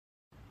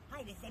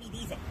Hi, this is Eddie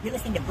Deezen. You're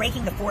listening to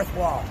Breaking the Fourth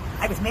Wall.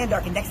 I was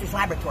Mandark in Dexter's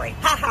Laboratory.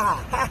 Ha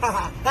ha ha ha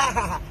ha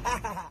ha ha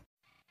ha.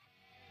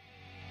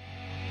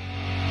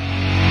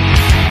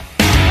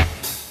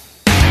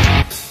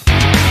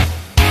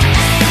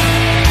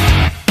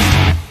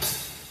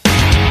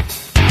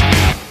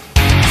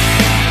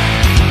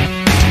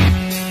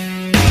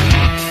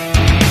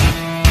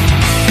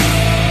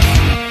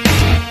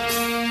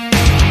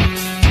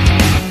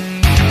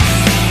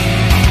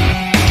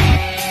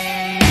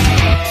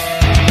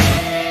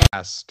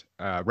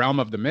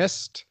 Realm of the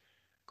Mist,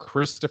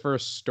 Christopher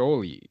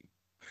Stoley.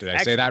 Did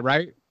I say that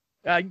right?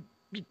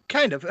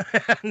 Kind of.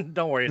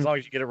 Don't worry, as long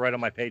as you get it right on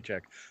my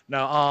paycheck.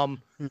 No,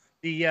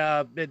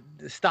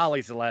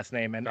 Stoley's the last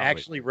name, and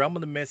actually, Realm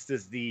of the Mist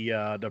is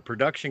the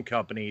production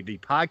company. The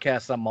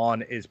podcast I'm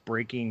on is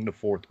Breaking the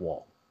Fourth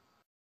Wall.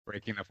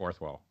 Breaking the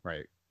Fourth Wall,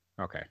 right?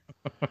 Okay.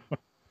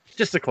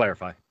 Just to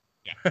clarify.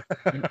 Yeah.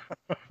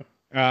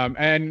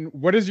 And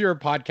what is your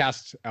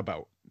podcast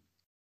about?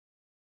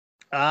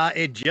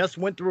 It just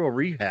went through a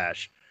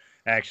rehash.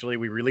 Actually,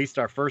 we released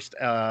our first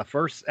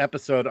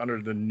episode under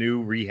the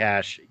new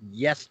rehash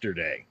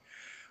yesterday.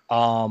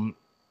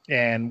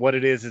 And what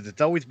it is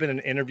it's always been an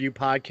interview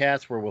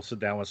podcast where we'll sit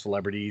down with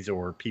celebrities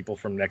or people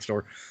from next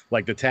door.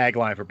 Like the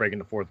tagline for Breaking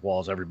the Fourth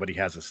Wall is everybody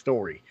has a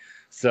story.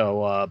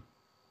 So,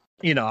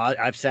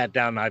 I've sat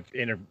down and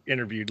I've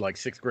interviewed like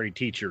sixth grade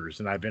teachers,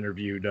 and I've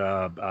interviewed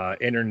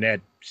internet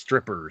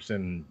strippers,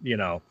 and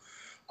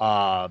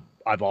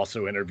I've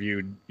also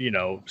interviewed,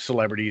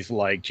 celebrities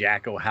like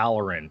Jack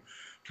O'Halloran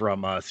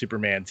from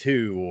Superman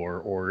 2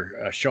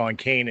 or Sean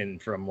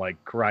Kanan from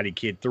like Karate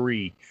Kid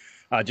 3,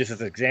 just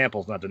as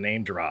examples, not to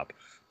name drop.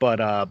 But,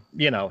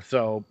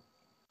 so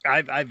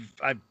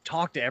I've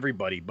talked to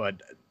everybody.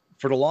 But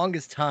for the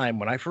longest time,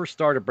 when I first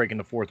started Breaking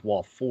the Fourth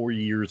Wall 4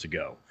 years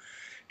ago,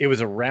 it was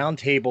a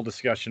roundtable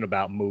discussion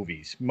about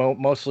movies,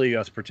 mostly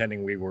us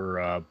pretending we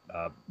were,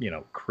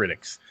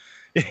 critics,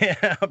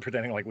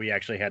 pretending like we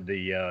actually had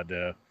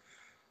the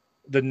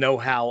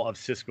know-how of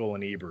Siskel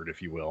and Ebert,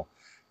 if you will.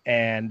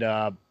 And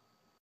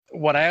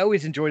what I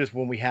always enjoyed is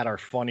when we had our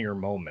funnier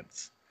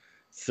moments.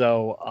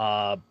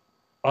 So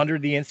under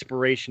the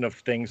inspiration of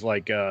things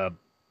like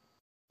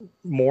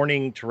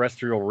morning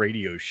terrestrial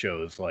radio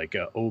shows like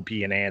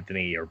Opie and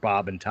Anthony or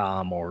Bob and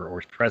Tom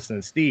or Preston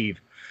and Steve,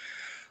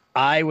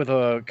 I, with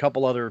a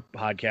couple other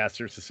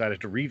podcasters, decided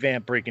to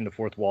revamp Breaking the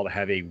Fourth Wall to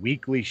have a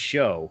weekly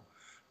show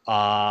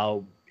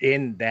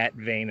in that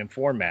vein and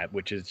format,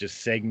 which is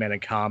just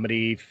segmented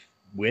comedy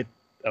with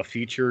a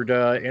featured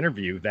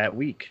interview that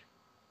week.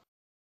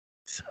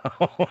 So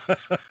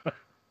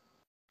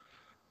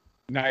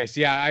nice.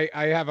 Yeah,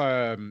 I have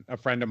a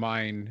friend of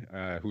mine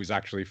who's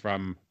actually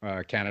from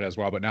Canada as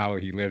well, but now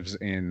he lives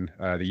in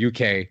the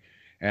UK,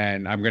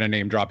 and I'm going to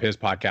name drop his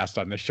podcast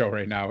on this show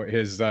right now.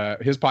 His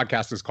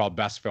podcast is called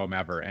Best Film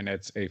Ever, and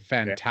it's a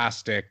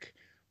fantastic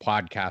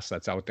podcast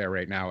that's out there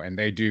right now, and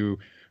they do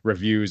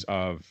reviews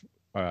of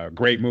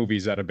great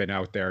movies that have been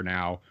out there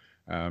now.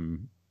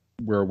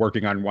 We're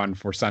working on one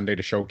for Sunday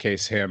to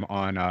showcase him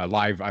on a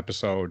live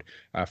episode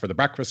for The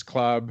Breakfast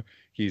Club.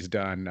 He's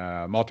done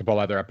multiple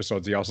other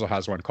episodes. He also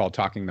has one called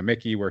Talking to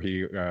Mickey, where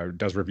he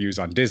does reviews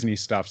on Disney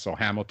stuff, so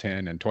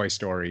Hamilton and Toy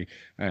Story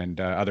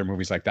and other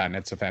movies like that. And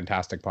it's a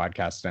fantastic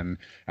podcast. And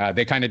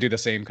they kind of do the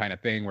same kind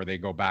of thing where they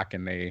go back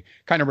and they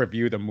kind of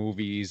review the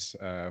movies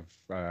of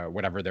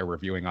whatever they're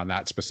reviewing on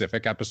that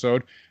specific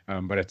episode.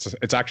 But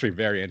it's actually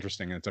very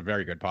interesting, and it's a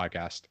very good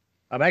podcast.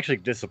 I'm actually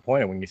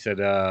disappointed when you said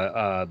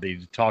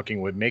the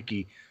Talking with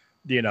Mickey.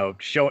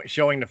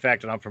 Showing the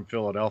fact that I'm from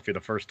Philadelphia, the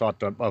first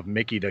thought of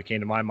Mickey that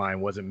came to my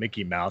mind wasn't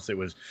Mickey Mouse. It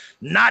was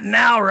 "Not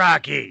now,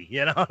 Rocky."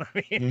 You know what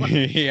I mean?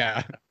 Like,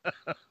 yeah.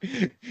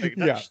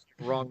 Yeah.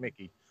 Wrong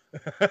Mickey.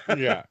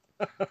 Yeah.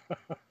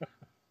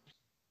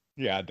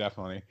 Yeah,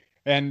 definitely.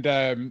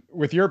 And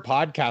with your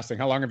podcasting,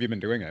 how long have you been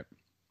doing it?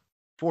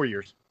 4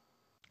 years.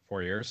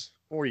 4 years.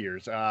 4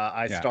 years.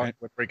 I started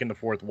with Breaking the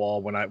Fourth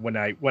Wall. When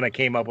I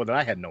came up with it,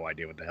 I had no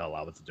idea what the hell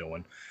I was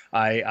doing.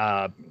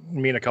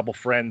 Me and a couple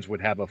friends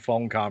would have a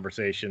phone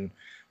conversation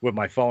with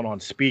my phone on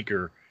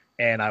speaker,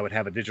 and I would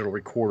have a digital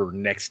recorder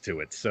next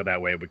to it, so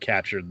that way it would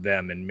capture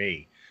them and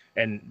me.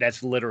 And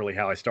that's literally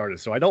how I started.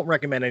 So I don't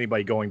recommend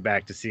anybody going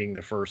back to seeing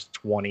the first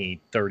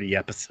 20, 30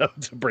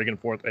 episodes of Breaking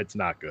the Fourth. It's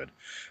not good.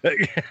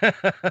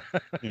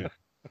 Yeah.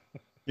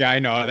 Yeah, I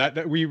know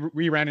that we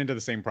ran into the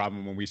same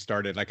problem when we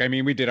started. Like, I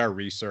mean, we did our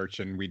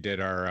research and we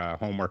did our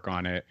homework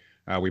on it.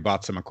 We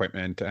bought some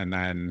equipment and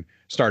then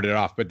started it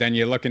off. But then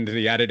you look into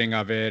the editing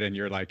of it and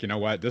you're like, you know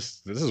what,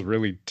 this is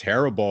really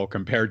terrible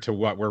compared to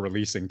what we're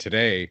releasing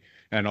today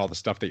and all the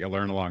stuff that you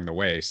learn along the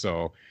way.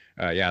 So,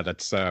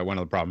 that's one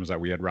of the problems that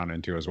we had run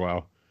into as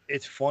well.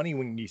 It's funny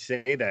when you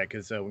say that,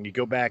 because when you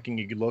go back and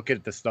you look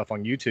at the stuff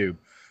on YouTube,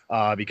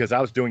 because I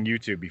was doing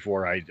YouTube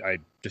before I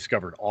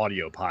discovered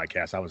audio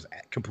podcasts. I was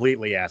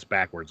completely ass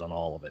backwards on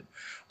all of it.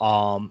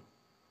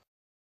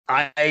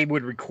 I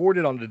would record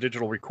it on the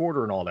digital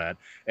recorder and all that.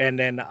 And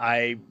then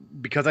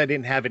because I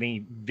didn't have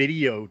any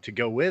video to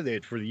go with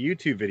it for the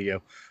YouTube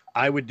video,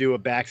 I would do a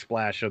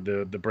backsplash of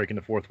the Breaking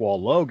the Fourth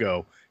Wall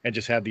logo and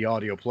just have the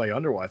audio play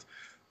otherwise.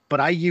 But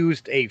I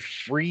used a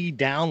free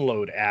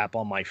download app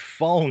on my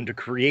phone to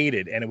create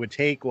it, and it would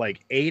take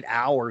like 8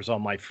 hours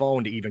on my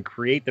phone to even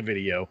create the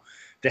video.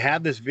 To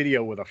have this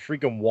video with a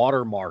freaking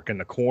watermark in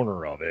the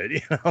corner of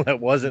it, that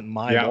wasn't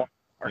my watermark.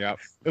 Yeah.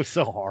 It was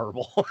so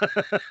horrible.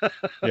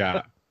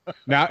 Yeah.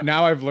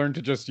 Now I've learned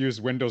to just use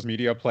Windows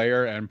Media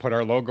Player and put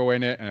our logo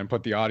in it and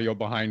put the audio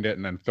behind it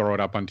and then throw it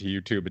up onto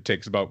YouTube. It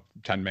takes about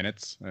 10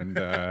 minutes and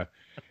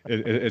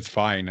it's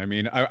fine. I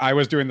mean, I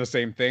was doing the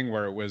same thing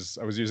where I was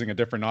using a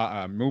different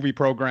movie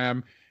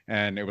program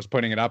and it was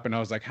putting it up and I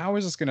was like, how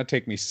is this going to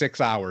take me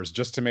 6 hours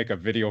just to make a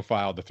video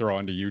file to throw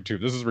onto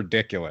YouTube? This is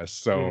ridiculous.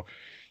 So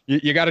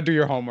you got to do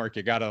your homework.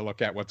 You got to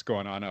look at what's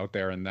going on out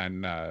there and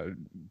then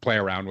play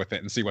around with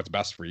it and see what's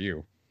best for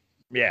you.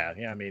 Yeah.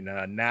 I mean,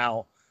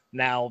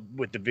 now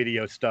with the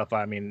video stuff,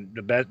 I mean,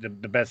 the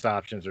best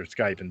options are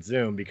Skype and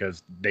Zoom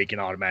because they can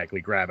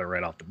automatically grab it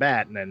right off the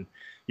bat, and then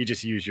you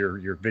just use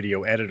your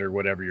video editor,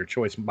 whatever your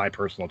choice. My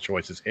personal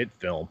choice is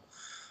HitFilm,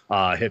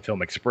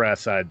 HitFilm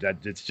Express.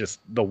 It's just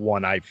the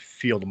one I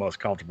feel the most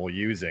comfortable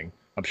using.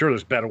 I'm sure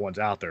there's better ones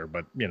out there,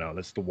 but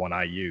that's the one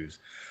I use.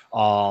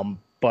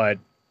 But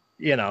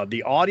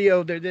the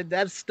audio,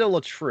 that's still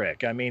a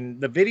trick. I mean,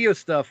 the video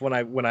stuff, when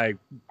I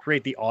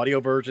create the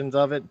audio versions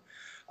of it,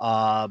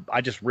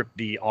 I just rip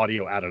the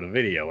audio out of the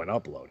video and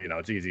upload.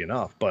 It's easy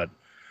enough. But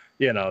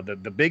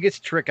the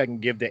biggest trick I can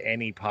give to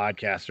any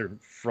podcaster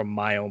from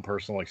my own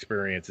personal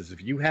experience is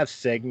if you have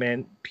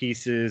segment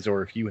pieces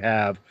or if you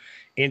have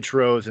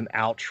intros and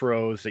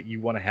outros that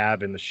you want to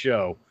have in the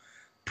show,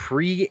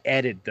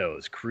 pre-edit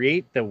those.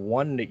 Create the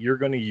one that you're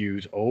going to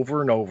use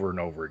over and over and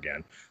over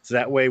again. So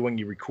that way when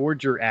you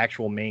record your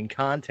actual main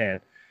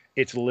content,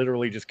 it's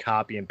literally just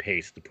copy and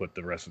paste to put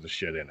the rest of the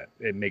shit in it.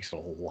 It makes it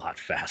a whole lot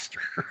faster.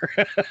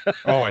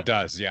 Oh, it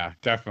does. Yeah,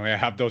 definitely. I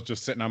have those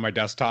just sitting on my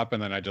desktop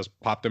and then I just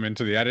pop them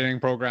into the editing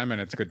program and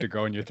it's good to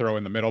go and you throw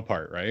in the middle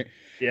part, right?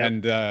 Yeah.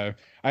 And,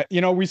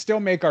 we still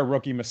make our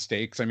rookie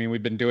mistakes. I mean,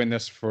 we've been doing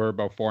this for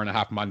about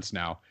 4.5 months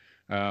now,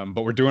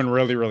 but we're doing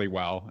really, really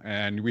well.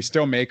 And we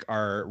still make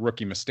our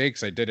rookie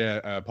mistakes. I did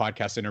a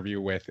podcast interview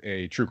with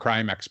a true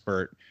crime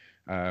expert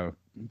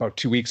about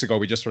 2 weeks ago.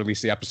 We just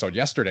released the episode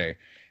yesterday.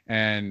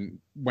 And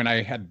when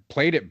I had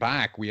played it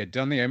back, we had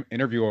done the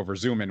interview over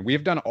Zoom, and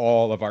we've done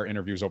all of our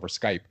interviews over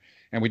Skype.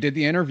 And we did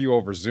the interview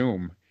over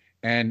Zoom,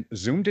 and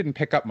Zoom didn't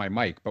pick up my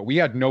mic, but we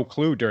had no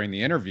clue during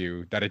the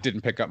interview that it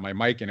didn't pick up my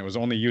mic, and it was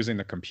only using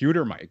the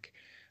computer mic.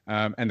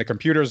 And the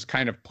computer's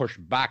kind of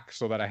pushed back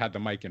so that I had the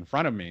mic in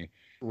front of me.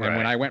 Right. And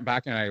when I went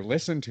back and I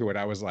listened to it,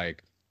 I was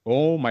like,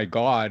 oh my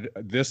God,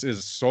 this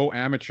is so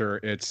amateur.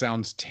 It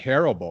sounds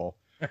terrible.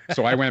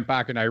 So I went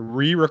back and I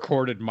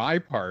re-recorded my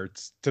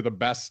parts to the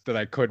best that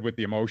I could with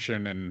the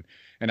emotion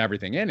and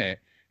everything in it.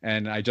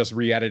 And I just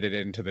re-edited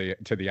it into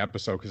the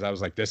episode because I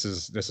was like, this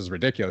is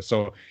ridiculous.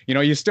 So,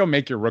 you still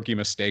make your rookie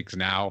mistakes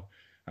now,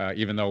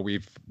 even though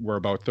we're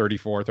about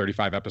 34,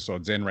 35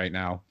 episodes in right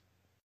now.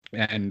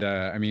 And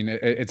I mean,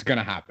 it's going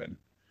to happen.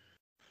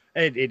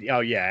 Oh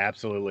yeah,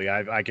 absolutely.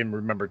 I can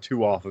remember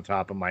two off the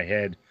top of my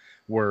head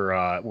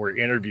were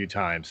interview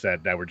times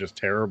that were just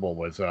terrible.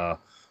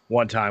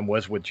 One time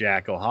was with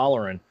Jack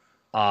O'Halloran.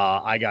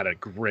 I got a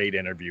great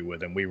interview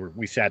with him.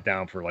 We sat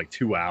down for like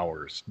 2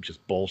 hours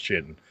just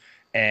bullshitting,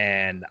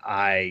 and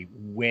I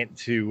went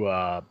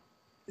to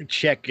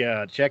check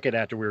it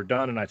after we were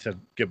done, and I said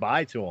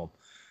goodbye to him.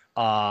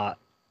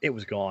 It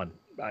was gone.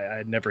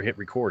 I never hit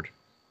record.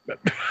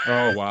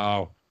 Oh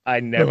wow! I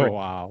never. Oh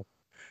wow!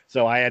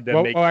 So I had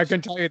to make. Oh, I can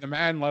tell you, the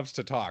man loves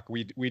to talk.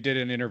 We did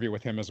an interview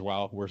with him as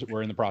well.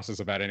 We're in the process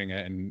of editing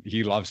it, and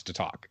he loves to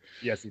talk.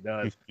 Yes, he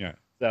does. Yeah.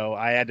 So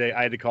I had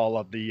to call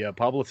up the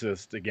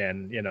publicist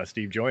again,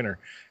 Steve Joyner,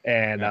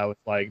 and I was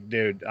like,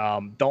 dude,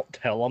 don't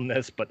tell him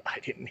this, but I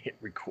didn't hit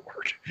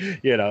record,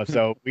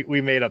 So we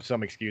made up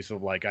some excuse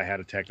of like I had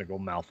a technical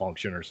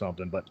malfunction or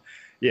something, but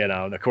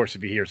and of course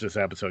if he hears this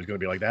episode, he's gonna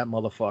be like that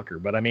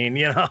motherfucker. But I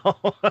mean,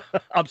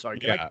 I'm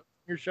sorry, can I come on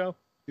your show?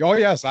 Oh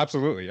yes,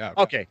 absolutely, yeah.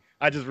 Okay,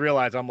 I just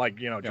realized I'm like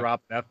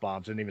dropping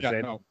F-bombs, didn't even say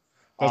it. No,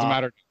 doesn't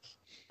matter.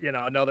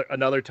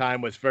 Another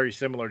time was very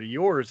similar to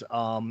yours.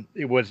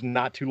 It was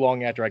not too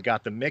long after I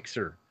got the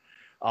mixer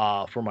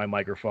for my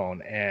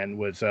microphone and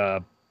was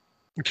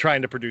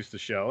trying to produce the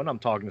show. And I'm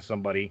talking to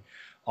somebody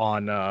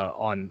on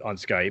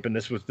Skype, and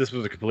this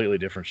was a completely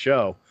different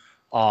show.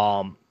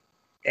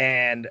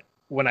 And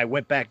when I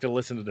went back to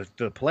listen to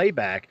the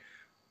playback,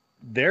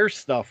 their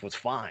stuff was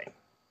fine.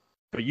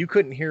 But you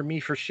couldn't hear me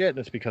for shit, and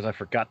it's because I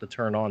forgot to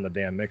turn on the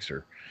damn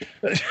mixer.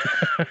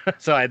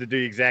 So I had to do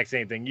the exact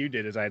same thing you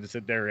did, is I had to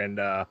sit there and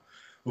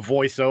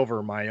voice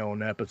over my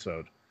own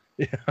episode.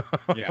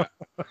 Yeah,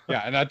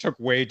 and that took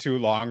way too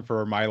long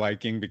for my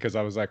liking because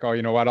I was like, oh,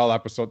 you know what?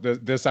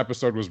 This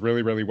episode was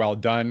really, really well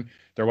done.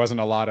 There wasn't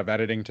a lot of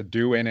editing to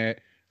do in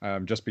it,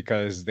 just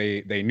because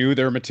they knew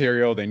their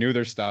material, they knew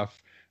their stuff.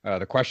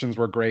 The questions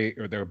were great,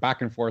 or their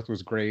back and forth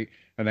was great,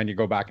 and then you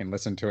go back and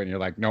listen to it, and you're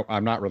like, no,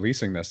 I'm not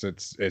releasing this.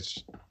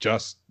 It's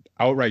just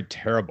outright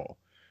terrible.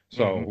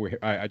 So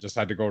I just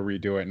had to go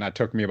redo it, and that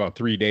took me about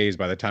 3 days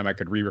by the time I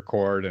could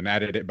re-record and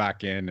edit it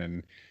back in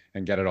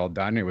and get it all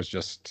done. It was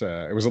just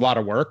it was a lot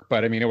of work,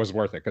 but I mean it was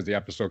worth it because the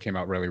episode came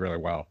out really, really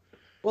well.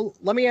 Well,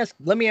 let me ask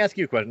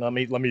you a question. Let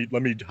me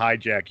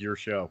hijack your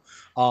show.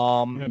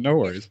 Yeah, no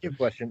worries. Your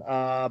question.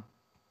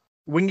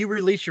 When you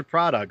release your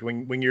product,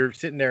 when you're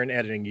sitting there and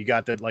editing, you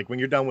got that, like when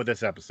you're done with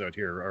this episode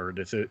here or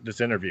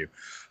this interview,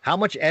 how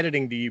much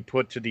editing do you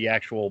put to the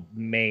actual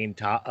main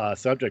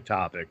subject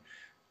topic,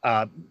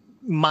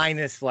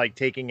 minus like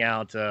taking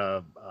out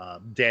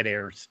dead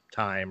air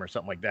time or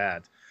something like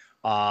that,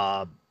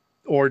 or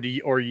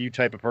are you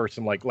type of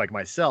person like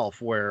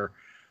myself where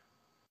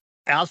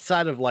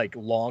outside of like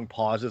long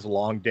pauses,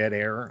 long dead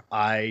air,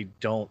 I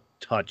don't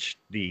touch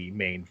the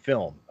main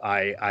film.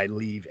 I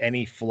leave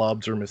any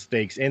flubs or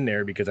mistakes in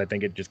there because I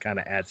think it just kind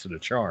of adds to the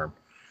charm.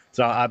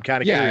 So I'm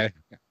kind of curious.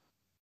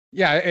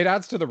 Yeah, it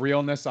adds to the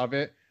realness of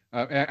it.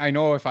 I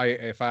know if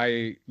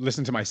I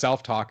listen to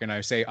myself talk and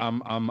I say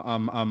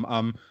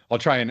I'll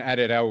try and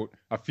edit out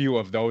a few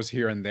of those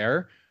here and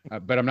there,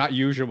 but I'm not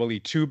usually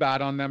too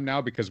bad on them now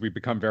because we've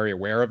become very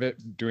aware of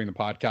it doing the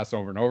podcast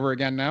over and over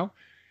again now.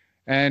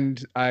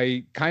 And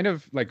I kind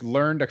of like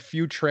learned a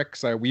few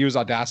tricks. We use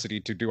Audacity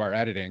to do our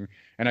editing,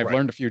 and I've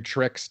learned a few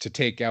tricks to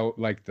take out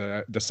like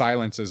the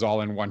silences all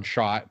in one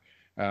shot.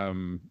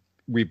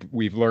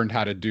 We've learned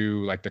how to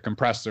do like the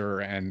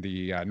compressor and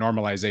the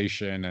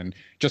normalization and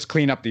just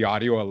clean up the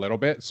audio a little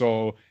bit.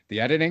 So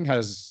the editing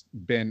has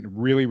been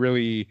really,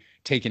 really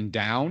taken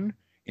down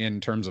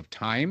in terms of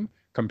time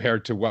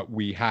compared to what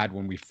we had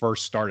when we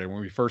first started.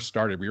 When we first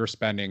started, we were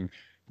spending,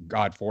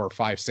 4,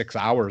 5, 6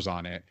 hours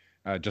on it.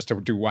 Just to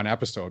do one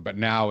episode. But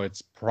now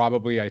it's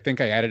probably, I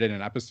think I edited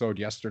an episode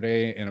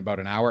yesterday in about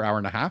an hour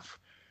and a half.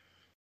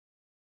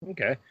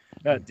 Okay.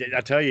 I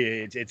tell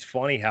you, it's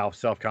funny how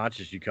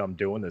self-conscious you come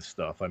doing this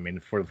stuff. I mean,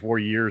 for the 4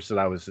 years that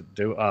I was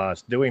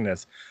doing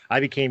this, I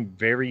became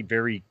very,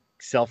 very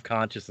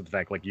self-conscious of the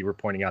fact, like you were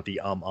pointing out, the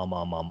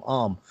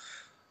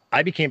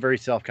I became very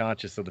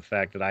self-conscious of the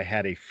fact that I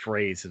had a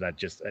phrase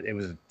that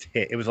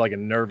it was like a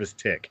nervous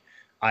tick.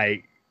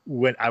 I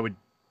would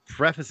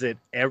preface it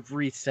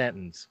every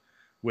sentence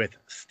with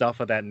stuff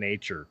of that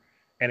nature,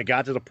 and it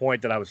got to the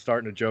point that I was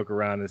starting to joke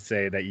around and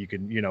say that you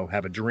can,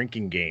 have a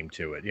drinking game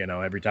to it.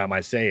 Every time I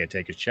say it,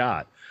 take a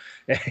shot.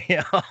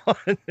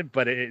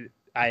 But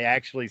I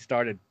actually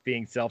started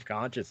being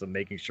self-conscious of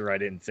making sure I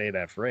didn't say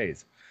that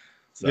phrase.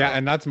 So. Yeah,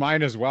 and that's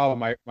mine as well.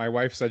 My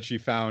wife said she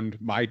found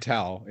my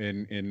tell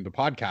in the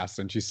podcast,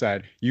 and she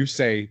said you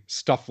say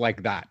stuff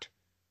like that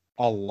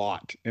a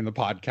lot in the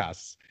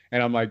podcasts.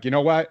 And I'm like, you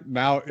know what?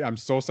 Now I'm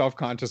so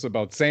self-conscious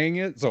about saying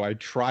it, so I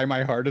try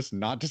my hardest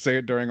not to say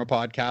it during a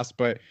podcast.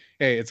 But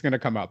hey, it's gonna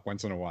come up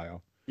once in a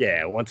while.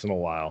 Yeah, once in a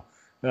while.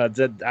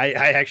 I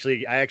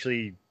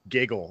actually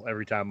giggle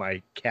every time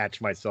I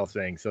catch myself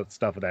saying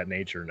stuff of that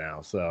nature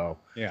now. So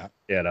yeah,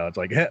 it's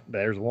like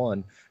there's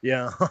one.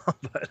 Yeah,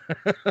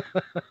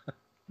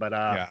 but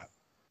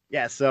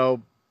yeah. So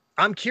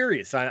I'm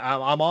curious.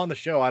 I'm on the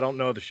show. I don't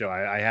know the show.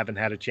 I haven't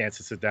had a chance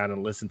to sit down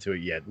and listen to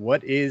it yet.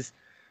 What is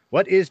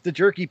the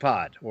Jerky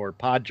Pod or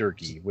Pod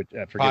Jerky?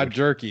 Pod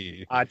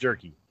Jerky. Pod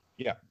Jerky.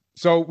 Yeah.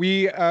 So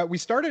we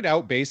started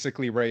out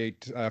basically right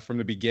from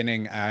the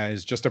beginning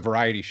as just a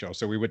variety show.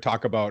 So we would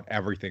talk about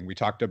everything. We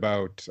talked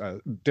about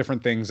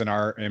different things in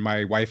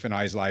my wife and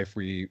I's life.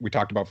 We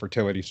talked about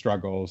fertility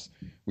struggles.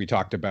 We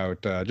talked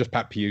about just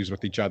pet peeves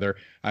with each other.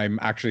 I'm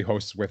actually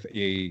host with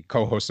a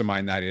co-host of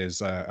mine that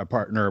is a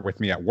partner with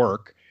me at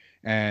work,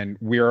 and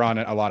we're on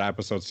a lot of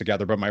episodes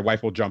together. But my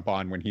wife will jump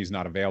on when he's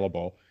not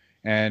available.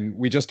 And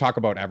we just talk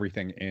about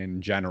everything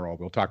in general.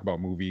 We'll talk about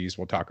movies.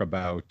 We'll talk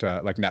about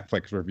like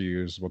Netflix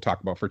reviews. We'll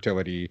talk about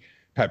fertility,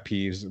 pet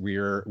peeves.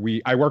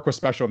 I work with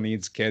special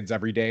needs kids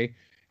every day.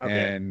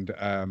 Okay.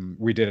 And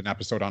we did an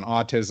episode on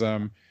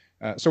autism.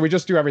 So we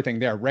just do everything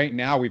there. Right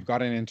now, we've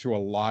gotten into a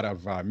lot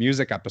of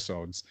music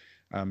episodes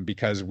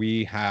because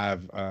we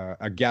have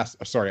a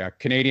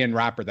Canadian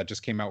rapper that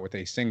just came out with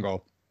a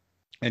single.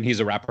 And he's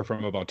a rapper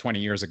from about 20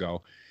 years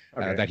ago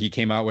that he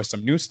came out with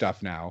some new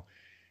stuff now.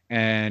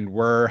 And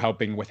we're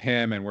helping with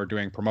him, and we're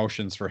doing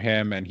promotions for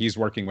him, and he's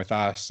working with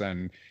us,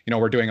 and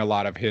we're doing a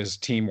lot of his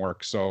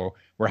teamwork. So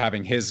we're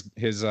having his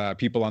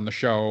people on the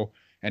show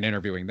and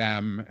interviewing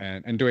them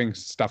and doing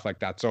stuff like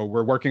that. So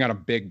we're working on a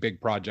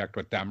big project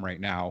with them right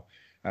now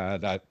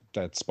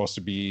that's supposed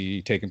to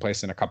be taking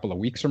place in a couple of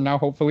weeks from now,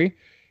 hopefully,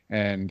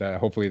 and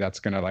hopefully that's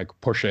gonna like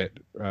push it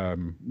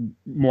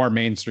more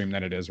mainstream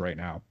than it is right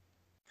now.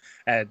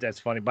 That's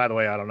funny. By the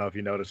way, I don't know if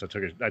you noticed,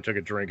 I took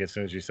a drink as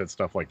soon as you said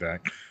stuff like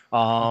that.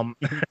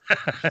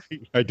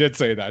 I did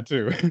say that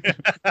too.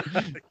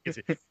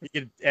 You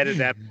can edit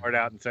that part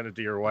out and send it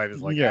to your wife.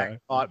 It's like, yeah,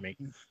 caught me.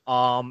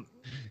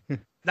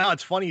 Now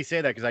it's funny you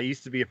say that because I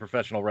used to be a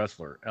professional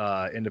wrestler,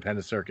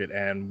 independent circuit,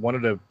 and one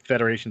of the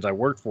federations I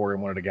worked for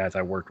and one of the guys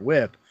I worked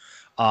with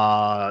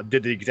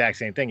did the exact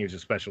same thing. He was a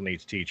special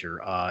needs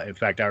teacher. In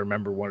fact, I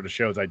remember one of the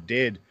shows I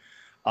did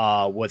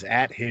was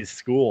at his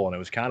school, and it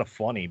was kind of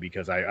funny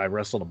because I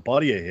wrestled a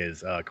buddy of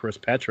his, Chris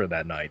Petra,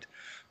 that night.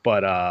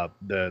 But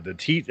the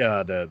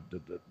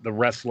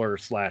wrestler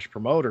slash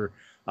promoter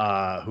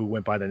who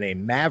went by the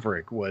name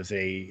Maverick was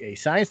a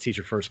science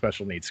teacher for a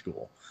special needs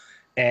school.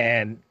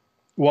 And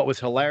what was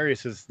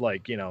hilarious is,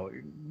 like, at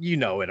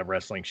a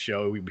wrestling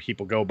show,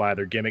 people go by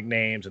their gimmick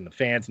names, and the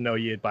fans know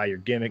you by your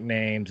gimmick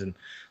names, and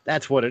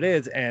that's what it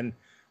is. And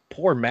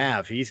poor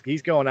Mav, he's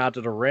going out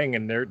to the ring,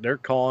 and they're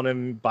calling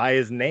him by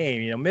his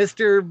name,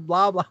 Mr.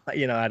 Blah blah.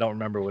 I don't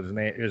remember what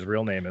his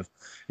real name is,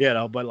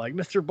 but like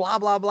Mr. Blah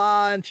blah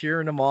blah, and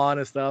cheering him on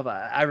and stuff.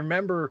 I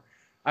remember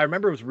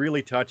it was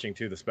really touching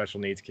too, the special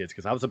needs kids,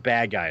 because I was a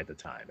bad guy at the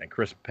time, and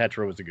Chris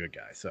Petra was a good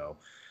guy. So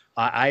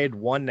I had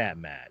won that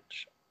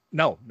match.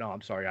 No,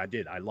 I'm sorry, I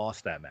did. I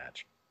lost that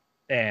match,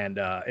 and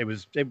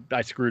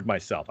I screwed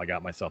myself. I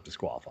got myself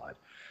disqualified,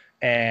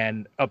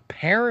 and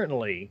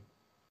apparently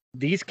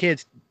these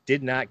kids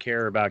did not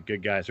care about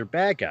good guys or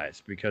bad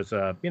guys, because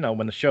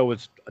when the show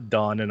was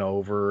done and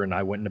over, and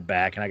I went in the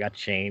back and I got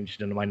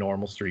changed into my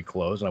normal street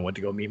clothes, and I went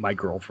to go meet my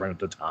girlfriend at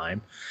the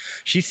time.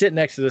 She's sitting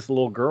next to this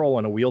little girl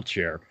in a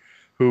wheelchair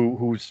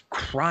who's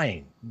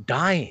crying,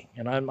 dying,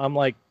 and I'm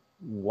like,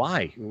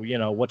 why?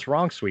 What's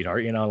wrong,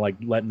 sweetheart? Like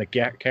letting the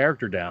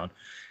character down.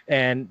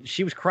 And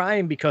she was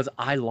crying because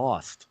I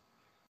lost.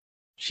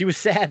 She was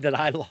sad that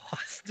I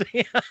lost.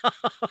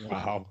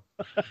 Wow.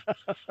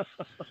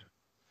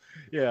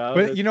 Yeah.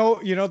 But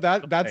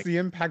that's the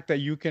impact that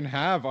you can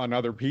have on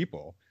other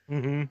people.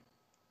 Mm-hmm.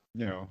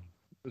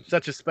 It's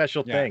such a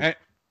special thing.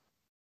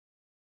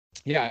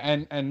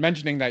 And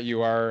mentioning that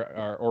you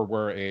are or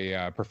were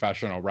a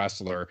professional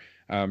wrestler,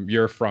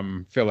 you're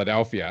from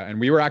Philadelphia, and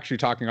we were actually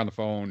talking on the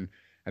phone,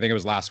 I think it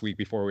was last week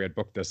before we had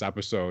booked this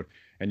episode,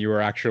 and you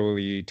were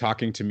actually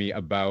talking to me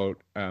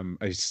about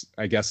a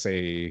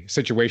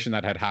situation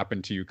that had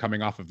happened to you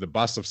coming off of the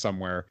bus of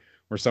somewhere,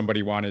 where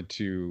somebody wanted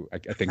to, I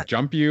think,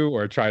 jump you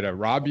or try to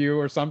rob you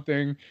or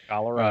something.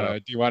 Colorado.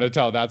 Do you want to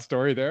tell that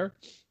story there?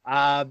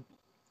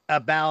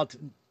 About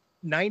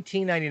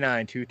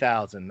 1999,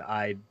 2000,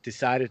 I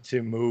decided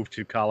to move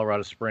to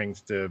Colorado Springs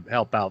to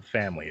help out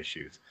family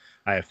issues.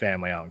 I have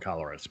family out in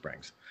Colorado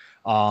Springs.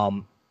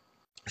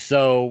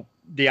 So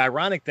the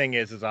ironic thing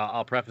is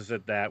I'll preface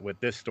that with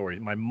this story.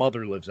 My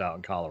mother lives out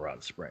in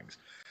Colorado Springs.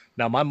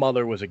 Now, my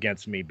mother was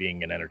against me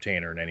being an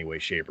entertainer in any way,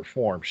 shape, or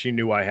form. She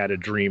knew I had a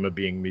dream of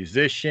being a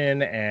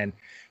musician, and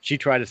she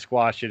tried to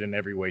squash it in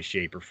every way,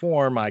 shape, or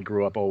form. I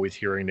grew up always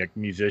hearing that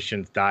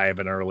musicians die of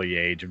an early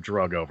age of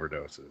drug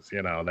overdoses.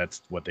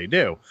 That's what they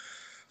do.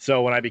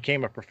 So when I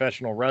became a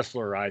professional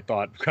wrestler, I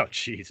thought, oh,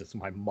 Jesus,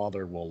 my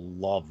mother will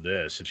love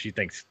this. And she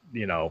thinks,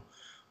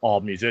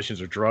 all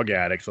musicians are drug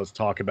addicts. Let's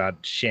talk about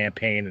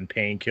champagne and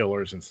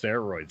painkillers and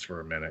steroids for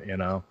a minute,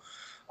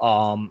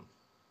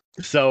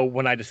 So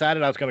when I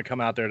decided I was going to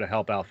come out there to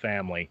help out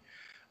family,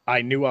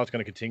 I knew I was going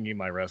to continue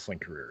my wrestling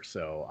career.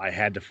 So I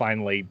had to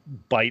finally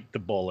bite the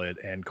bullet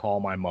and call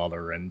my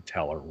mother and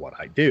tell her what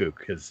I do,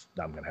 because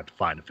I'm going to have to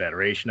find a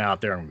federation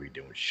out there. I'm going to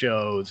be doing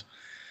shows.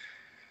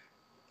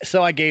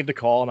 So I gave the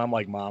call, and I'm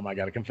like, Mom, I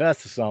got to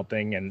confess to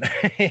something. And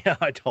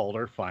I told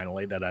her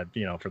finally that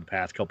for the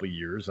past couple of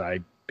years,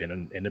 I've been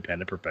an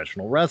independent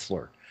professional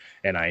wrestler,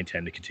 and I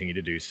intend to continue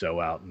to do so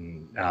out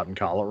in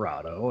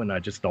Colorado. And I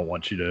just don't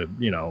want you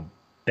to,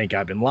 think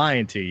I've been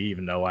lying to you,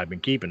 even though I've been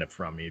keeping it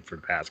from you for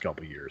the past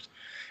couple of years.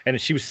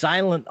 And she was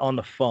silent on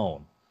the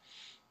phone.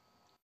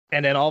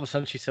 And then all of a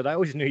sudden she said, I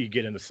always knew you'd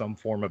get into some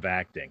form of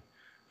acting.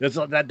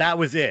 That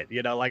was it.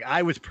 Like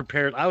I was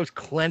prepared. I was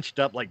clenched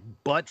up, like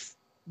butt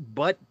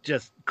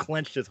just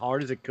clenched as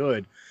hard as it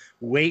could,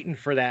 waiting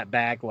for that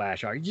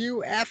backlash. Are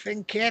you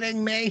effing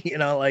kidding me?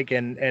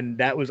 And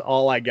that was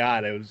all I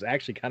got. It was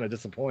actually kind of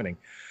disappointing.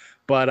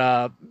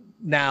 But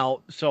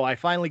now, so I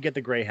finally get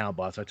the Greyhound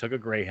bus. I took a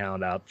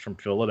Greyhound out from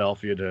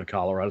Philadelphia to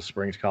Colorado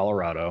Springs,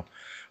 Colorado,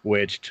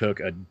 which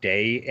took a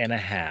day and a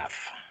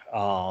half,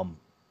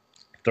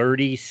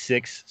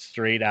 36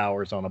 straight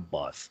hours on a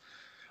bus.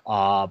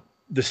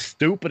 The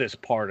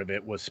stupidest part of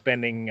it was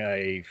spending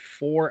a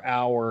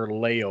 4-hour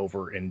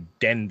layover in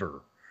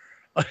Denver.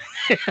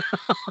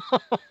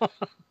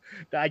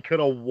 I could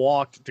have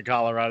walked to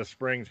Colorado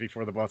Springs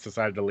before the bus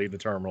decided to leave the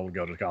terminal to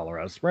go to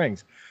Colorado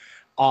Springs.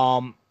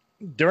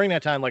 During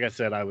that time, like I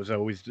said, I was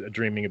always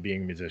dreaming of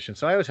being a musician,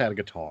 so I always had a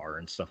guitar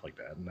and stuff like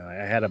that. And I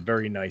had a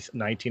very nice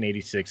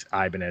 1986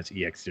 Ibanez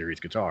EX Series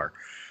guitar.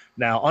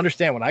 Now,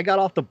 understand, when I got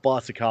off the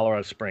bus at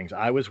Colorado Springs,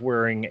 I was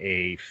wearing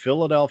a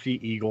Philadelphia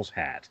Eagles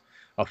hat,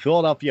 a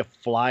Philadelphia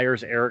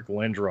Flyers Eric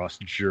Lindros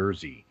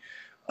jersey,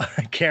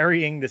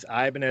 carrying this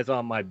Ibanez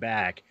on my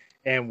back,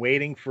 and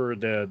waiting for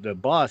the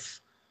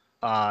bus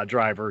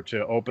driver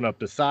to open up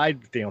the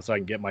side thing so I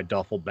can get my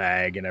duffel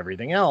bag and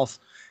everything else.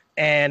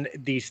 And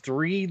these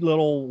three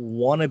little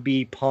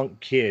wannabe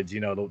punk kids, the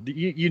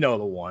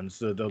ones,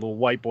 the little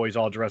white boys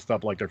all dressed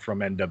up like they're from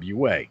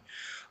NWA.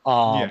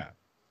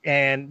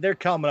 And they're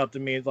coming up to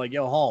me. It's like,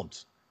 yo,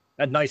 Holmes,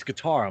 that nice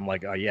guitar. I'm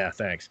like, oh, yeah,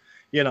 thanks.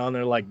 And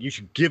they're like, you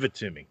should give it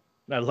to me.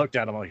 And I looked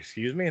at them, like,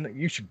 excuse me? And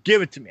you should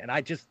give it to me. And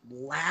I just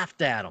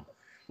laughed at them.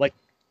 Like,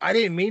 I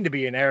didn't mean to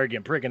be an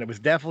arrogant prick, and it was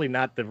definitely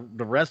not the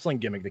wrestling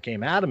gimmick that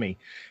came out of me,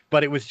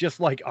 but it was just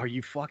like, are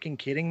you fucking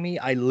kidding me?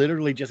 I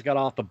literally just got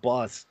off the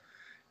bus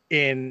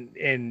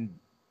in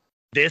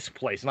this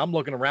place, and I'm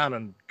looking around,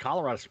 and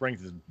Colorado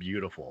Springs is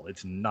beautiful.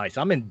 It's nice.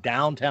 I'm in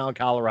downtown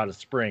Colorado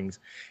Springs,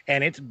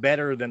 and it's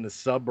better than the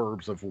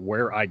suburbs of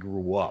where I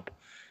grew up.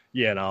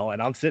 You know,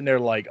 and I'm sitting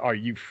there like, are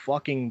you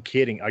fucking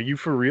kidding? Are you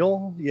for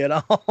real? You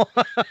know,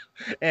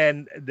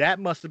 and that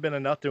must have been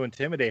enough to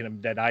intimidate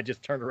them that I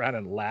just turned around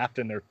and laughed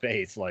in their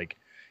face. Like,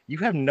 you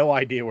have no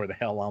idea where the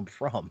hell I'm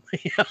from.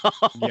 You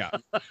know? Yeah.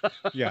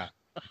 Yeah.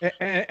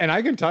 And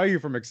I can tell you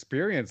from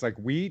experience, like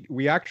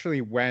we actually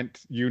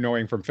went, you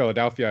knowing from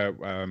Philadelphia,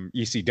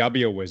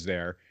 ECW was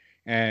there.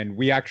 And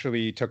we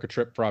actually took a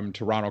trip from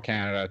Toronto,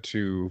 Canada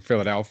to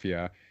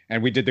Philadelphia.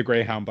 And we did the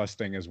Greyhound bus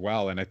thing as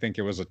well. And I think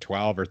it was a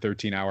 12 or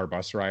 13-hour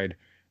bus ride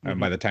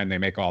by the time they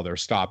make all their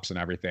stops and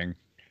everything.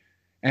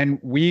 And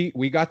we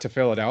got to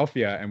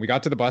Philadelphia and we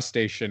got to the bus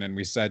station and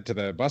we said to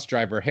the bus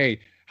driver, hey,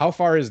 how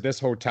far is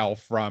this hotel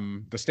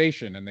from the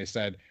station? And they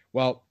said,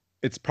 well,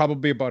 it's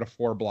probably about a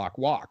 4-block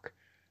walk.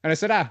 And I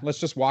said, let's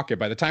just walk it.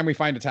 By the time we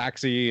find a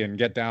taxi and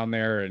get down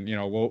there, and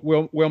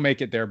we'll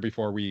make it there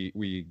before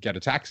we get a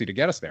taxi to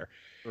get us there.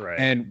 Right.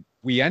 And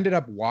we ended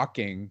up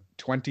walking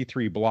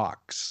 23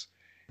 blocks.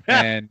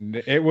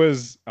 And it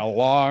was a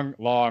long,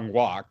 long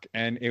walk.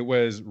 And it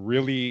was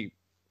really,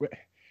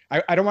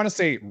 I don't want to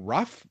say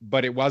rough,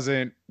 but it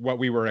wasn't what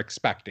we were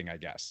expecting, I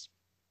guess.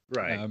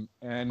 Right.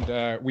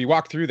 And we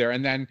walked through there,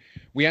 and then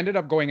we ended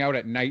up going out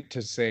at night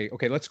to say,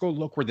 okay, let's go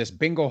look where this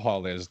bingo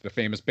hall is, the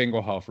famous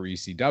bingo hall for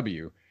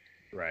ECW.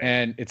 Right.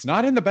 And it's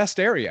not in the best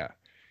area.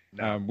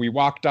 No. We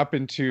walked up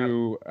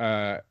into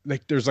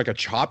there's like a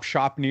chop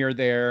shop near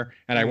there,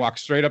 and I walked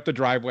straight up the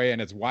driveway,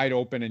 and it's wide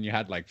open, and you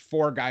had like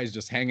 4 guys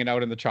just hanging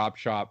out in the chop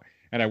shop.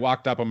 And I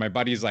walked up, and my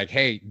buddy's like,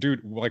 "Hey,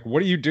 dude, like,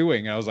 what are you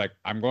doing?" And I was like,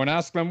 "I'm going to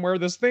ask them where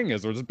this thing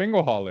is, where this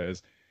bingo hall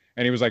is."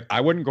 And he was like,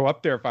 "I wouldn't go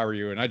up there if I were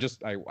you." And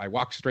I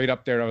walked straight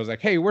up there, and I was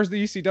like, "Hey, where's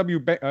the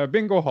ECW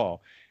bingo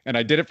hall?" And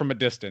I did it from a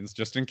distance,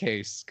 just in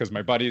case, because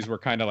my buddies were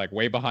kind of like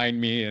way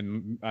behind me,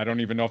 and I don't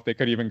even know if they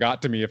could even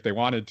got to me if they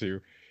wanted to.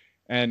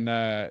 And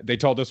they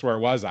told us where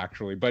it was,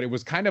 actually, but it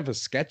was kind of a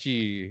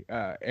sketchy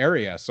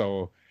area.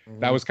 So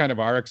that was kind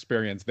of our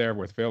experience there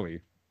with Philly.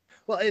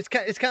 Well, it's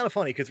kind of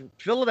funny because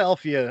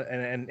Philadelphia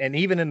and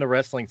even in the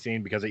wrestling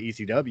scene, because of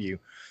ECW,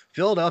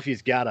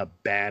 Philadelphia's got a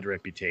bad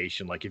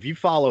reputation. Like, if you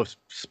follow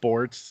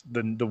sports,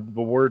 the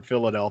word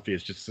Philadelphia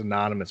is just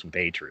synonymous with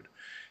hatred.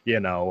 You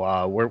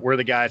know, we're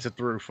the guys that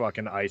threw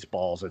fucking ice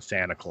balls at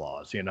Santa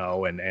Claus, you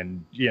know,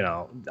 and you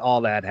know, all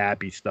that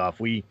happy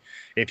stuff.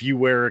 If you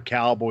wear a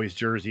Cowboys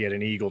jersey at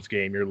an Eagles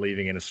game, you're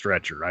leaving in a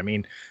stretcher. I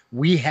mean,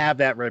 we have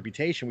that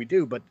reputation, we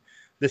do, but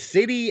the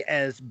city,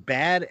 as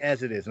bad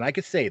as it is, and I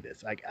could say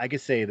this, I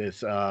could say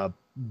this,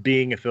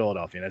 being a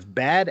Philadelphian, as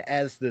bad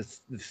as the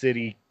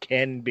city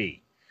can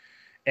be,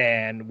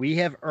 and we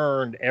have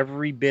earned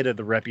every bit of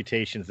the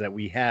reputations that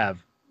we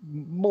have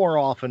more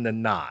often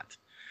than not.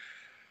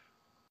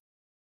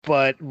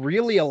 But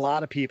really, a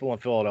lot of people in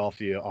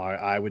Philadelphia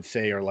I would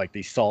say, are like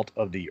the salt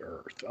of the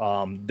earth.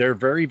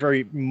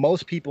 They're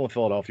most people in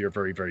Philadelphia are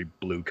very, very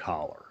blue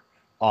collar.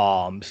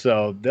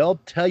 So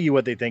they'll tell you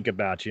what they think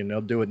about you, and they'll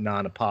do it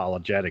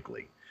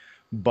non-apologetically.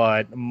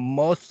 But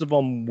most of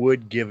them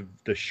would give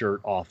the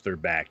shirt off their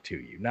back to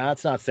you. Now,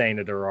 that's not saying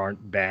that there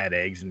aren't bad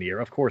eggs in the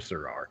air. Of course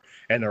there are.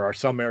 And there are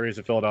some areas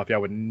of Philadelphia I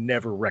would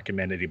never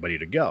recommend anybody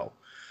to go.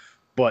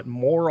 But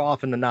more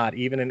often than not,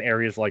 even in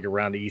areas like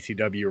around the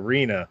ECW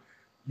arena,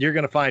 you're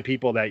going to find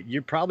people that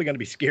you're probably going to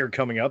be scared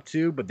coming up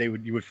to, but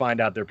you would find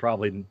out they're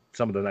probably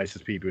some of the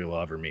nicest people you'll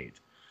ever meet.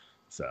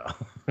 So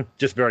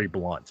just very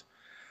blunt.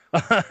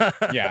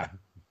 Yeah.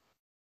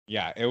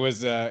 It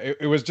was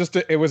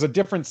it was a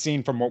different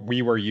scene from what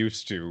we were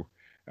used to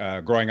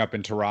growing up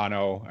in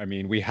Toronto. I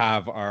mean, we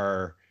have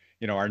our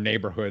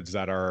neighborhoods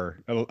that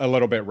are a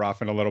little bit rough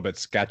and a little bit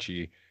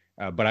sketchy.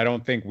 But I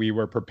don't think we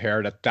were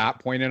prepared at that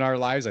point in our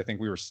lives. I think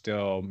we were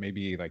still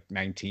maybe like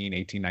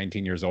 18,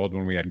 19 years old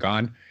when we had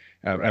gone.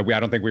 I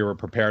don't think we were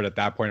prepared at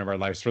that point of our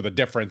lives for the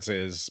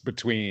differences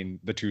between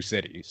the two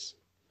cities.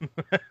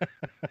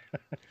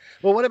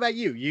 Well, what about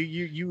you?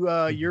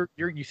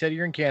 You said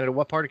you're in Canada.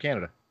 What part of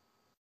Canada?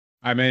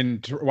 I'm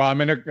in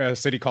a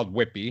city called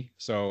Whitby,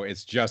 so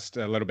it's just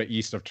a little bit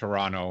east of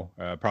Toronto,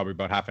 probably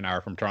about half an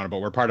hour from Toronto.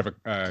 But we're part of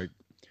a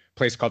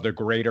place called the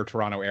Greater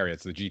Toronto Area.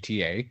 It's the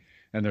GTA,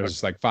 and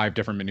there's like 5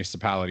 different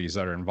municipalities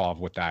that are involved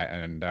with that,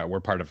 and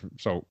we're part of.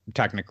 So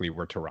technically,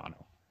 we're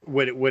Toronto.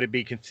 Would it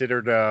be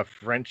considered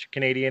French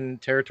Canadian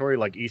territory,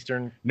 like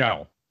Eastern?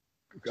 No.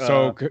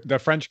 So the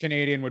French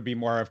Canadian would be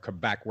more of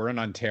Quebec. We're in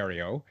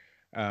Ontario.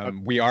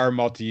 We are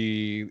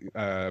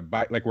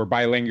we're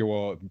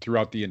bilingual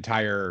throughout the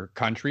entire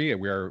country.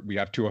 We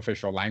have 2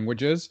 official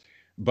languages,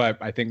 but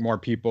I think more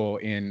people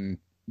in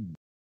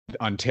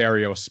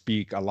Ontario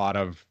speak a lot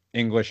of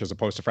English as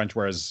opposed to French,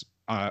 whereas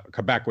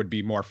Quebec would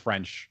be more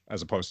French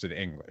as opposed to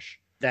the English.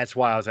 That's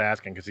why I was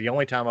asking, because the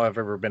only time I've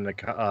ever been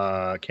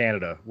to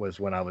Canada was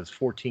when I was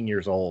 14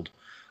 years old.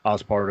 I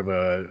was part of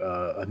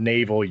a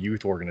naval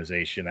youth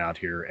organization out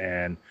here,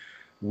 and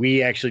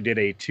we actually did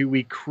a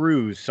 2-week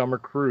cruise, summer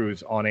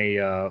cruise, on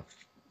a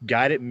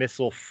guided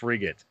missile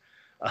frigate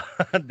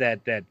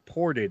that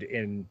ported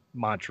in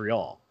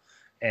Montreal.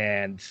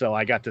 And so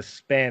I got to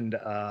spend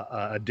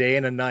a day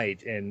and a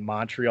night in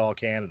Montreal,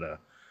 Canada,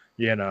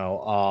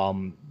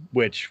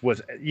 which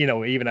was,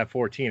 even at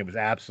 14, it was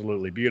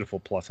absolutely beautiful.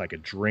 Plus, I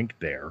could drink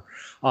there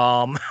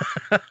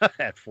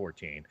at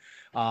 14.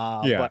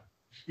 But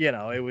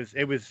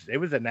it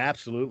was an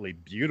absolutely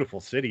beautiful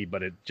city,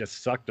 but it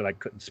just sucked that I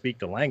couldn't speak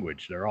the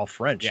language. They're all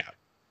French.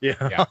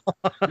 Yeah.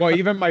 Well,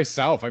 even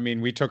myself, I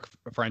mean, we took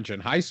French in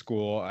high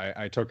school.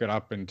 I took it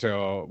up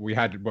until we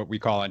had what we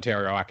call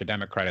Ontario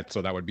academic credit.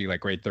 So that would be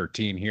like grade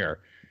 13 here.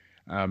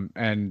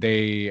 And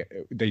they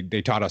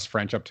taught us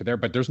French up to there,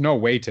 but there's no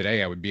way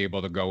today I would be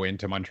able to go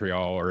into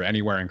Montreal or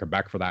anywhere in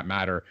Quebec for that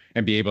matter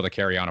and be able to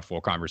carry on a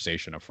full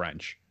conversation of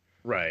French.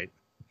 Right.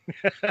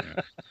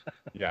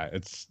 Yeah,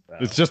 it's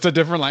just a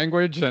different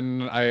language,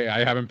 and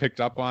I haven't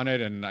picked up on it.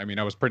 And I mean,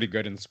 I was pretty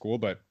good in school,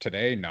 but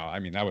today, no. I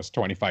mean, that was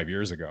 25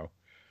 years ago.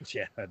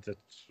 Yeah, that's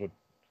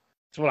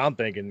what I'm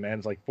thinking, man.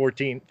 It's like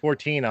 14,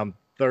 I'm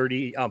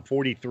 30, I'm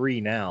 43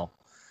 now.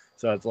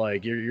 So it's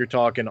like you're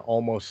talking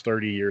almost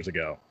 30 years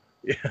ago.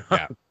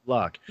 Yeah.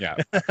 Luck. Yeah.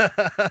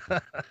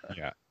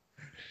 Yeah.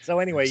 So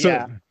anyway,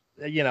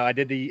 I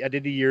did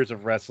the years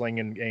of wrestling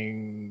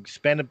and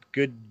spent a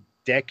good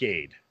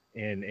decade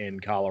in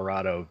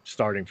Colorado,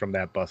 starting from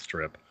that bus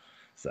trip.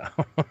 So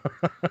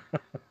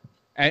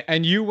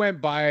and you went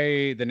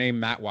by the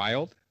name Matt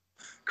Wild?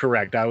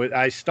 Correct.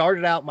 I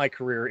started out my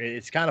career.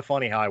 It's kind of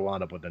funny how I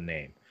wound up with the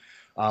name.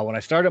 When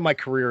I started my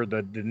career,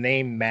 the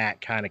name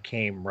Matt kind of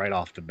came right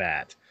off the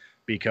bat,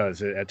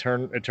 because it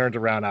turned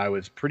around. I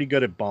was pretty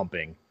good at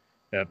bumping.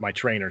 My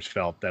trainers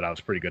felt that I was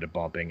pretty good at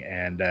bumping,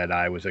 and that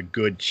I was a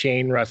good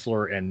chain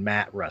wrestler and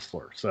mat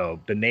wrestler. So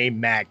the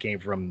name Matt came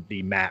from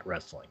the mat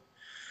wrestling.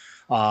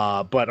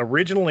 But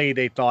originally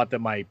they thought that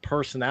my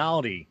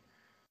personality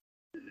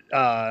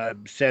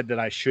said that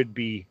I should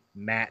be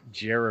Matt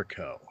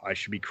Jericho. I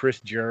should be Chris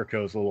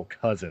Jericho's little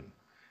cousin.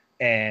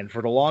 And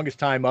for the longest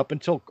time,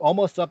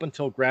 almost up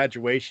until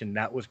graduation,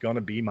 that was going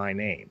to be my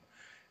name.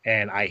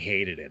 And I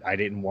hated it. I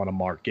didn't want to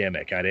mark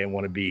gimmick. I didn't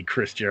want to be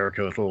Chris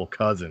Jericho's little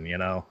cousin,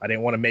 I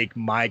didn't want to make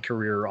my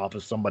career off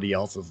of somebody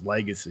else's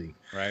legacy.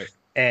 Right.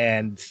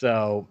 And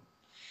so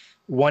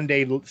one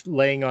day,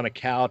 laying on a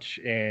couch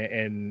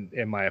in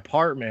my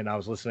apartment, I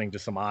was listening to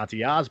some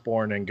Ozzy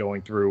Osbourne and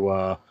going through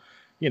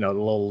the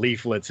little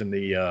leaflets in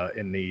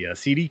the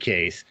CD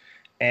case,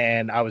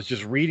 and I was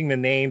just reading the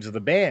names of the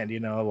band,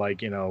 Randy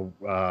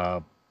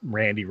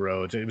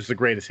Rhoads. It was the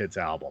Greatest Hits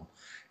album,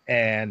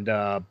 and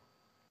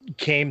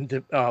came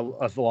to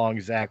along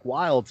Zakk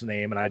Wylde's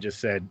name, and I just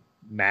said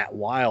Matt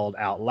Wild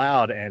out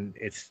loud, and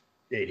it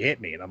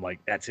hit me, and I'm like,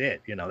 that's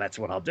it, that's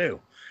what I'll do.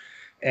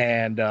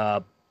 And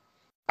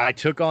I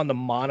took on the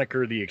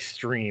moniker The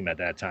Extreme at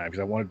that time, because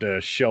I wanted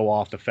to show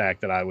off the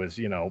fact that I was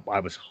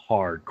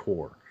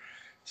hardcore.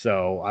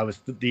 So I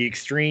was the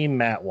Extreme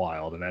Matt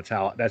Wild, and that's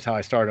how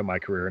I started my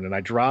career. And then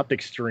I dropped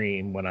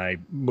Extreme when I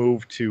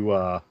moved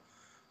to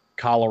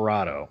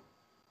Colorado,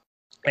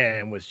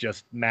 and was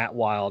just Matt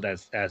Wild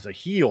as a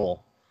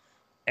heel,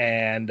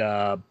 and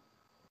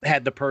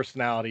had the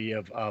personality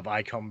of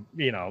I come,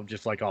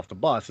 just like off the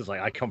bus. It's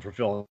like, I come from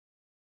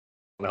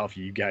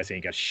Philadelphia, you guys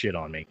ain't got shit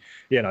on me,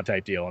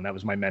 type deal. And that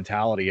was my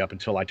mentality up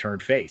until I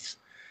turned face.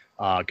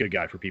 Good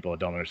guy for people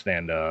that don't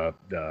understand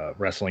the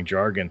wrestling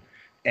jargon.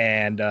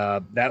 And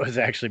that was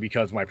actually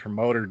because my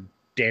promoter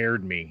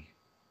dared me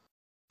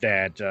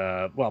made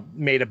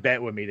a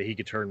bet with me that he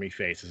could turn me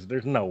face. Said,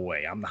 there's no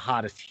way. I'm the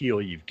hottest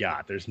heel you've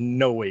got. There's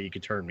no way you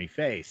could turn me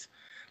face.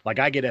 Like,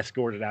 I get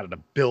escorted out of the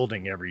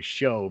building every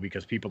show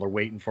because people are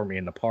waiting for me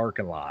in the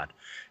parking lot,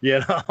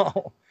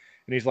 And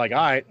he's like, all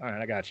right,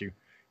 I got you.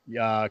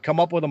 Come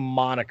up with a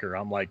moniker.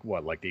 I'm like,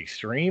 what, like the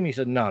Extreme? He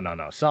said,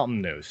 no,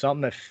 something new,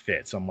 something that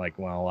fits. I'm like,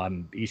 well,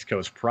 I'm East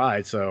Coast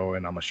Pride,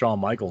 and I'm a Shawn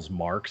Michaels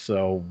mark,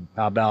 so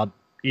how about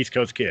East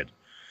Coast Kid?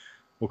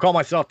 We'll call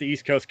myself the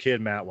East Coast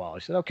Kid, Matt Wild.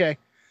 He said, okay.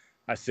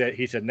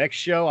 He said, next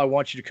show, I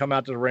want you to come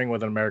out to the ring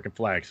with an American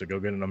flag, so go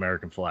get an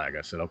American flag.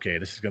 I said, okay,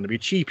 this is going to be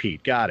cheap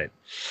heat. Got it.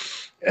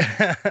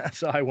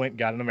 So I went and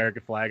got an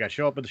American flag. I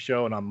show up at the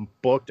show, and I'm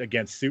booked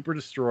against Super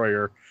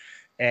Destroyer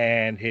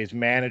and his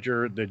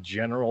manager, the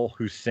General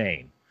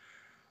Hussein.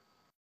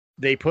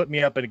 They put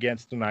me up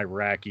against an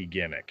Iraqi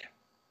gimmick.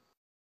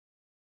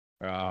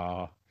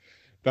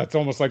 That's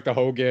almost like the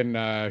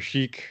Hogan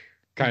Sheik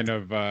kind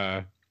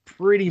of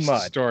pretty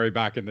much story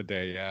back in the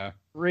day. Yeah,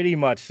 pretty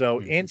much.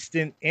 So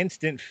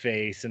instant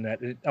face, and that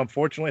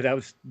unfortunately that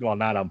was, well,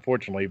 not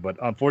unfortunately, but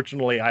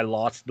unfortunately I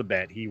lost the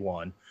bet. He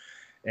won,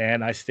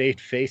 and I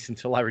stayed face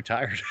until I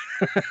retired.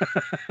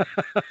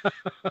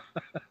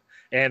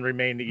 And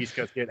remained the East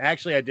Coast Kid.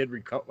 Actually, I did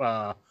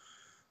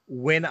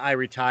when I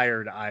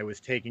retired, I was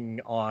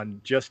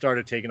just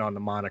started taking on the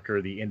moniker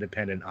the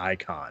Independent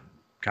Icon,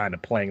 kind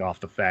of playing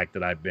off the fact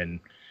that I've been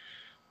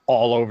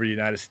all over the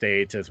United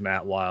States as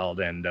Matt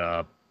Wild, and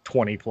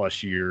 20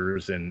 plus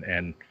years,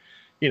 and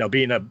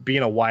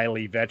being a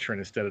wily veteran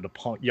instead of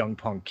the young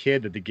punk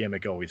kid that the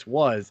gimmick always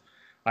was.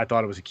 I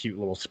thought it was a cute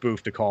little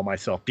spoof to call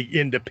myself the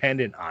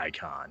independent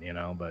icon,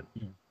 but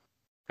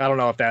I don't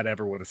know if that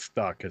ever would have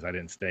stuck because I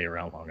didn't stay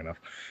around long enough.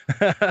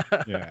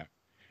 Yeah.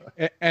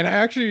 And I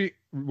actually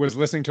was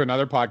listening to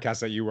another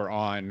podcast that you were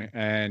on,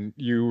 and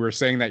you were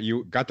saying that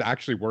you got to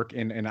actually work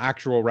in an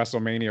actual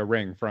WrestleMania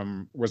ring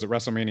was it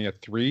WrestleMania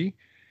 3?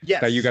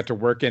 Yes. That you got to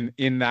work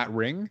in that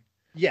ring?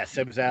 Yes,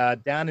 it was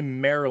down in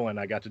Maryland.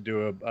 I got to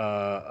do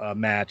a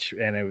match,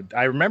 and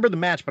I remember the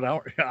match, but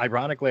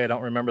ironically, I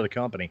don't remember the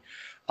company.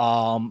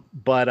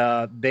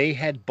 But they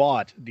had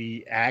bought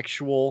the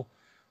actual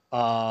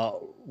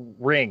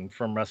ring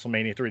from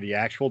WrestleMania 3, the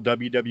actual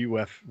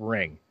WWF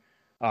ring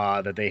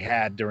that they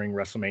had during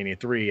WrestleMania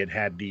 3. It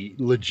had the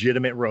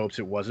legitimate ropes.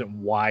 It wasn't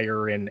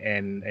wire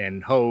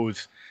and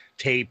hose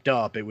taped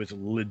up. It was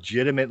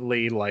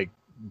legitimately like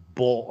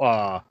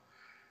boat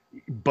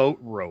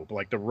rope,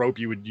 like the rope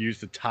you would use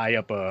to tie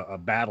up a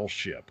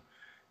battleship.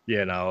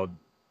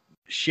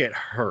 Shit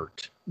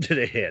hurt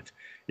to hit.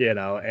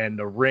 And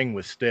the ring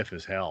was stiff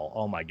as hell.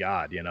 Oh my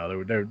God.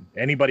 There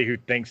anybody who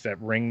thinks that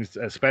rings,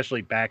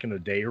 especially back in the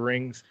day,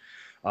 rings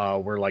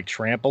were like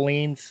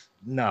trampolines.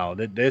 No,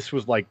 this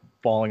was like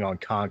falling on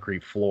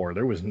concrete floor.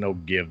 There was no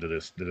give to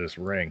this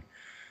ring.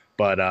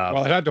 But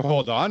well, it had to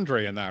hold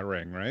Andre in that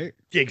ring, right?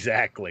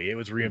 Exactly. It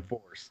was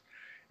reinforced.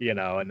 And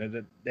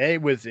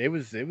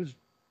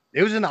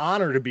it was an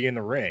honor to be in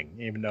the ring,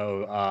 even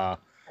though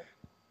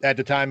at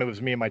the time it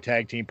was me and my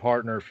tag team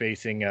partner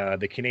facing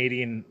the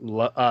Canadian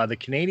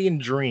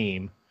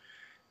Dream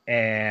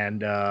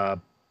and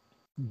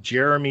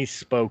Jeremy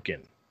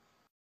Spoken.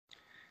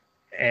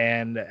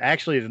 And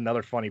actually,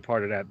 another funny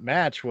part of that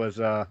match was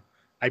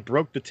I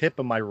broke the tip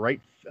of my right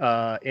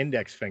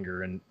index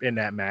finger in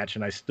that match,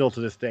 and I still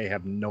to this day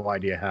have no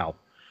idea how.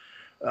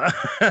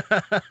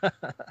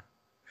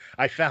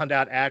 I found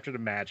out after the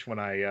match when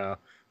I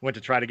went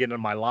to try to get into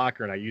my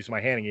locker, and I used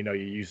my hand. And, you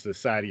use the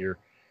side of your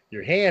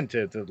hand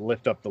to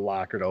lift up the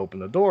locker to open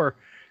the door.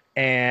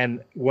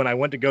 And when I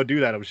went to go do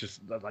that, it was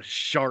just a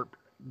sharp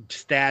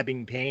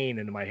stabbing pain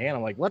into my hand.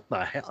 I'm like, what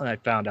the hell? And I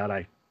found out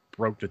I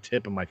broke the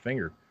tip of my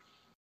finger.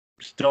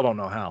 Still don't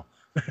know how.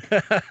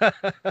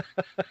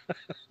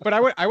 But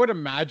I would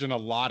imagine a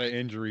lot of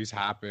injuries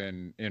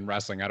happen in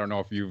wrestling. I don't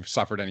know if you've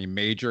suffered any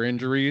major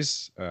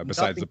injuries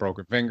besides the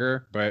broken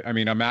finger, but I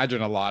mean,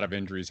 imagine a lot of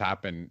injuries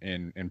happen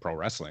in pro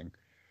wrestling.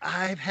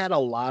 I've had a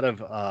lot of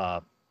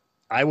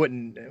they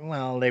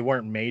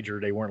weren't major,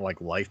 they weren't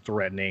like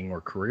life-threatening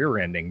or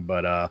career-ending,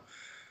 but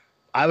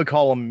I would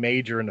call them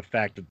major in the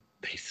fact that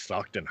they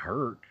sucked and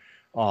hurt.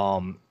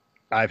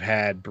 I've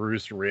had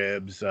bruised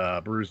ribs,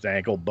 bruised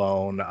ankle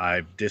bone.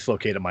 I've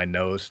dislocated my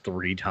nose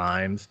 3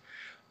 times.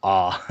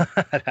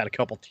 I've had a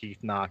couple teeth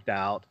knocked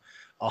out.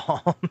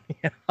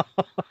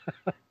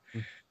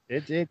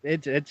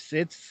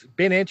 It's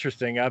been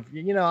interesting.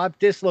 I've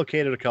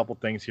dislocated a couple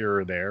things here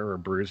or there, or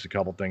bruised a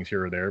couple things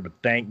here or there, but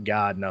thank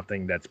God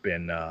nothing that's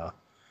been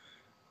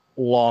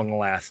long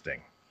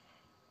lasting.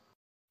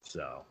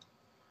 So,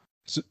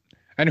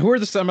 and who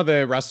are some of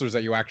the wrestlers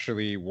that you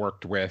actually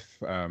worked with?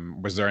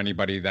 Was there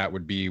anybody that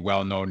would be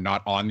well known,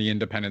 not on the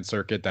independent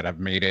circuit, that have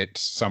made it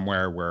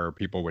somewhere where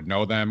people would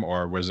know them,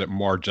 or was it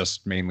more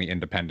just mainly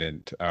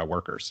independent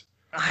workers?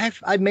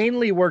 I've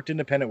mainly worked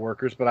independent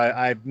workers, but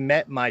I've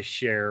met my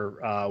share,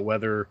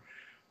 whether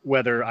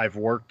I've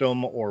worked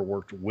them or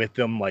worked with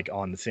them, like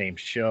on the same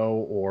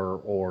show,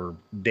 or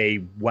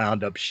they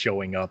wound up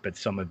showing up at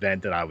some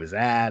event that I was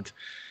at.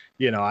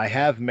 I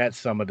have met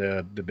some of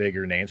the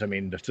bigger names. I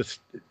mean,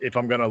 just if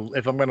I'm gonna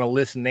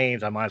list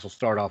names, I might as well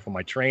start off with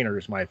my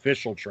trainers, my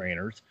official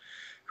trainers,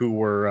 who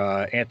were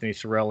Anthony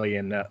Sorelli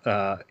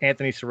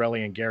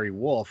and Gary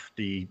Wolf,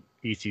 the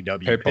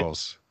ECW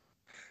Pitbulls.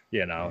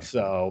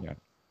 So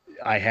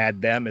I had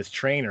them as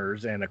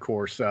trainers, and of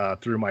course,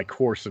 through my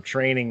course of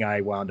training, I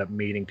wound up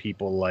meeting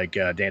people like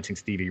Dancing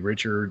Stevie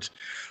Richards,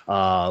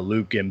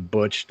 Luke and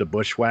Butch, the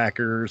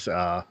Bushwhackers.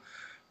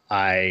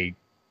 I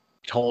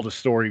told a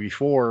story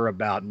before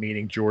about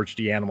meeting George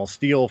the Animal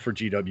Steel for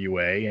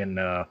GWA, and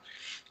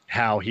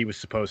how he was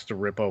supposed to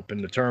rip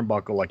open the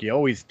turnbuckle like he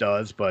always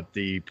does, but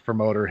the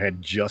promoter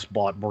had just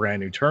bought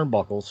brand new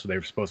turnbuckles, so they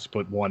were supposed to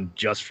put one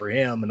just for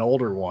him, an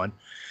older one.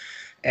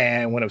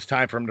 And when it was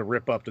time for him to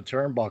rip up the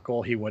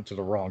turnbuckle, he went to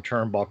the wrong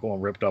turnbuckle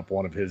and ripped up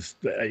one of his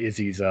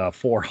Izzy's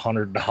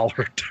 $400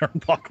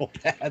 turnbuckle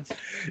pads.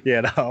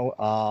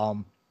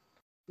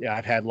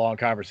 I've had long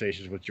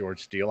conversations with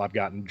George Steele. I've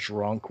gotten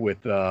drunk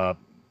with Honky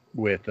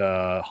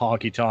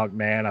Tonk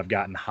Man. I've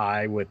gotten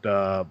high with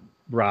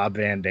Rob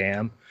Van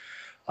Dam.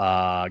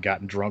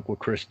 Gotten drunk with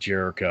Chris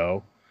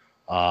Jericho.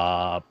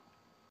 Had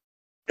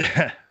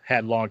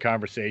long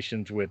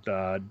conversations with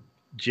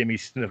Jimmy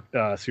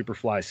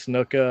Superfly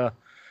Snuka.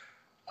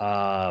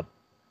 God,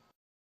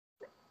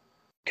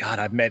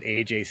 I've met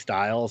AJ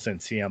Styles and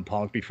CM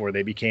Punk before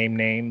they became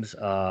names.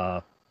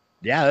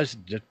 There's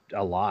just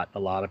a lot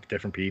of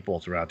different people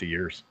throughout the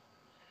years.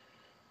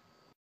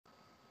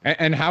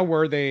 And how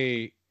were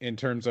they in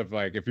terms of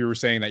like if you were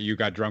saying that you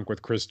got drunk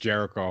with Chris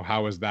Jericho,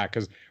 how was that?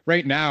 Because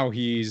right now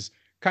he's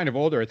kind of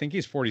older. I think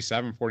he's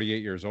 47,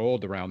 48 years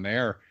old around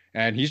there.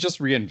 And he's just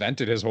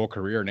reinvented his whole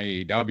career in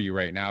AEW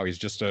right now. He's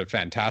just a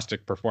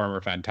fantastic performer,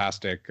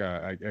 fantastic,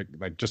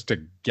 like just to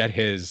get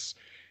his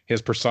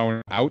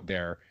persona out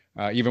there.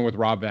 Even with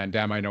Rob Van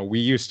Dam, I know we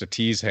used to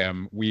tease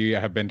him. We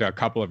have been to a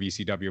couple of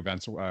ECW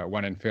events,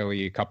 one in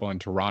Philly, a couple in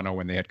Toronto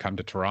when they had come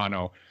to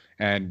Toronto.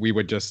 And we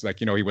would just like,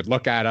 he would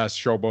look at us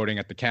showboating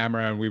at the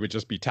camera and we would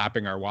just be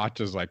tapping our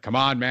watches like, come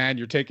on, man,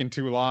 you're taking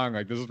too long.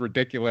 Like, this is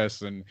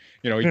ridiculous. And,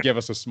 he'd give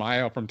us a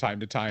smile from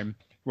time to time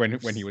when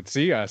he would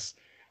see us.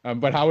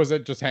 But how was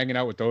it just hanging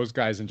out with those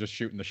guys and just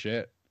shooting the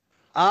shit?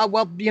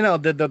 Well,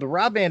 the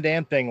Rob Van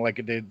Dam thing,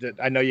 like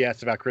I know you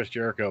asked about Chris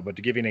Jericho, but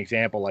to give you an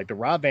example, like the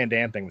Rob Van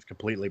Dam thing was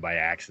completely by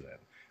accident.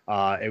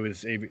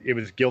 It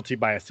was guilty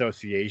by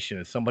association,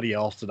 and somebody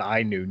else that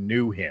I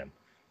knew him.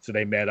 So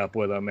they met up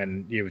with him,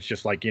 and it was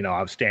just like,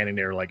 I was standing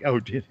there like, oh,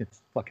 dude,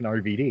 it's fucking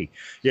RVD,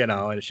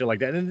 and shit like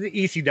that. And the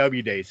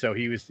ECW days, so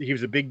he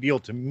was a big deal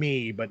to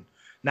me, but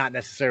not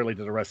necessarily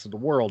to the rest of the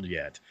world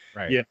yet.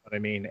 Right. You know what I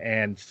mean?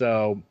 And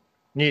so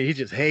he's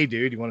just, hey,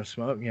 dude, you want to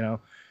smoke?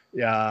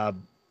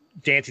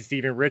 Dancing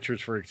Steven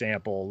Richards, for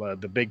example,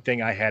 the big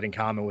thing I had in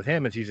common with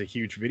him is he's a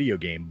huge video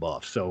game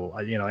buff. So,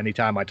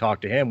 anytime I talk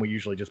to him, we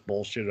usually just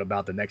bullshit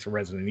about the next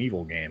Resident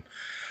Evil game.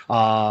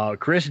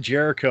 Chris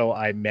Jericho,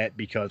 I met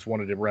because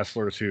one of the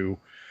wrestlers who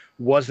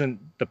wasn't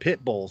the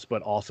Pit Bulls,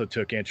 but also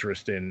took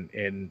interest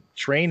in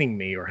training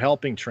me or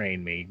helping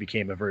train me,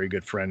 became a very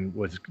good friend,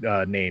 was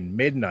named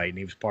Midnight, and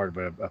he was part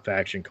of a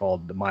faction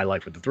called the My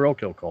Life with the Thrill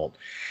Kill Cult.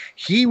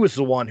 He was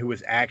the one who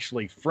was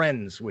actually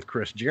friends with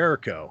Chris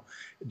Jericho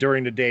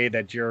during the day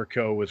that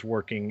Jericho was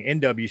working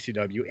in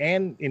WCW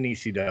and in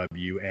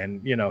ECW,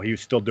 and he was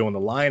still doing the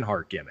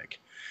Lionheart gimmick.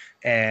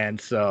 And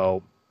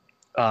so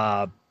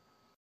on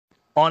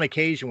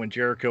occasion when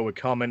Jericho would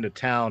come into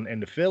town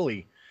into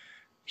Philly,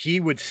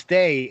 he would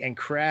stay and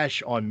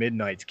crash on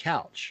Midnight's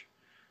couch.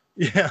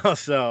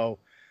 So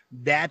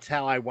that's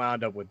how I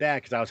wound up with that,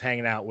 because I was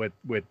hanging out with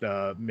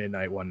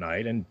Midnight one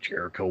night, and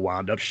Jericho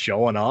wound up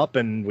showing up,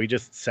 and we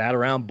just sat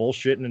around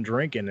bullshitting and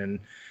drinking, and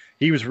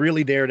he was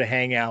really there to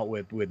hang out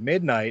with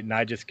Midnight, and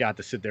I just got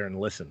to sit there and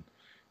listen,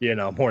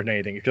 more than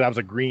anything, because I was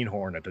a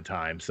greenhorn at the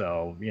time.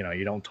 So,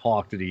 you don't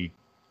talk to the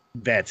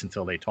vets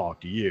until they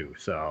talk to you.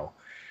 So,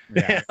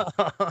 yeah.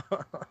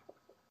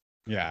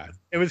 Yeah.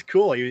 It was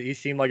cool. He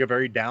seemed like a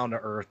very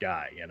down-to-earth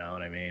guy, you know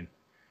what I mean?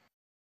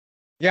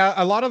 Yeah,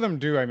 a lot of them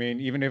do. I mean,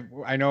 even if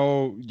I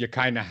know you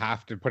kind of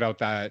have to put out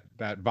that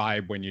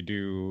vibe when you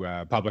do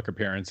public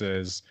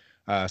appearances,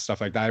 stuff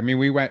like that. I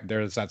mean,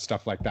 there's that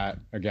stuff like that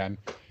again.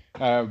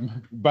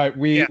 But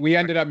we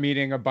ended up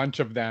meeting a bunch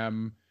of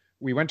them.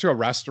 We went to a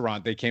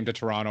restaurant. They came to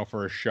Toronto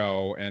for a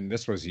show, and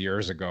this was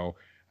years ago.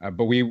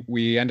 But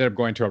we ended up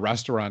going to a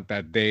restaurant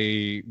that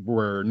they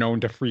were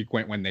known to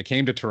frequent when they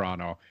came to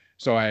Toronto.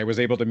 So I was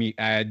able to meet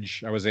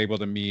Edge. I was able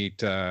to meet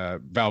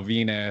Val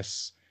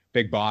Venus,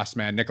 Big Boss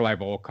Man, Nikolai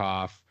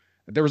Volkov.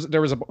 There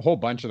was a whole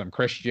bunch of them,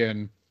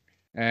 Christian,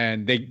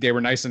 and they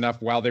were nice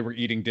enough while they were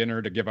eating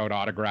dinner to give out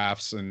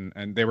autographs,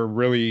 and they were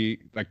really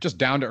like just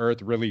down to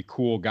earth, really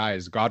cool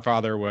guys.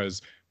 Godfather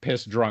was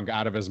pissed drunk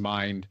out of his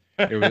mind.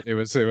 It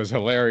was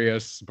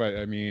hilarious, but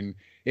I mean,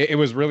 it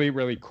was really,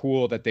 really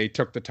cool that they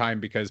took the time,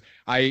 because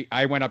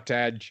I went up to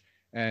Edge,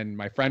 and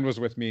my friend was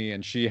with me,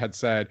 and she had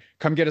said,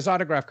 come get his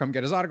autograph.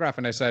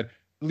 And I said,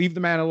 leave the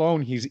man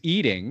alone. He's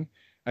eating.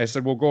 I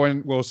said, we'll go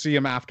and we'll see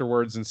him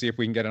afterwards and see if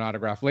we can get an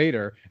autograph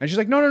later. And she's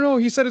like, no.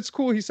 He said, it's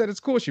cool.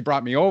 She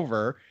brought me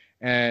over,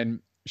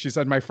 and she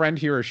said, my friend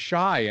here is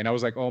shy. And I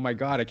was like, oh my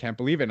God, I can't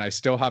believe it. And I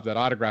still have that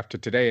autograph to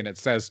today. And it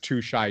says to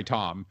Shy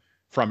Tom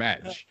from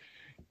Edge.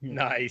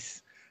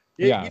 Nice.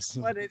 Yes.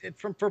 But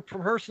from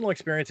personal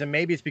experience, and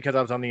maybe it's because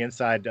I was on the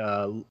inside,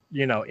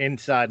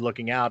 inside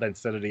looking out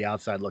instead of the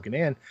outside looking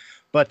in.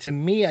 But to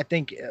me, I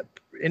think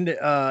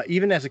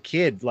even as a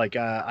kid, like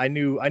I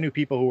knew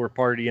people who were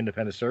part of the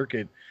independent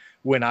circuit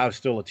when I was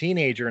still a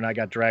teenager, and I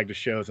got dragged to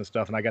shows and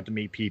stuff, and I got to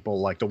meet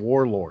people like the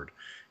Warlord,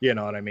 you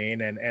know what I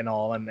mean, and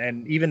all,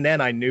 and even then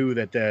I knew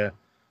that the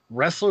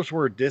wrestlers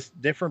were a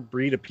different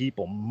breed of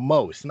people.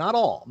 Most, not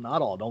all.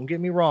 Don't get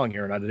me wrong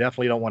here, and I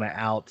definitely don't want to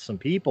out some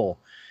people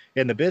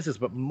in the business,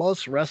 but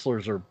most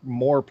wrestlers are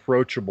more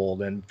approachable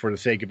than, for the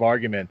sake of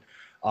argument,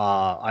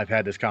 I've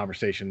had this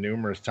conversation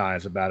numerous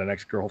times about an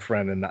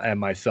ex-girlfriend and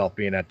myself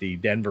being at the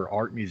Denver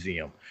Art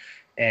Museum,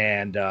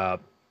 and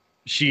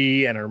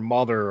she and her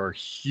mother are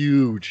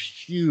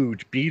huge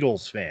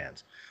Beatles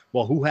fans.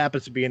 Well, who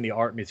happens to be in the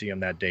art museum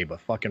that day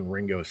but fucking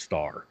Ringo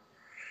Starr,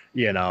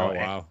 you know?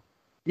 Oh,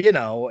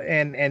 wow.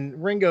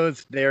 And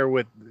Ringo's there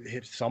with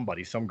some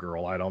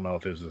girl. I don't know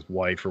if it was his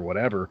wife or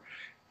whatever.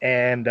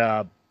 And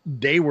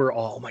they were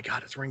all, oh my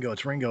God, it's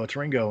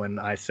Ringo. And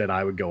I said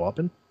I would go up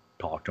and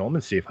talk to him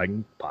and see if I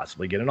can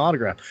possibly get an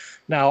autograph.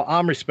 Now,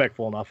 I'm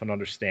respectful enough and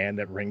understand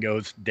that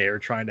Ringo's there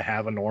trying to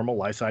have a normal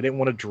life, so I didn't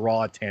want to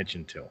draw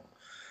attention to him.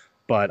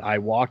 But I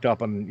walked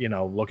up and,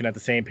 looking at the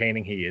same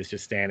painting he is,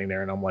 just standing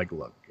there, and I'm like,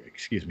 look,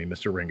 excuse me,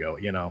 Mr. Ringo,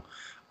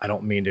 I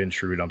don't mean to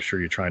intrude. I'm sure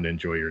you're trying to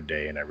enjoy your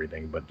day and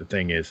everything, but the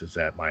thing is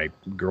that my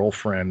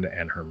girlfriend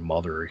and her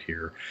mother are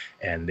here,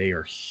 and they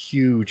are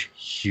huge,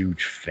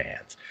 huge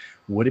fans.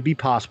 Would it be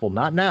possible,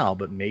 not now,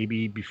 but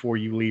maybe before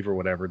you leave or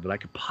whatever, that I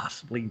could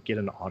possibly get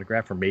an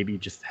autograph, or maybe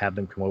just have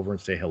them come over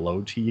and say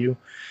hello to you?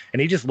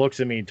 And he just looks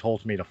at me and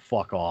tells me to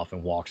fuck off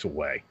and walks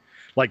away.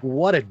 Like,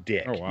 what a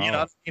dick. Oh, wow. You know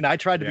what I mean? I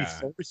tried to be Yeah.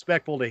 so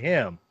respectful to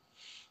him,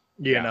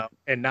 you know,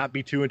 and not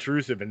be too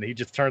intrusive. And he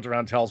just turns around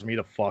and tells me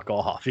to fuck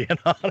off. You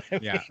know what I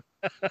mean? Yeah.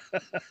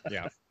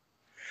 Yeah.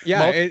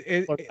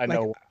 Yeah. I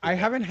know. I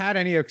haven't had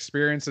any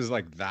experiences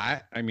like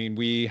that. I mean,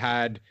 we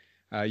had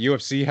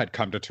UFC had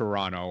come to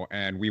Toronto,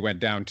 and we went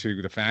down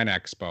to the Fan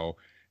Expo,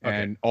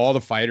 and all the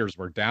fighters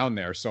were down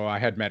there. So I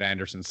had met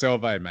Anderson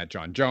Silva, I had met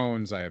John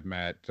Jones, I have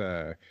met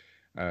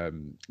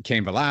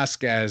Cain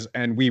Velasquez,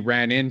 and we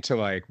ran into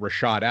like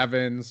Rashad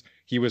Evans.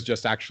 He was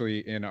just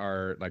actually in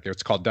our, like,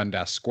 it's called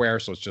Dundas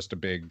Square, so it's just a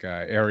big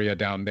area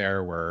down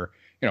there where,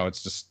 you know,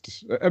 it's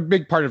just a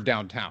big part of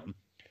downtown.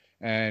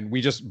 And we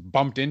just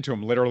bumped into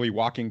him literally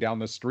walking down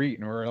the street,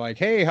 and we were like,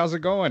 hey, how's it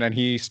going? And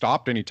he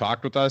stopped and he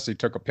talked with us. He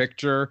took a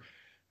picture.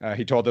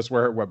 He told us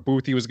what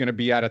booth he was going to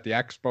be at the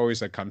expo. He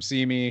said, come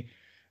see me.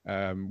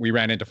 We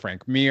ran into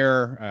Frank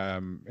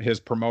Mir,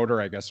 his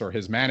promoter, I guess, or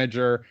his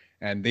manager,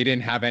 and they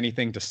didn't have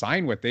anything to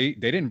sign with. They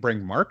didn't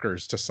bring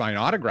markers to sign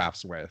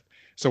autographs with.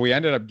 So we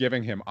ended up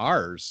giving him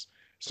ours.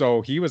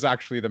 So he was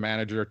actually the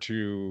manager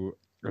to,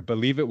 I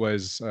believe it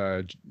was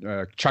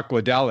Chuck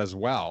Liddell as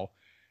well,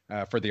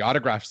 for the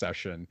autograph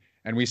session.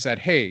 And we said,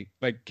 hey,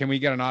 like, can we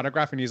get an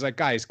autograph? And he's like,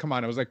 guys, come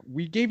on. I was like,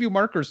 we gave you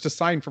markers to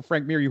sign for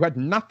Frank Mir. You had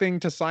nothing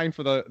to sign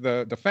for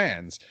the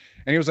fans.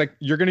 And he was like,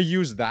 you're going to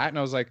use that? And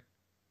I was like,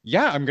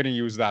 yeah, I'm going to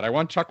use that. I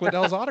want Chuck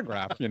Liddell's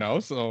autograph, you know?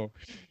 So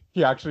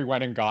he actually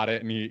went and got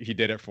it, and he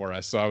did it for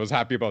us. So I was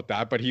happy about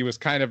that. But he was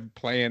kind of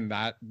playing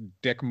that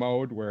dick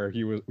mode where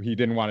he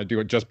didn't want to do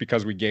it just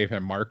because we gave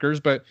him markers,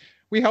 but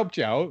we helped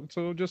you out.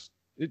 So just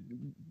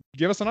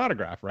give us an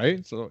autograph,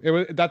 right? So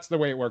that's the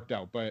way it worked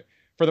out. But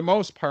for the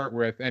most part,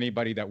 with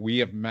anybody that we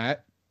have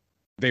met,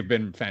 they've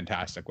been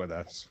fantastic with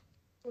us.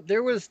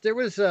 There was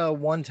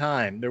one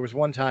time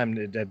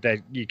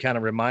that you kind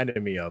of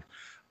reminded me of.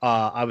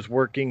 I was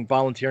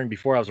volunteering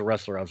before I was a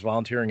wrestler. I was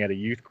volunteering at a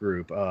youth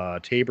group,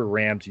 Tabor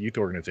Rams Youth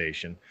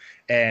Organization,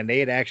 and they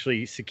had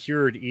actually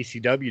secured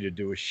ECW to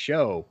do a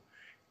show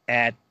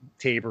at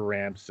Tabor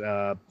Rams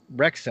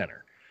Rec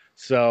Center.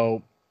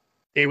 So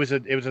it was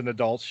an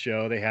adult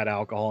show. They had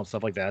alcohol and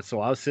stuff like that. So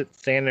I was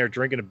standing there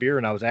drinking a beer,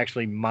 and I was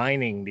actually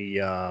mining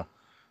the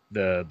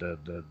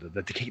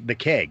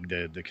keg,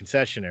 the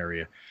concession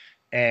area,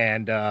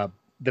 and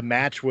the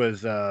match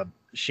was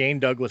Shane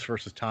Douglas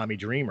versus Tommy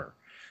Dreamer.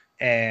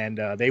 And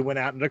they went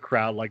out in the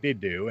crowd like they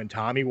do. And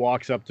Tommy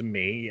walks up to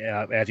me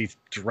as he's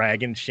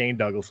dragging Shane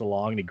Douglas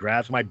along, and he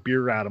grabs my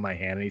beer out of my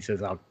hand, and he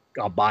says, "I'll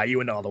buy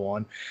you another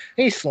one."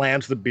 And he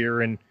slams the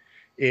beer in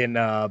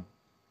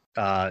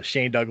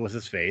Shane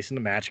Douglas's face, and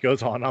the match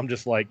goes on. I'm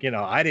just like, you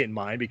know, I didn't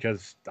mind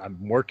because I'm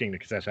working the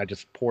concession. I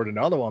just poured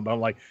another one, but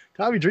I'm like,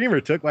 Tommy Dreamer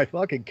took my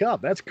fucking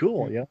cup. That's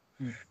cool, yeah.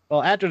 Mm-hmm.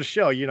 Well, after the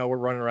show, you know, we're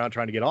running around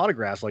trying to get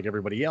autographs like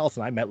everybody else,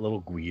 and I met Little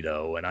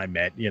Guido, and I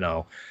met, you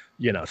know,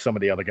 some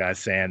of the other guys,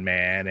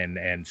 Sandman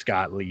and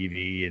Scott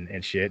Levy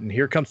and shit. And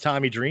here comes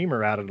Tommy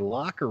Dreamer out of the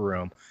locker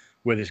room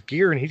with his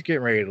gear, and he's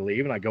getting ready to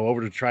leave. And I go over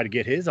to try to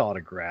get his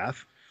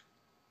autograph.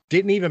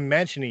 Didn't even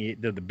mention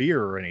the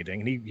beer or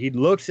anything. And he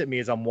looks at me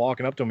as I'm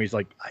walking up to him. He's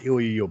like, "I owe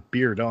you a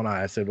beer, don't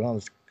I?" I said, "Well,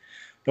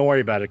 don't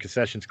worry about it.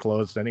 Concession's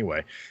closed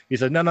anyway." He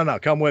said, No,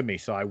 come with me.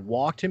 So I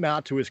walked him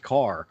out to his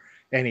car,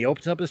 and he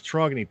opens up his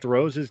trunk and he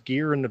throws his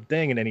gear in the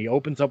thing. And then he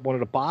opens up one of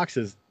the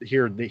boxes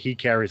here that he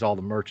carries all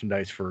the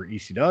merchandise for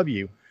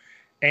ECW.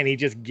 And he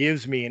just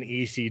gives me an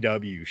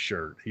ECW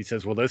shirt. He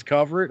says, "Will this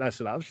cover it?" And I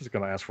said, "I was just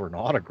going to ask for an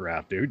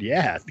autograph, dude."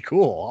 "Yeah,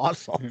 cool.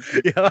 Awesome."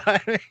 You know what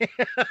I mean?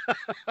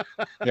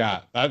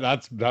 Yeah,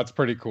 that's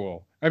pretty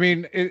cool. I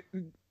mean,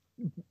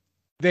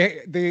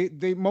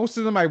 they most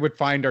of them I would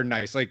find are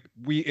nice. Like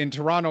we in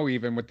Toronto,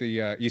 even with the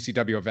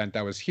ECW event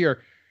that was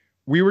here,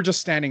 we were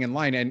just standing in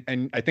line,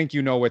 and I think,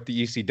 you know, with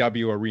the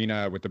ECW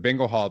arena with the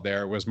bingo hall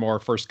there, it was more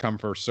first come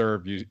first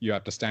serve. You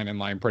have to stand in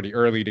line pretty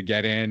early to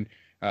get in.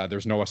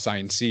 There's no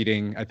assigned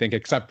seating, I think,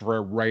 except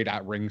for right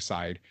at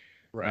ringside.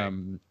 Right.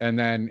 And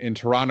then in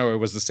Toronto, it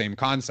was the same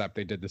concept.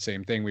 They did the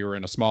same thing. We were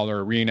in a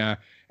smaller arena,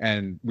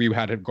 and we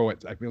had to go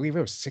at, I believe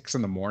it was 6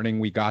 a.m.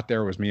 We got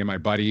there. It was me and my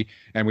buddy,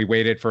 and we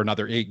waited for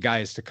another 8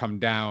 guys to come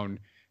down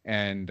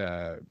and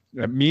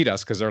meet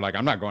us, because they're like,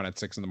 "I'm not going at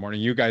 6 a.m.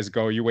 You guys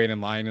go, you wait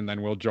in line, and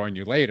then we'll join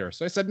you later."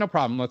 So I said, "No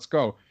problem, let's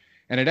go."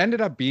 And it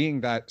ended up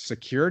being that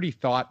security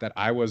thought that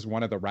I was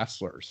one of the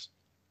wrestlers.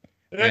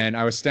 And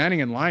I was standing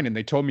in line, and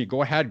they told me,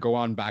 "Go ahead, go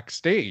on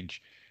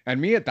backstage."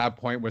 And me at that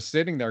point was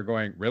sitting there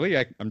going, "Really?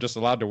 I'm just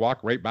allowed to walk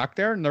right back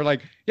there?" And they're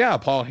like, "Yeah,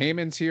 Paul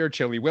Heyman's here,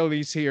 Chili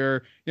Willy's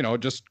here, you know,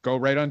 just go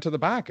right onto the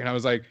back." And I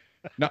was like,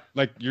 Not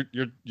like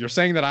you're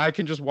saying that I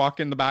can just walk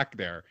in the back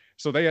there.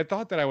 So they had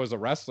thought that I was a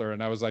wrestler,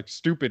 and I was like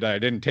stupid that I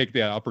didn't take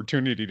the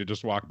opportunity to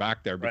just walk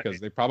back there, because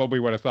Right. they probably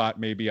would have thought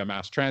maybe a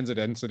mass transit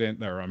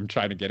incident, or I'm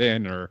trying to get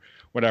in, or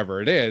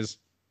whatever it is.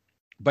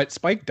 But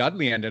Spike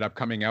Dudley ended up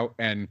coming out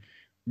and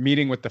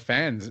meeting with the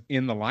fans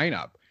in the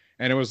lineup.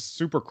 And it was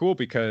super cool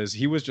because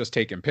he was just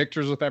taking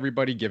pictures with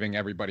everybody, giving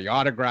everybody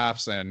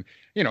autographs. And,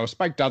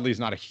 Spike Dudley's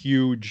not a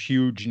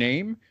huge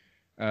name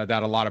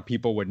that a lot of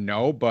people would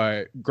know.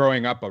 But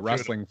growing up a True.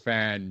 wrestling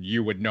fan,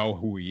 you would know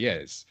who he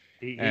is.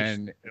 He's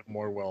And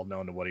more well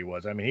known than what he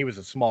was. I mean, he was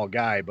a small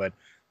guy, but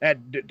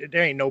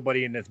there ain't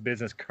nobody in this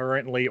business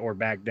currently or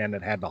back then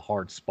that had the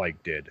heart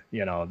Spike did.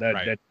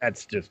 Right.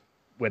 That's just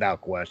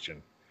without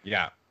question.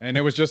 Yeah. And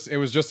it was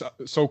just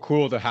so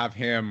cool to have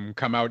him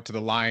come out to the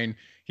line.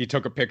 He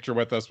took a picture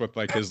with us with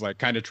like his like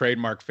kind of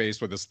trademark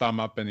face with his thumb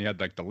up, and he had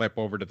like the lip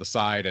over to the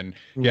side, and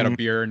he had a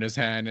beer in his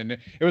hand, and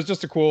it was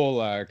just a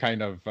cool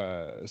kind of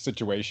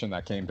situation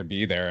that came to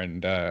be there.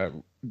 And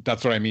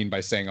that's what I mean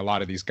by saying a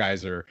lot of these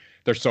guys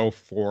they're so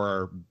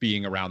for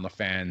being around the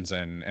fans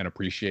and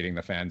appreciating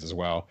the fans as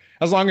well.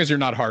 As long as you're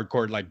not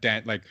hardcore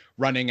like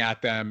running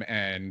at them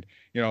and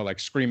like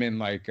screaming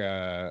like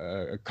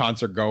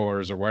concert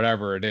goers or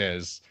whatever it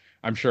is.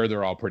 I'm sure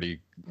they're all pretty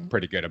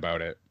good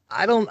about it.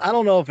 I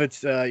don't know if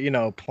it's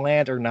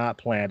planned or not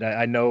planned.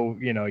 I know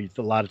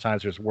a lot of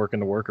times there's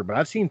working the worker, but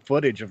I've seen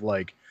footage of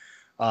like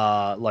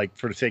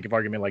for the sake of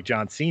argument, like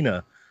John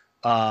Cena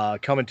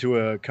coming to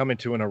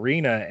an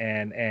arena,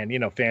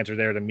 and fans are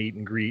there to meet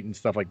and greet and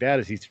stuff like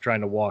that as he's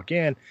trying to walk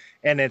in,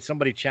 and then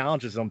somebody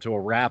challenges him to a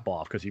rap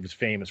off because he was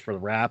famous for the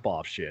rap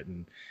off shit,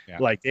 and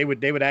like they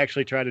would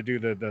actually try to do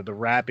the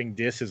rapping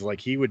disses like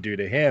he would do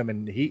to him,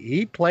 and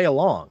he'd play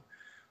along.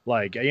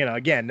 Like,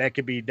 again, that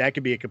could be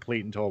a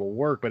complete and total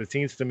work, but it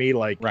seems to me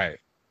like Right.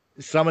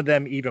 some of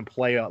them even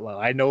play.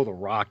 I know The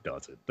Rock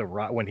does it. The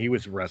Rock, when he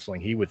was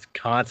wrestling, he was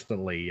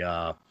constantly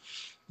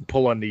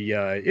pulling the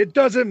 "it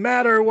doesn't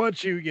matter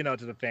what you," to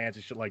the fans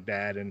and shit like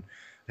that, and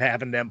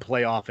having them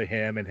play off of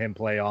him and him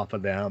play off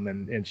of them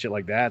and shit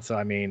like that. So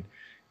I mean,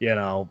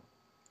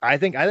 I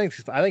think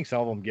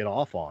some of them get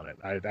off on it.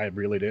 I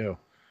really do.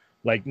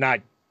 Like,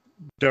 not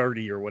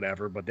dirty or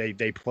whatever, but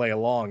they play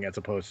along as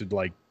opposed to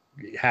like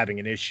having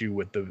an issue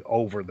with the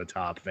over the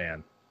top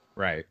fan.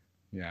 Right.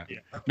 Yeah.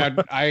 Now,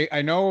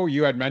 I know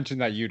you had mentioned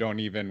that you don't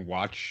even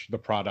watch the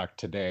product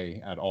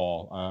today at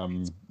all.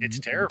 It's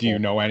terrible. Do you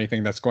know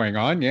anything that's going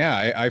on?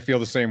 Yeah, I feel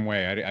the same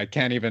way. I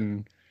can't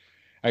even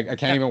I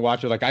can't even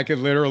watch it. Like, I could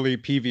literally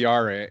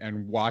PVR it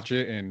and watch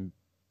it in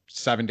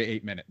 7 to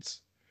 8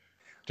 minutes,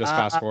 just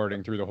fast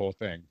forwarding through the whole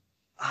thing.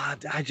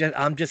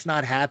 I'm just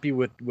not happy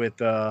with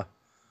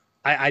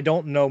I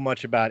don't know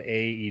much about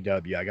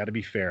AEW. I got to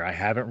be fair. I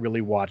haven't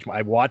really watched.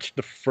 I watched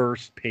the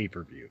first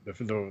pay-per-view,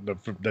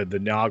 the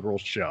inaugural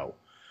show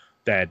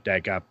that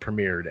got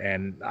premiered,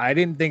 and I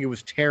didn't think it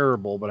was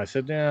terrible. But I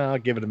said, I'll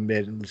give it a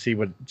mid and see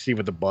what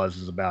the buzz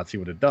is about, see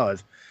what it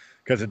does.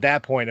 Because at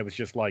that point, it was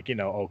just like,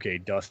 okay,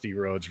 Dusty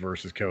Rhodes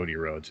versus Cody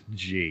Rhodes.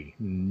 Gee,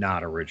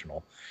 not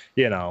original,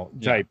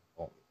 type.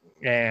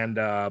 And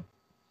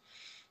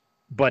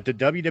but the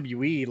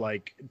WWE,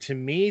 like, to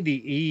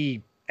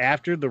me,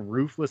 after the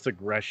ruthless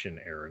aggression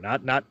era,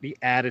 not the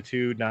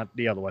attitude, not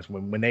the other ones,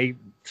 when they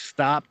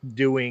stopped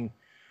doing,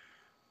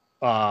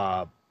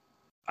 I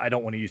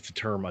don't want to use the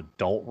term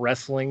adult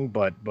wrestling,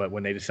 but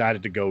when they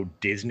decided to go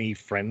Disney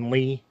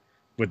friendly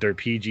with their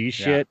PG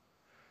shit,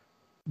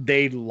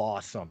 they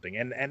lost something.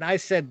 And I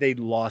said they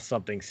lost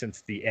something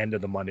since the end of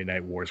the Monday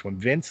Night Wars. When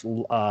Vince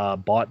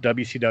bought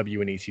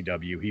WCW and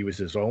ECW, he was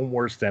his own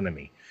worst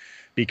enemy,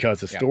 because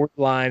the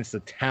storylines,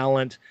 the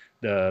talent,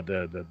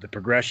 the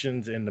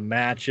progressions in the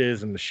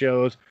matches and the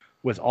shows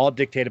was all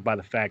dictated by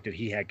the fact that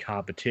he had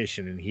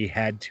competition and he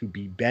had to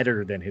be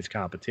better than his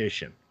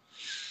competition.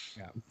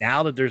 Yeah.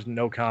 Now that there's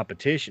no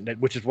competition,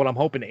 which is what I'm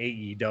hoping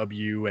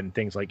AEW and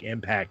things like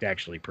Impact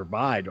actually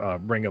provide,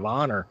 Ring of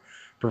Honor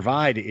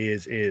provide,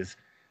 is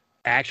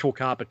actual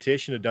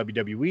competition to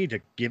WWE to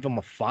give them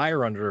a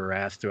fire under their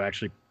ass to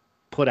actually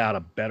put out a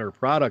better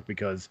product,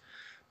 because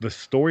the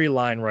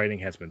storyline writing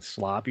has been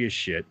sloppy as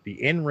shit.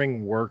 The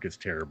in-ring work is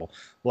terrible.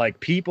 Like,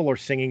 people are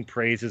singing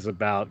praises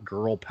about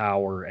girl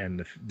power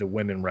and the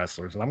women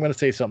wrestlers. And I'm going to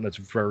say something that's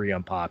very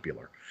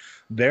unpopular.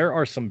 There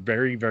are some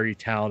very, very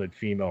talented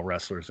female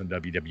wrestlers in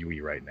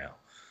WWE right now,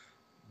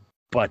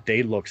 but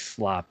they look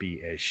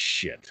sloppy as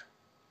shit.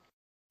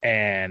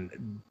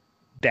 And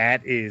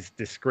that is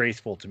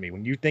disgraceful to me.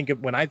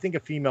 When I think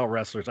of female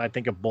wrestlers, I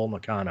think of Bull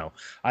Nakano.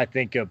 I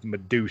think of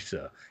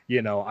Medusa.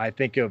 I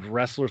think of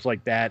wrestlers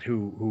like that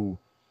who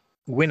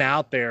went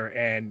out there,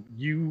 and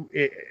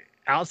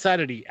outside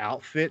of the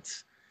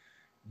outfits,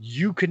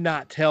 you could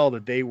not tell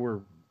that they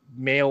were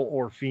male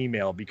or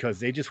female, because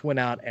they just went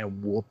out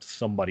and whooped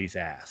somebody's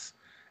ass,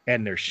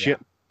 and their shit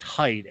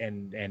tight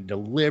and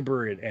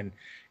deliberate, and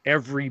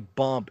every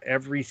bump,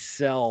 every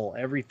cell,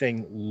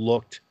 everything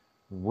looked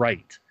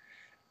right.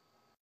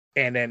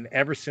 And then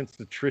ever since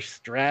the Trish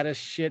Stratus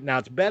shit, now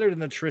it's better than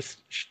the Trish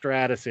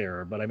Stratus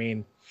era, but I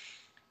mean,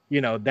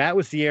 that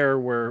was the era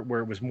where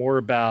it was more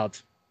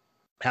about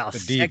how The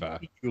diva.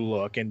 sexy you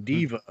look and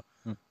diva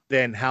Mm.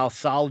 than how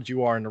solid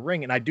you are in the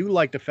ring. And I do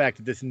like the fact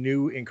that this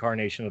new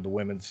incarnation of the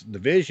women's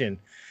division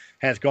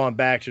has gone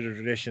back to the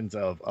traditions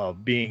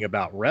of being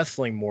about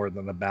wrestling more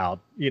than about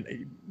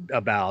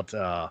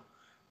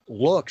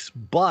looks,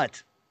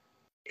 but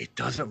it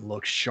doesn't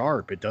look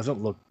sharp. It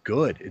doesn't look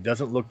good. It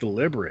doesn't look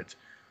deliberate.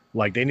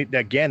 Like they need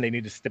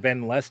to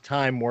spend less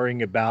time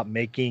worrying about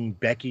making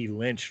Becky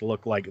Lynch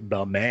look like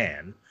the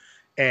man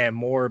and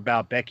more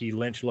about Becky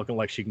Lynch looking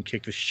like she can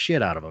kick the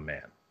shit out of a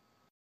man.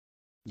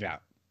 Yeah.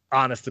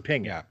 Honest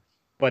opinion. Yeah.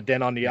 But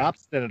then on the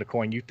opposite end of the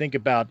coin, you think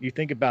about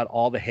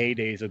all the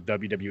heydays of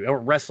WWE or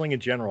wrestling in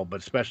general, but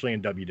especially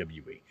in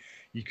WWE.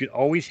 You could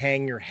always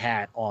hang your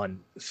hat on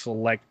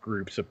select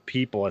groups of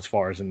people as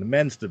far as in the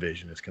men's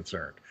division is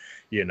concerned.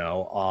 You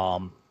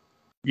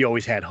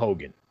always had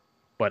Hogan,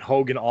 but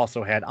Hogan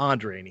also had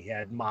Andre and he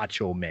had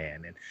Macho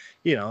Man and,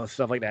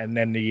 stuff like that. And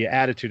then the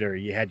Attitude Era,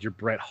 you had your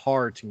Bret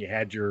Hart and you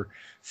had your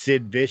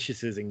Sid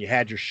Vicious's and you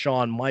had your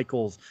Shawn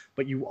Michaels,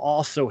 but you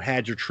also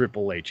had your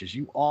Triple H's.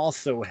 You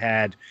also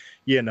had,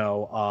 Kevin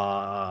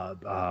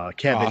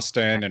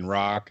Austin and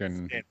Rock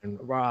and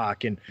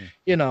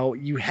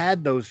you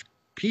had those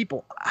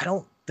people. I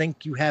don't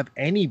think you have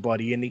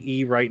anybody in the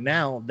E right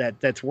now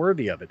that's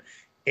worthy of it.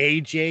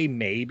 AJ,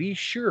 maybe,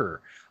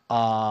 sure.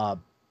 I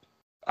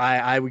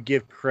would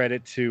give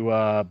credit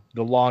to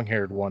the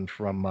long-haired one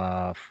from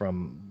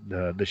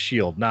the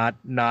Shield, not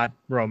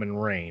Roman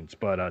Reigns,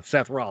 but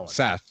Seth Rollins.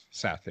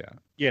 Seth,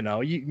 yeah.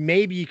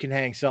 Maybe you can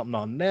hang something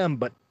on them,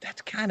 but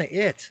that's kind of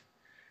it.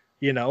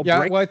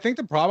 Well, I think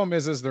the problem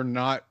is they're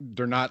not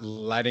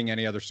letting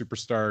any other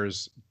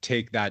superstars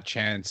take that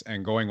chance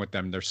and going with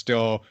them. They're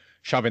still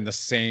shoving the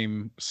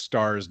same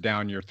stars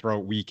down your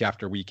throat week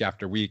after week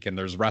after week, and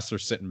there's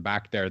wrestlers sitting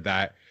back there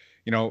that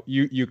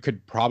you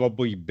could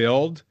probably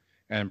build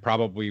and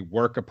probably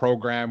work a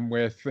program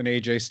with an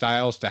AJ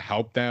Styles to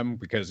help them,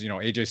 because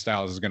AJ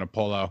Styles is going to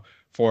pull a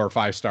 4 or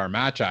 5 star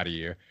match out of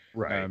you.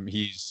 Right.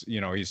 He's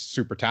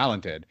super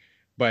talented,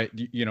 but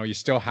you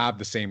still have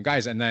the same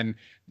guys. And then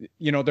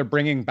they're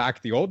bringing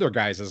back the older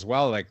guys as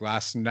well. Like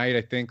last night,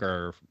 I think,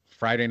 or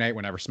Friday night,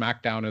 whenever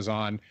SmackDown is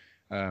on,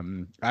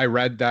 I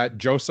read that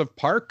Joseph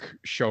Park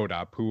showed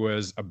up, who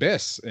was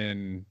Abyss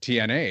in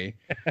TNA,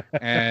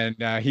 and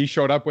he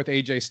showed up with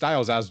AJ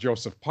Styles as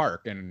Joseph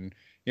Park. And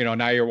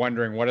now you're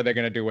wondering, what are they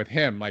going to do with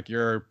him? Like,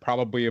 you're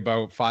probably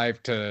about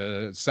 5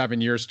 to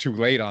 7 years too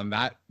late on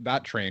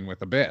that train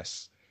with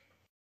Abyss.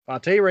 I'll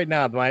tell you right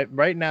now,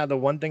 the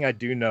one thing I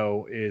do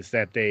know is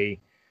that they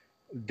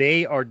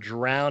are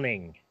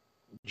drowning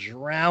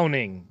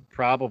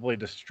probably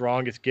the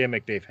strongest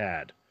gimmick they've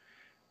had,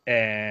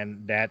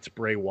 and that's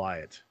Bray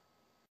Wyatt.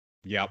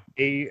 Yep.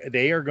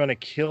 They are going to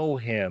kill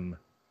him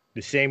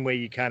the same way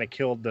you kind of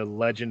killed the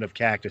legend of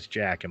Cactus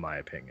Jack, in my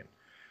opinion.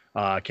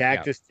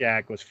 Cactus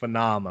Jack was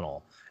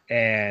phenomenal,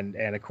 and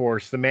of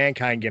course the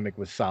Mankind gimmick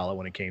was solid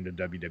when it came to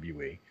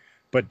WWE.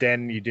 But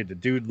then you did the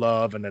Dude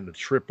Love, and then the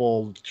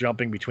triple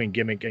jumping between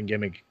gimmick and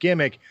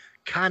gimmick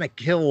kind of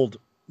killed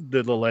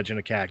the legend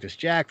of Cactus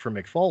Jack for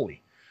Mick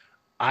Foley.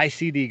 I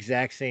see the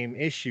exact same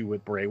issue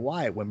with Bray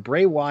Wyatt. When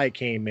Bray Wyatt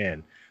came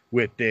in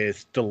with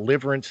this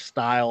Deliverance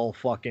style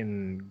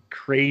fucking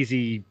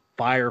crazy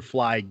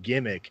Firefly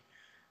gimmick,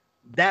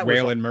 that was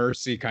Waylon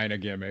Mercy kind of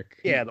gimmick.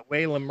 Yeah, the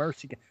Waylon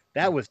Mercy.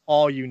 That was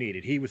all you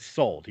needed. He was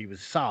sold. He was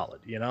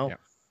solid, Yeah.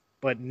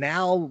 But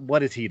now,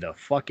 what is he? The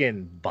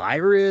fucking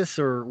virus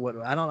or what?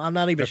 I'm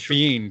not even sure.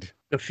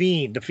 The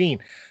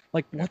fiend.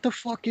 Like, what the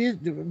fuck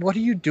what are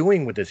you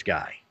doing with this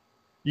guy?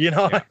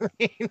 What I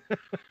mean?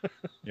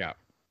 Yeah.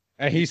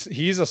 And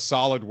he's a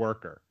solid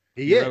worker.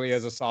 He really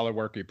is a solid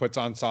worker. He puts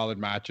on solid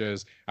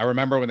matches. I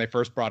remember when they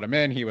first brought him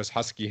in, he was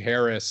Husky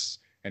Harris,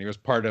 and he was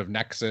part of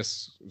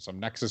some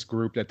Nexus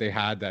group that they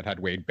had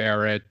Wade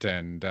Barrett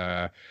and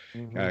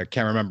can't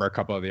remember a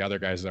couple of the other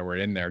guys that were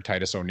in there,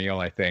 Titus O'Neil,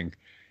 I think.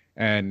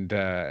 And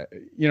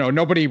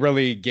nobody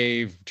really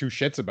gave two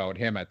shits about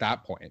him at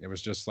that point. It was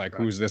just like,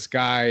 who's this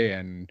guy?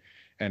 And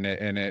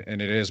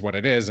it is what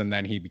it is. And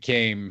then he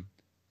became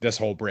this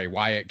whole Bray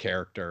Wyatt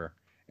character,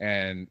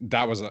 and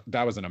that was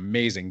an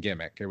amazing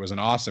gimmick. It was an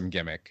awesome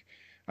gimmick.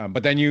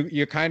 But then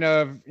you kind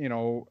of,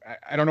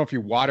 I don't know if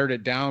you watered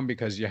it down,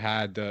 because you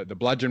had the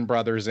Bludgeon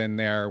Brothers in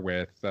there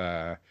with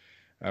what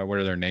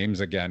are their names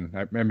again?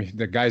 I mean,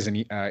 the guys in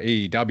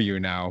AEW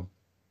now.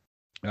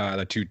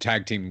 The two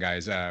tag team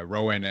guys,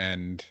 Rowan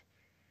and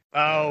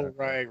right.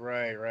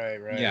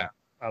 Yeah,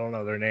 I don't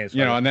know their names.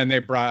 And then they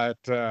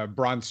brought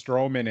Braun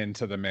Strowman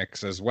into the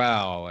mix as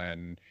well,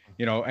 and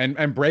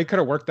and Bray could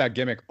have worked that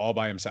gimmick all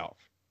by himself.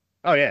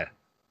 Oh yeah.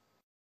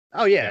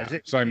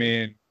 So I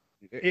mean,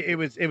 it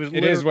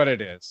is what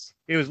it is.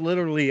 It was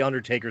literally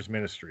Undertaker's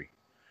ministry.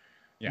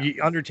 Yeah.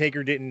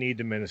 Undertaker didn't need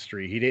the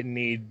ministry. He didn't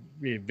need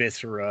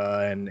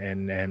Viscera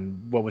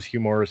and what was Hugh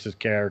Morris's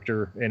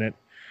character in it.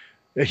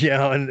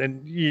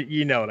 And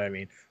you know what I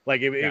mean.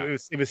 Like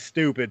it was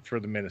stupid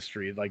for the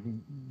ministry. Like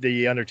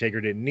the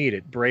Undertaker didn't need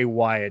it. Bray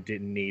Wyatt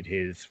didn't need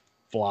his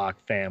flock,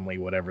 family,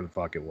 whatever the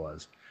fuck it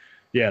was.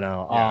 You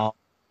know, Yeah.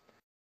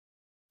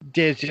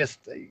 there's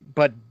just,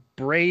 but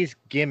Bray's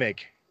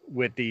gimmick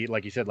with the,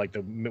 like you said, like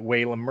the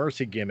Waylon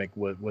Mercy gimmick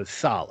was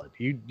solid.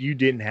 You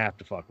didn't have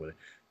to fuck with it.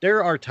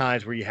 There are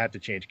times where you have to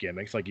change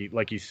gimmicks, like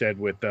you said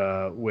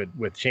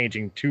with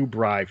changing to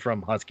Bry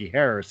from Husky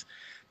Harris.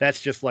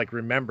 That's just like,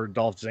 remember,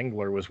 Dolph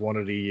Ziggler was one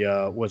of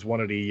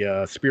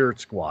the Spirit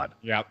Squad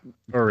Yeah.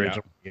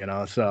 originally, you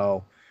know.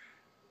 So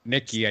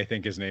Nikki, I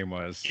think his name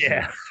was.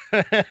 yeah,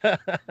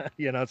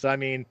 you know. So I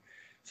mean,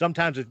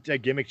 sometimes a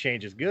gimmick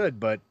change is good,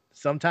 but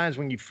sometimes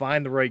when you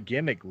find the right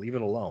gimmick, leave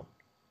it alone.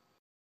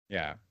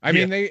 Yeah. I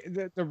mean,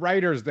 the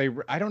writers,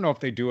 I don't know if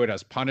they do it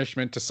as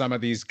punishment to some of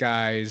these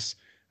guys,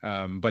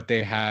 but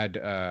they had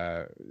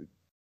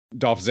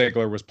Dolph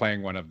Ziggler was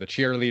playing one of the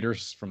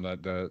cheerleaders from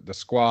the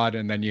squad,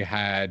 and then you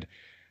had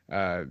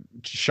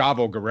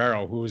Chavo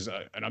Guerrero, who's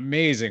an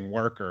amazing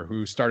worker,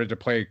 who started to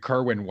play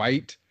Kerwin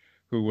White,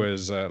 who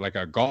was like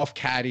a golf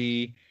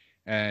caddy,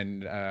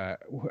 and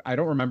I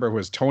don't remember, it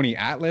was Tony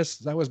Atlas.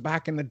 That was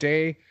back in the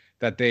day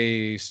that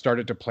they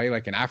started to play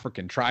like an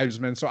African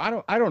tribesman. So I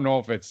don't know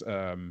if it's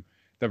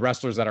the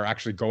wrestlers that are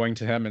actually going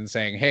to him and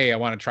saying, "Hey, I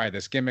want to try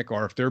this gimmick,"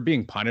 or if they're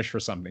being punished for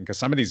something, because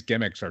some of these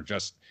gimmicks are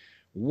just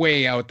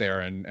way out there,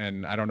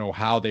 and I don't know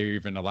how they're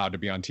even allowed to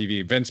be on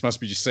TV. Vince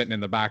must be just sitting in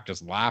the back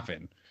just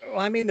laughing.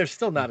 Well, I mean, they're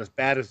still not as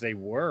bad as they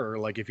were.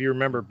 Like, if you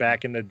remember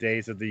back in the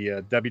days of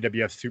the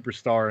WWF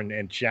Superstar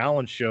and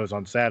Challenge shows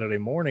on Saturday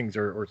mornings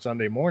or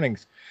Sunday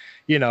mornings,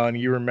 you know, and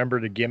you remember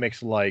the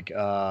gimmicks like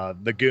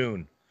the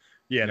Goon,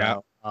 you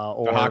know,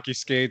 or the hockey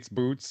skates,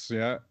 boots,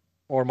 yeah.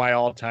 Or my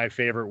all-time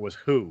favorite was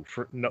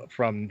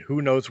from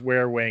Who Knows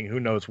Where, weighing Who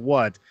Knows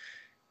What,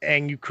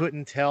 and you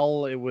couldn't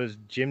tell it was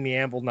Jim the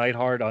Anvil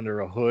Neidhart under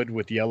a hood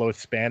with yellow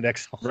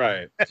spandex on.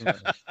 Right.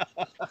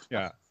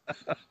 Yeah.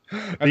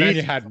 And then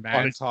you had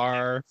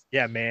Mantar.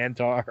 Yeah,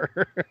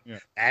 Mantar. Yeah.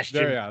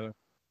 Ashton.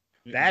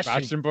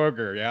 Bastion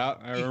Booger. Yeah,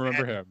 I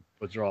remember him.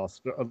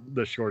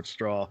 The short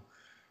straw.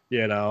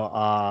 You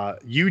know,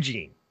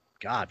 Eugene.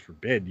 God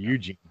forbid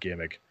Eugene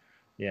gimmick.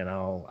 You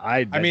know,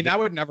 I mean, that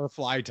would never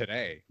fly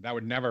today. That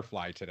would never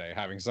fly today,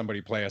 having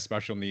somebody play a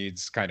special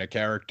needs kind of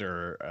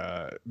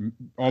character,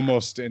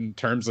 almost in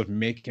terms of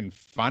making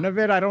fun of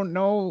it. I don't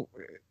know,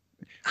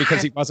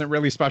 because he wasn't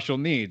really special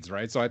needs,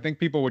 right? So I think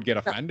people would get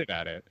offended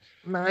at it.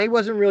 No, he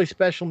wasn't really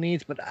special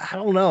needs, but I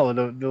don't know.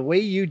 The way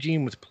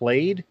Eugene was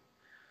played,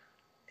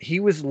 he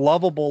was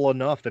lovable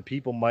enough that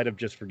people might have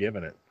just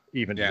forgiven it,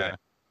 even today.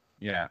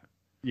 Yeah.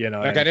 You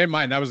know, like, I didn't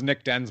mind. That was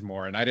Nick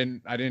Densmore, and I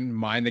didn't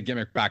mind the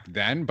gimmick back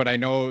then. But I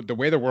know the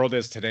way the world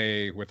is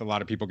today, with a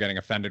lot of people getting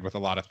offended with a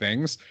lot of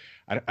things,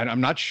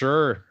 I'm not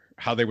sure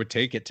how they would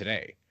take it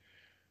today.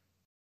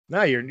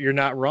 No, you're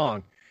not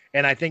wrong,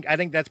 and I think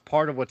that's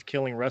part of what's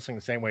killing wrestling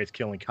the same way it's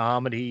killing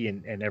comedy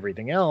and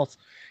everything else,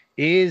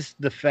 is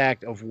the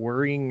fact of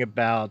worrying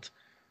about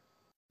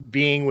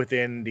being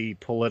within the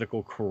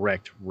political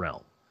correct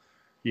realm.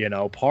 You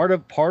know, part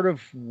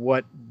of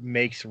what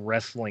makes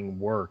wrestling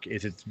work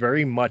is it's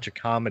very much a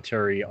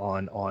commentary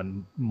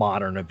on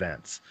modern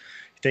events.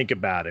 Think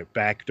about it.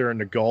 Back during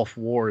the Gulf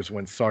Wars,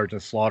 when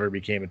Sergeant Slaughter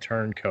became a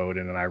turncoat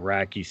and an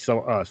Iraqi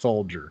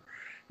soldier,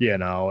 you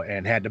know,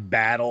 and had to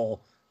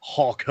battle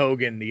Hulk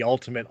Hogan, the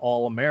ultimate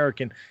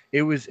All-American,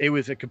 it was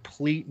a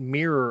complete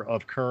mirror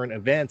of current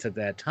events at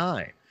that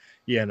time.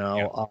 You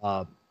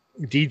know,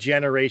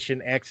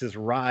 D-Generation X's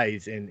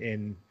rise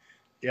in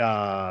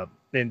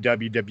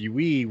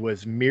WWE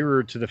was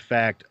mirrored to the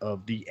fact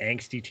of the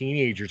angsty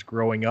teenagers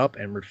growing up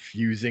and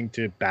refusing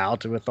to bow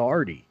to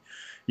authority.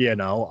 You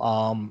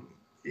know,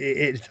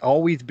 it's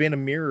always been a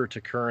mirror to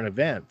current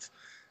events.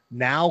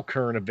 Now,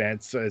 current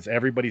events, as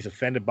everybody's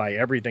offended by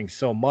everything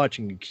so much,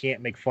 and you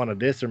can't make fun of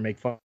this or make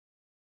fun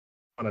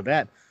of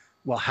that.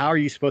 Well, how are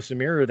you supposed to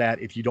mirror that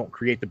if you don't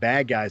create the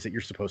bad guys that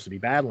you're supposed to be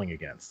battling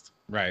against?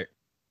 Right.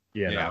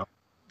 You know,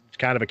 it's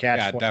kind of a catch.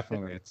 Yeah,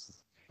 definitely.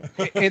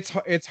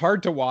 It's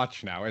hard to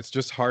watch now. It's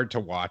just hard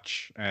to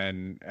watch.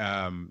 And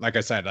like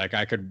I said, like,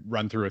 I could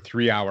run through a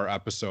 3-hour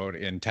episode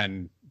in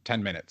 10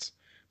 minutes,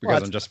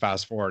 because I'm just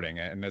fast forwarding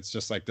it. And it's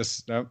just like,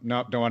 this, no,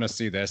 don't want to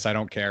see this. I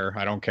don't care.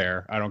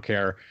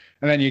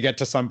 And then you get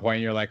to some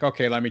point, you're like,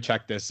 okay, let me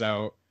check this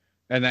out.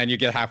 And then you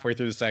get halfway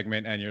through the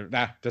segment and you're,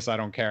 this, I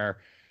don't care.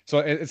 So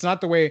it's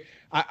not the way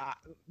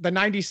the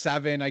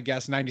 97, I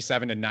guess,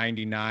 97 to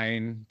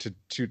 99 to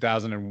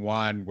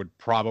 2001 would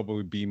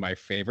probably be my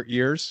favorite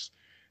years,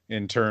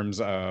 in terms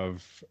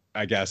of,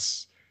 I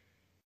guess,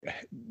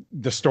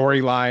 the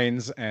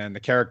storylines and the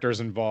characters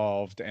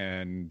involved,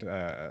 and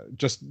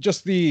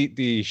just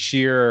the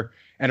sheer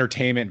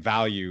entertainment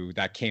value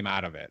that came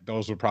out of it.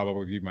 Those would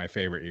probably be my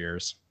favorite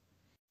years.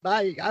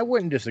 I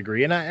wouldn't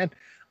disagree, and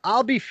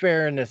I'll be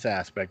fair in this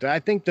aspect. I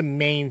think the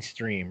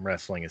mainstream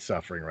wrestling is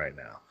suffering right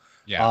now.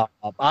 Yeah.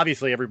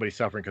 Obviously, everybody's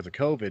suffering because of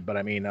COVID, but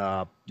I mean,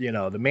 you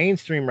know, the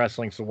mainstream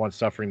wrestling's the one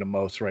suffering the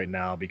most right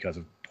now because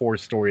of poor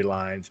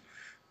storylines,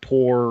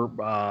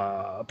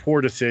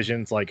 poor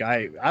decisions. Like,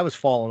 I was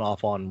falling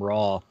off on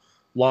Raw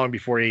long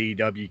before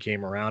AEW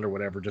came around or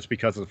whatever, just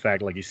because of the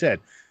fact, like you said,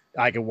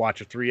 I could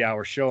watch a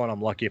 3-hour show and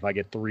I'm lucky if I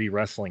get 3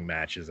 wrestling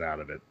matches out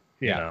of it.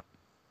 You know,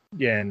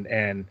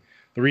 and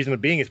the reason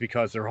being is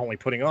because they're only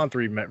putting on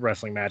 3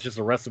 wrestling matches.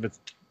 The rest of it's,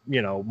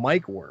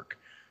 mic work,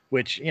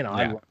 which,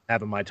 I love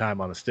having my time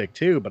on the stick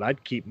too, but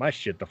I'd keep my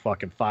shit to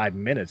fucking 5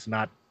 minutes,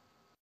 not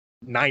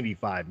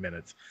 95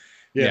 minutes.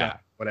 Yeah.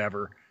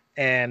 Whatever.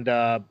 And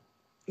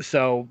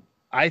so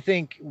I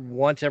think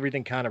once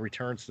everything kind of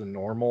returns to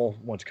normal,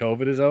 once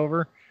COVID is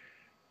over,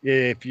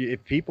 if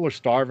people are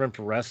starving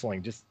for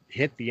wrestling, just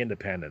hit the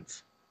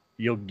independents.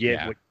 You'll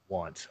get what you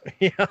want.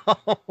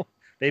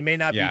 They may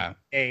not be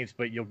games,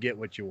 but you'll get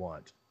what you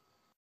want.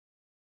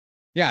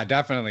 Yeah,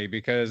 definitely.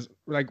 Because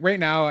like right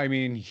now, I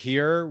mean,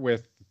 here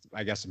with,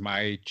 I guess,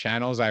 my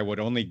channels, I would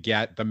only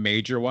get the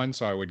major ones.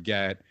 So I would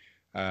get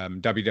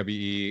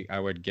WWE, I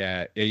would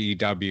get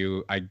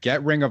AEW, I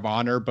get Ring of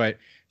Honor, but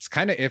it's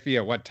kind of iffy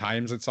at what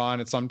times it's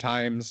on. It's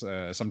sometimes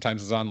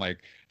it's on like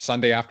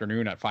Sunday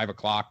afternoon at 5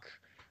 o'clock.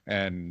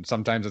 And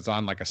sometimes it's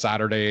on like a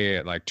Saturday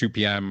at like 2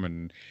 p.m.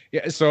 And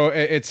so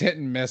it's hit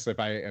and miss if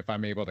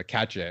I'm able to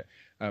catch it.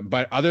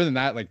 But other than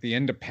that, like the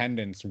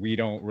independents, we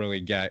don't really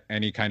get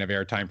any kind of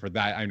airtime for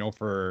that. I know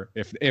for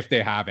if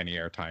they have any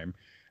airtime,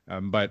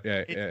 but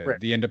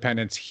the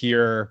independents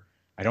here,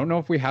 I don't know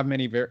if we have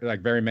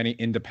very many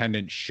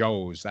independent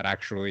shows that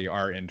actually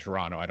are in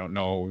Toronto. I don't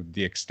know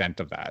the extent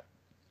of that.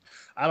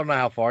 I don't know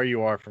how far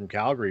you are from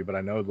Calgary, but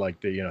I know like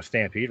the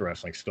Stampede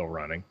Wrestling's still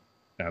running.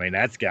 I mean,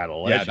 that's got a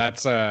legend.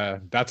 Yeah,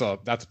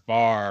 that's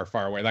far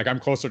away. Like I'm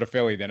closer to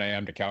Philly than I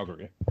am to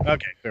Calgary.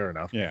 Okay, fair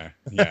enough. Yeah.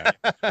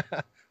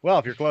 Well,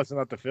 if you're close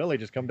enough to Philly,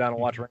 just come down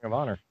and watch Ring of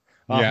Honor.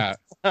 Yeah.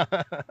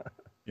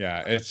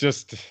 Yeah, it's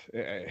just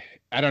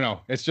I don't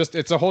know.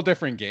 It's a whole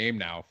different game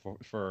now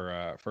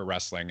for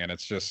wrestling, and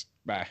it's just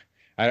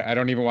I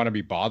don't even want to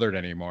be bothered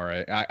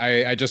anymore.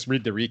 I just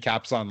read the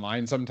recaps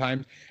online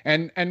sometimes,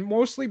 and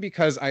mostly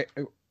because I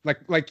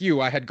like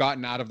you, I had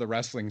gotten out of the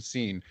wrestling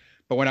scene,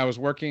 but when I was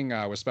working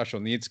with special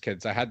needs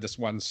kids, I had this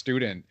one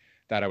student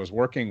that I was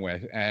working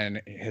with,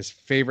 and his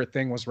favorite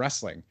thing was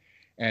wrestling.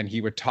 And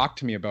he would talk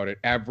to me about it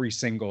every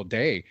single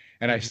day.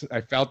 And I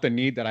felt the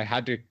need that I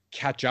had to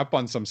catch up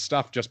on some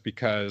stuff just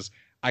because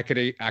I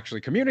could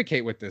actually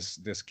communicate with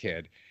this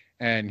kid.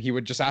 And he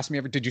would just ask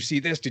me, did you see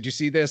this? Did you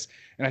see this?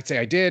 And I'd say,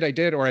 I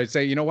did. Or I'd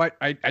say, you know what?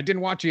 I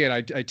didn't watch it yet.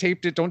 I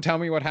taped it. Don't tell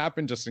me what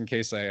happened, just in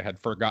case I had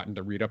forgotten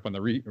to read up on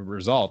the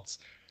results.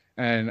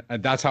 And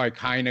that's how I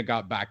kind of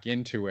got back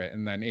into it.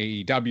 And then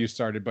AEW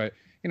started. But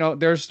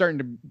they're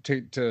starting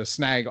to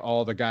snag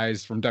all the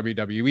guys from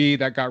WWE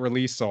that got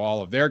released. So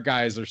all of their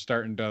guys are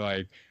starting to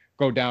like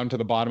go down to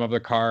the bottom of the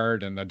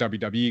card, and the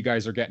WWE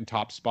guys are getting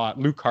top spot.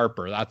 Luke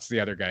Harper, that's the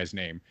other guy's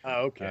name.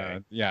 Oh, okay.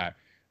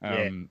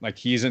 Like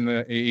he's in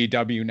the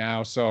AEW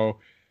now. So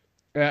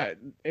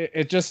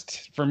it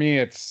just, for me,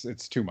 it's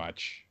too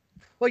much.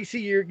 Well, you see,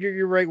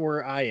 you're right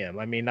where I am.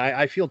 I mean,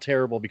 I feel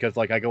terrible because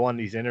like I go on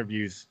these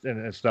interviews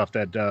and stuff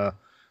that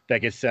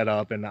gets set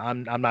up, and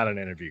I'm not an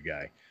interview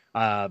guy.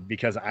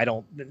 Because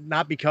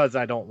not because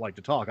I don't like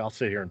to talk. I'll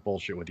sit here and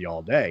bullshit with you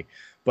all day,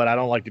 but I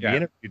don't like to be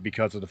interviewed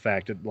because of the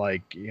fact that,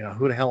 like,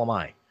 who the hell am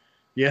I?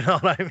 You know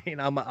what I mean?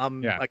 I'm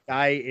a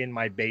guy in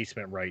my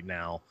basement right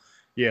now,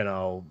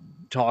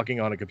 talking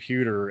on a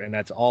computer, and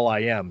that's all I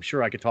am.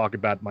 Sure, I could talk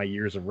about my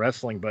years of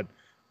wrestling, but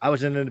I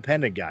was an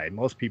independent guy.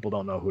 Most people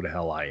don't know who the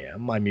hell I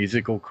am. My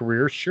musical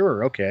career,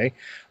 sure, okay.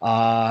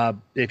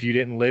 If you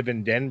didn't live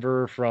in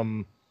Denver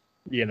from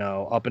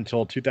up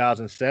until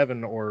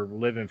 2007 or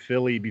live in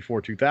Philly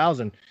before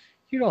 2000,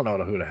 you don't know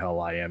who the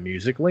hell I am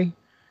musically,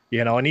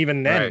 and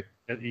even then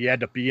you had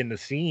to be in the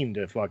scene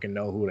to fucking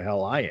know who the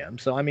hell I am.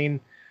 So, I mean,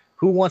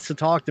 who wants to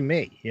talk to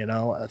me,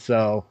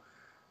 So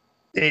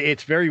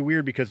it's very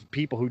weird because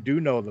people who do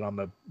know that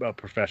I'm a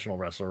professional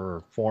wrestler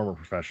or former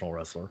professional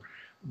wrestler,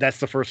 that's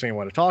the first thing I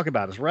want to talk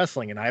about is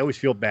wrestling. And I always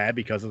feel bad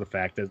because of the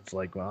fact that it's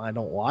like, well, I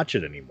don't watch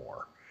it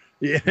anymore.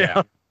 You know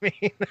what I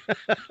mean?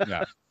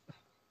 Yeah.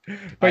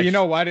 But you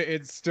know what?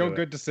 It's still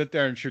good to sit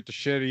there and shoot the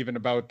shit, even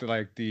about the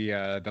late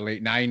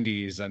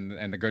 '90s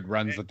and the good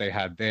runs that they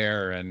had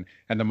there, and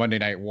the Monday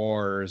Night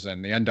Wars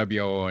and the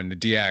NWO and the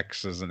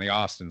DXs and the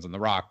Austins and the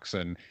Rocks,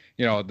 and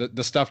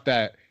the stuff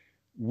that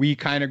we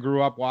kind of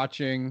grew up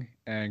watching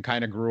and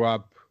kind of grew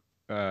up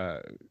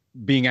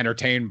being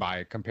entertained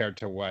by compared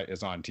to what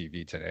is on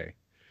TV today.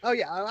 Oh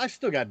yeah, I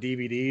still got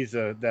DVDs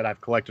that I've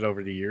collected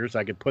over the years.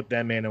 I could put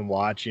them in and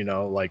watch,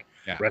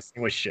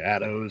 Wrestling with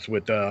Shadows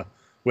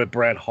with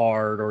Bret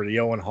Hart, or the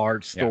Owen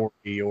Hart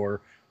story,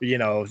 or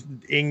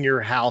In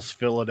Your House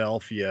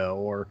Philadelphia,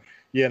 or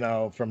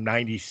from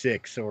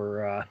 '96,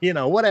 or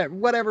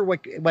whatever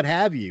what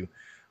have you.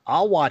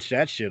 I'll watch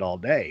that shit all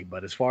day.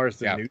 But as far as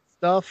the new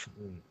stuff,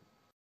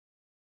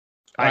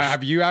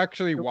 have you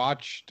actually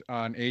watched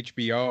on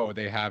HBO?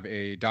 They have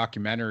a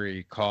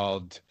documentary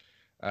called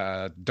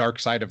Dark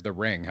Side of the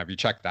Ring. Have you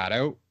checked that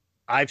out?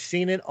 I've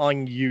seen it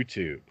on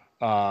YouTube.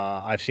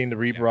 I've seen the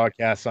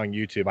rebroadcast on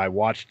YouTube. I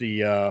watched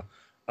the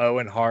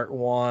Owen Hart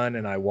one,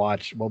 and I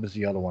watched, what was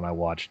the other one I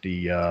watched?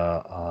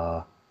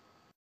 The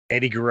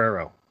Eddie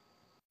Guerrero.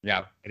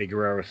 Yeah. Eddie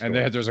Guerrero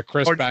story. And there's a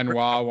Chris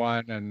Benoit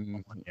one,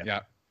 and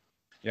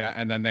Yeah,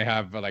 and then they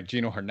have like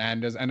Gino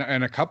Hernandez and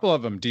a couple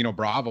of them, Dino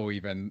Bravo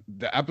even.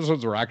 The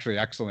episodes were actually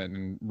excellent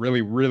and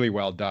really, really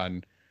well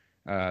done.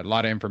 A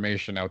lot of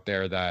information out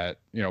there that,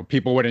 you know,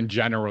 people wouldn't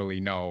generally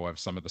know of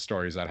some of the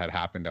stories that had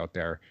happened out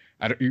there.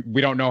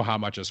 We don't know how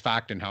much is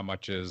fact and how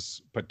much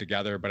is put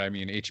together, but I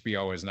mean,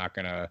 HBO is not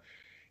going to,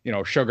 you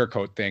know,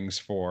 sugarcoat things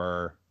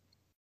for,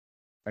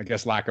 I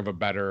guess, lack of a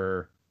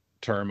better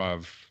term,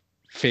 of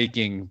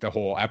faking the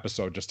whole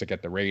episode just to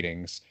get the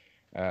ratings.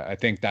 I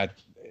think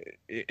that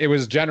it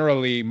was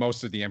generally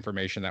most of the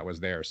information that was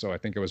there. So I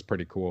think it was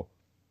pretty cool.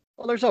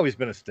 Well, there's always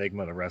been a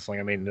stigma to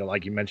wrestling. I mean,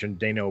 like you mentioned,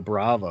 Dano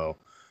Bravo,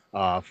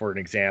 for an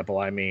example.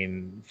 I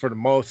mean, for the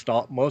most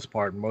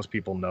part, most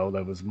people know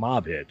that was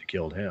mob hit that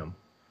killed him.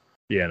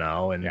 You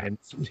know, and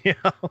you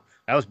know,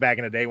 that was back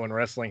in the day when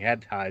wrestling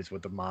had ties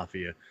with the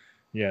mafia.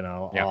 You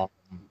know,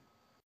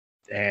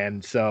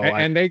 and so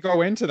and they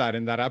go into that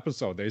in that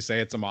episode. They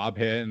say it's a mob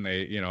hit, and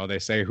they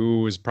say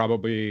who was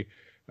probably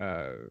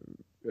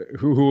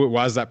who it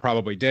was that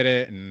probably did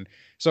it. And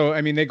so,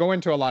 I mean, they go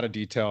into a lot of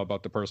detail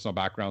about the personal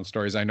background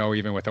stories. I know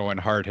even with Owen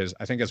Hart,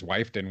 I think his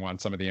wife didn't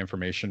want some of the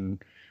information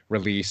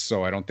released,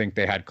 so I don't think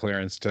they had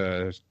clearance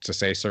to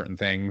say certain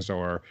things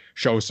or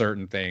show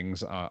certain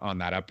things on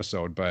that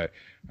episode. But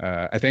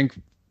I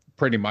think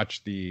pretty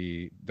much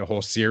the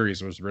whole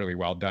series was really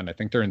well done. I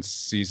think they're in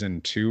season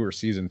 2 or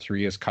season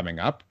 3 is coming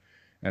up,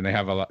 and they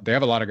have a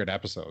lot of good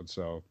episodes.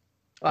 So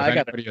if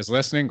anybody is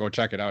listening, go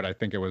check it out. I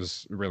think it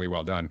was really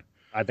well done.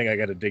 I think I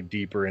got to dig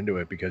deeper into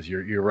it, because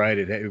you're right.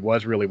 It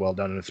was really well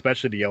done, and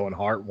especially the Owen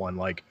Hart one.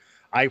 Like,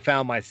 I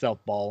found myself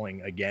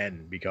bawling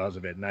again because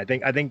of it, and I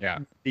think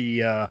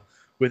the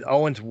with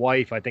Owen's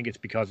wife, I think it's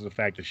because of the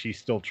fact that she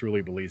still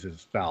truly believes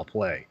it's foul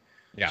play.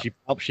 Yeah,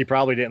 she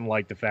probably didn't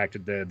like the fact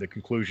that the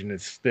conclusion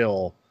is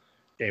still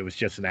it was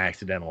just an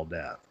accidental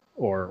death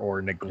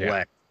or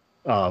neglect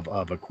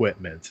of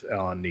equipment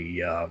on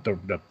the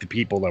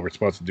people that were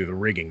supposed to do the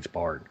riggings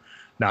part,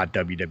 not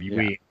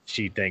WWE. Yeah.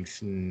 She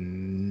thinks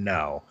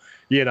no,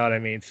 you know what I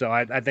mean. So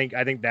I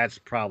think that's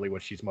probably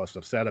what she's most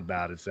upset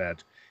about, is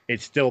that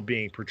it's still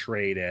being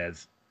portrayed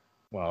as,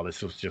 well,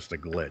 this was just a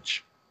glitch.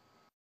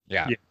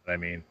 Yeah, you know what I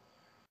mean.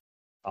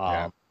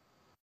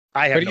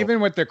 But even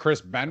with the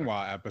Chris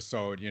Benoit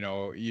episode, you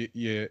know,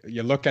 you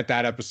look at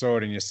that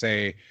episode and you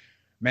say,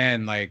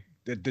 man, like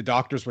the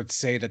doctors would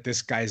say that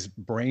this guy's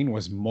brain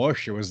was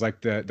mush. It was like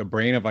the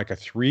brain of like a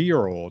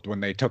 3-year-old when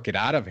they took it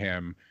out of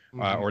him.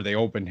 Or they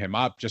opened him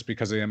up, just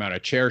because of the amount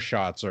of chair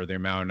shots or the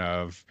amount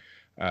of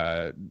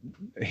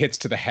hits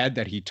to the head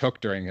that he took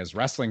during his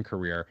wrestling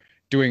career,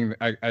 doing,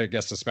 I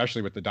guess,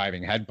 especially with the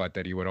diving headbutt,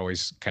 that he would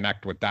always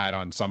connect with that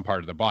on some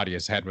part of the body.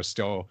 His head was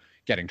still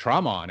getting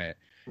trauma on it.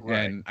 Right.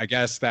 And I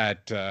guess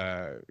that,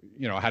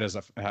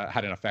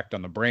 had an effect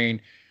on the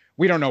brain.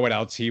 We don't know what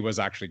else he was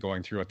actually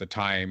going through at the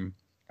time.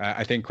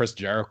 I think Chris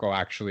Jericho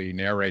actually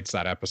narrates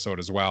that episode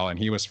as well, and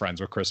he was friends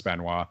with Chris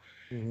Benoit.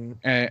 Mm-hmm.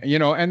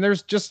 And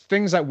there's just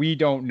things that we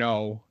don't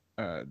know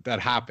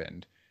that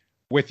happened.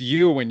 With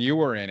you, when you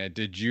were in it,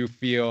 did you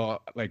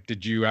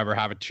ever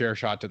have a chair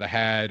shot to the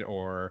head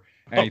or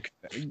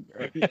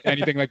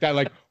anything like that?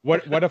 Like,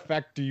 what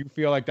effect do you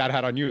feel like that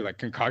had on you? Like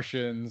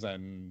concussions,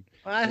 and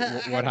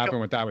what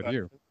happened with that with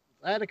you?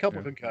 I had a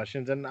couple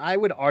concussions, and I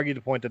would argue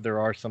the point that there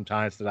are some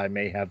times that I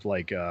may have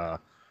like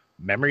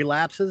memory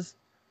lapses,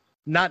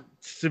 not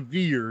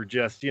severe,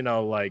 just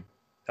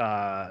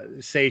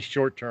say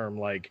short term,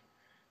 like.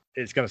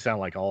 It's going to sound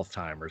like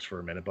Alzheimer's for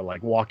a minute, but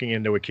like walking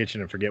into a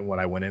kitchen and forgetting what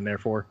I went in there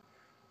for,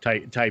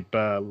 type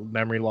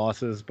memory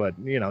losses, but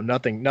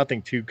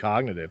nothing too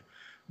cognitive.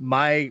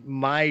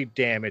 My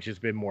damage has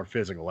been more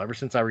physical. Ever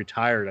since I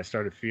retired, I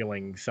started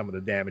feeling some of the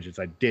damages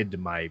I did to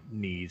my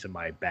knees and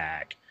my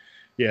back,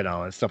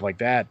 and stuff like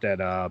that.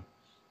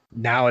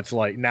 Now it's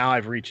like, now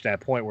I've reached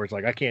that point where it's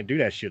like, I can't do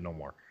that shit no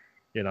more.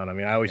 You know what I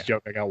mean? I always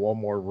joke, I got one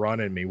more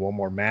run in me, one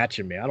more match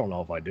in me. I don't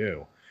know if I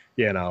do,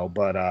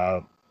 but,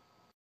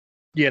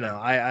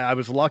 I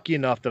was lucky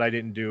enough that I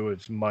didn't do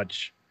as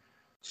much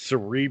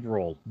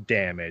cerebral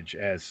damage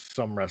as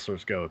some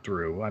wrestlers go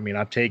through. I mean,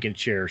 I've taken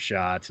chair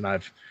shots and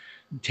I've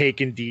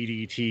taken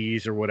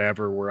DDTs or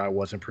whatever where I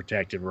wasn't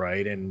protected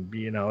right, and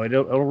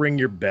it'll ring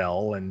your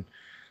bell and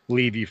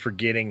leave you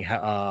forgetting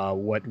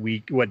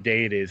what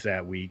day it is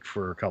that week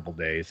for a couple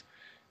days.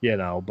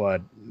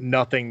 But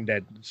nothing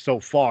that so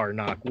far,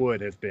 knock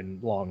wood, has been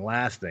long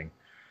lasting.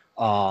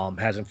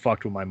 Hasn't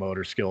fucked with my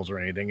motor skills or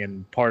anything.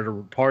 And part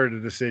of the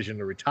decision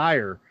to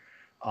retire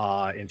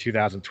in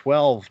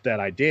 2012 that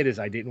I did is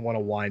I didn't want to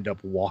wind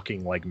up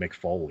walking like Mick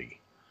Foley.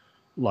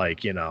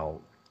 Like,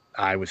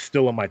 I was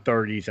still in my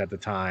 30s at the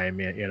time,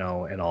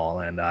 and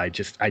all, and I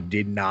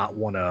did not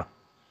want to,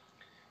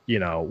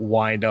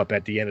 wind up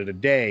at the end of the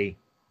day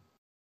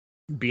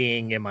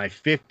being in my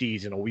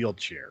 50s in a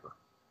wheelchair.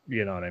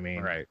 You know what I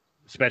mean? Right.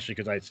 Especially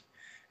because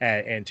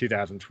in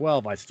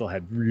 2012 I still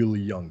had really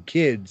young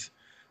kids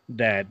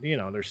that,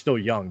 they're still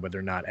young, but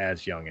they're not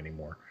as young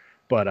anymore.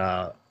 But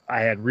I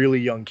had really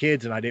young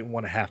kids, and I didn't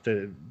want to have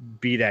to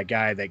be that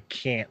guy that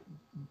can't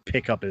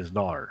pick up his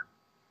daughter.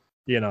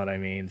 You know what I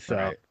mean? So,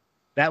 right.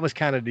 that was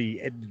kind of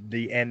the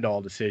end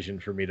all decision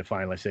for me to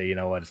finally say, you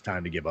know what, it's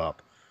time to give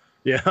up.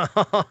 Yeah.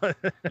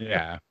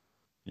 Yeah.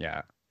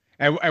 Yeah.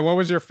 And what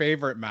was your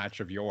favorite match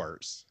of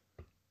yours?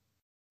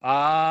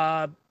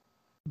 The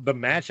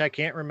match I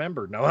can't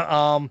remember.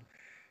 No.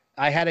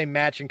 I had a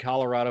match in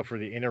Colorado for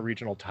the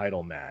interregional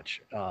title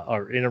match,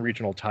 or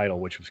interregional title,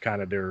 which was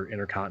kind of their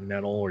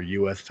intercontinental or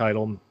U.S.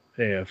 title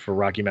for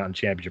Rocky Mountain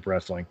Championship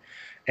Wrestling.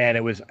 And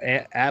it was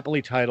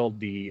aptly titled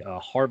the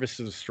Harvest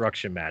of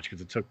Destruction match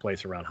because it took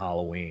place around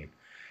Halloween.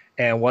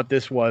 And what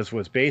this was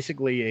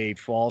basically a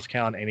Falls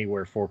Count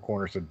Anywhere Four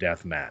Corners of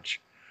Death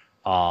match,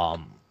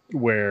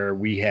 where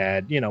we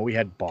had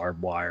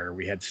barbed wire,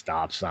 we had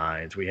stop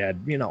signs, we had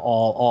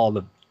all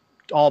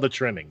the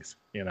trimmings,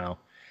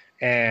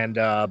 and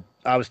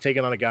I was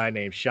taking on a guy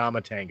named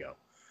Shama Tango,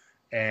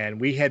 and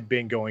we had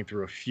been going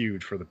through a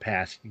feud for the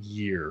past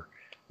year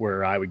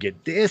where I would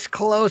get this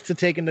close to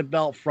taking the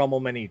belt from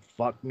him and he'd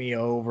fuck me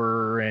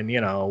over and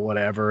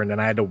whatever, and then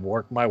I had to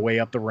work my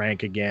way up the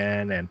rank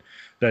again. And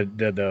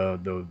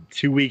the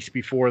 2 weeks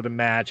before the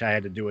match, I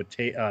had to do a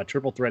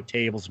triple threat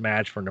tables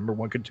match for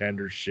 #1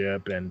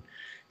 contendership, and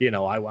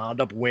I wound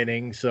up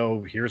winning.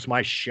 So here's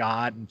my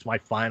shot. It's my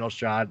final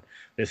shot.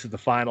 This is the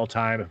final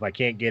time. If I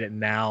can't get it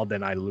now,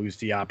 then I lose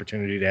the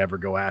opportunity to ever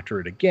go after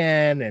it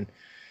again. And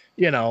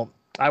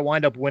I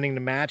wind up winning the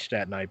match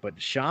that night. But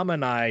Shama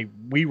and I,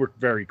 we were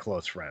very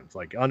close friends.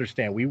 Like,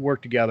 understand, we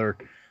worked together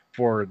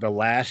for the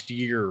last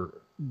year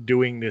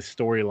doing this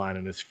storyline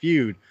and this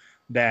feud,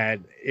 that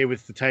it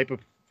was the type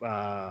of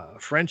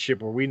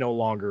friendship where we no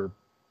longer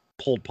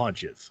pulled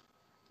punches.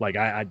 Like,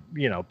 I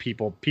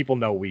people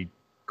know we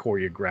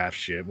choreograph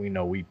shit. We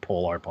know we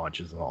pull our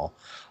punches and all.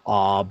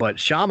 But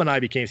Shama and I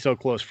became so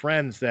close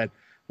friends that,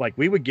 like,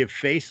 we would give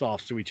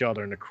face-offs to each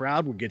other, and the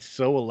crowd would get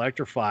so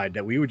electrified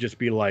that we would just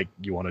be like,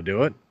 "You want to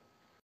do it?"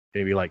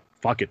 They'd be like,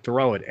 "Fuck it,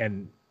 throw it."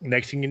 And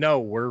next thing you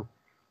know, we're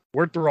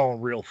throwing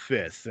real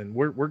fists, and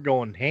we're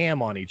going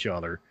ham on each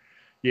other,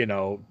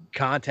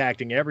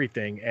 contacting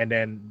everything. And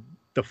then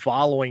the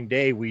following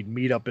day, we'd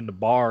meet up in the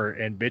bar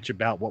and bitch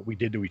about what we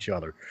did to each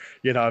other.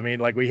 You know what I mean?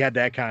 Like, we had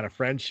that kind of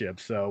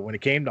friendship. So when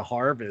it came to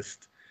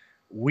Harvest,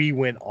 we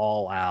went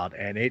all out,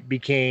 and it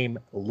became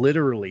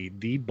literally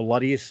the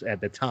bloodiest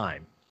at the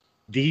time.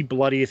 The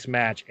bloodiest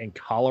match in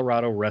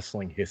Colorado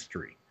wrestling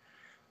history.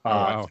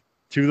 Wow.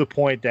 To the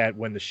point that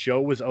when the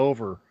show was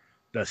over,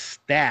 the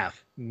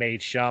staff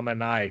made Shama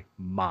and I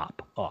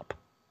mop up.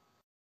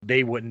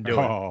 They wouldn't do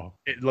it.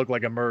 It looked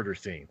like a murder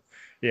scene,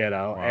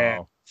 Wow.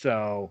 And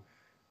so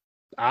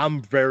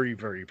I'm very,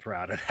 very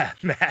proud of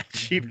that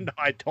match, even though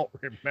I don't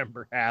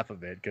remember half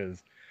of it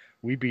because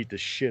we beat the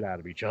shit out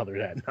of each other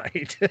that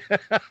night.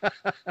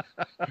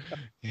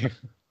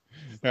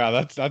 Yeah,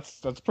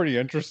 that's pretty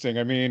interesting.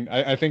 I mean,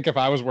 I think if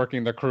I was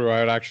working the crew, I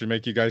would actually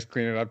make you guys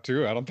clean it up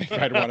too. I don't think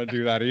I'd want to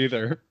do that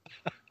either.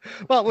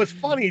 Well, it was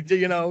funny,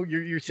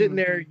 you're sitting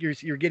there,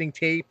 you're getting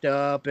taped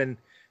up and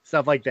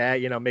stuff like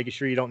that, making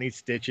sure you don't need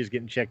stitches,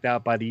 getting checked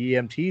out by the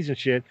EMTs and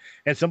shit,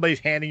 and somebody's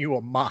handing you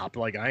a mop.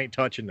 Like, I ain't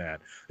touching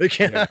that.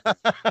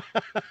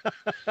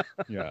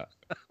 Yeah.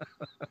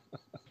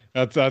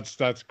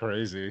 That's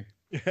crazy.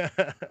 Yeah,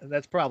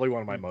 that's probably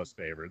one of my most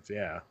favorites.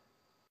 Yeah.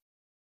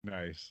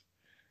 Nice.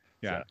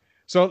 Yeah.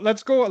 So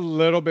let's go a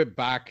little bit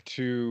back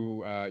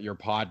to your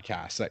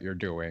podcast that you're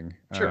doing.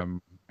 Sure.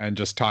 And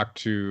just talk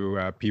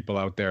to people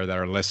out there that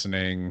are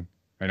listening.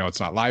 I know it's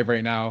not live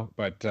right now,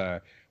 but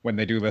when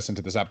they do listen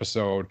to this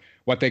episode,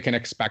 what they can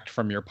expect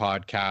from your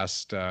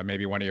podcast,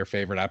 maybe one of your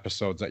favorite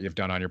episodes that you've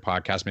done on your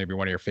podcast, maybe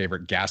one of your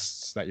favorite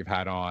guests that you've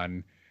had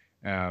on,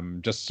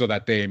 just so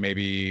that they may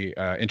be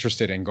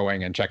interested in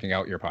going and checking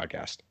out your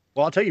podcast.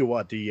 Well, I'll tell you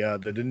what,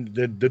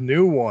 the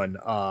new one,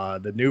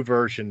 the new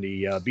version,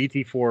 the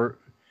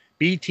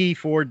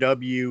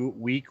BT4W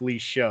weekly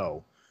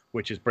show,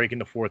 which is Breaking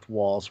the Fourth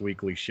Wall's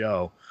weekly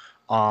show.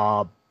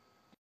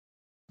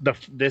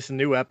 This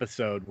new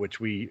episode, which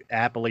we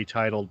aptly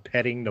titled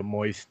 "Petting the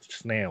Moist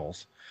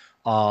Snails."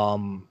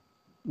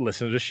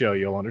 Listen to the show,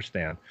 you'll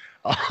understand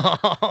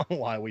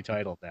why we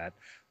titled that.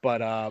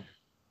 But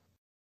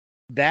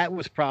that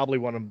was probably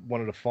one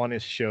of the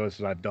funnest shows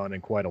that I've done in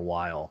quite a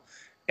while.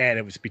 And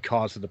it was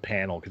because of the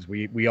panel, because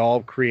we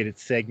all created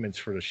segments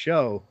for the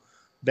show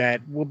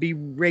that will be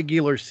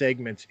regular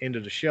segments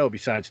into the show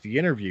besides the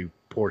interview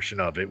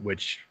portion of it,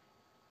 which,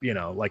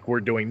 like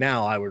we're doing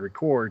now, I would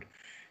record,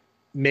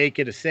 make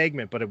it a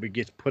segment, but it would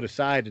get put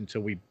aside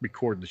until we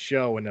record the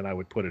show, and then I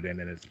would put it in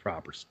its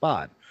proper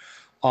spot.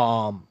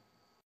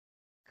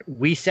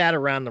 We sat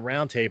around the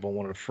round table.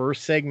 One of the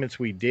first segments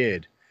we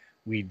did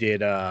was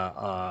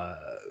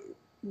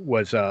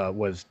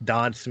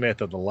Don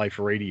Smith of the Life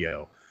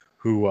Radio,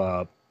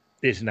 who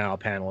is now a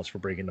panelist for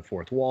Breaking the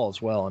Fourth Wall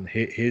as well. And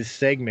his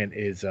segment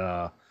is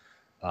the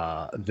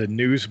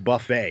news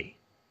buffet.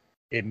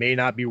 It may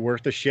not be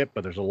worth a shit,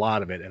 but there's a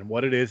lot of it. And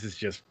what it is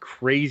just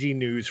crazy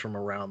news from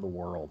around the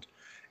world.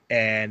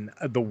 And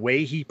the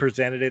way he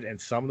presented it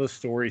and some of the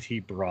stories he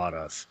brought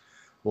us,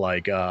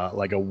 like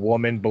a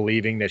woman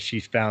believing that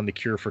she's found the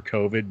cure for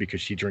COVID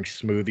because she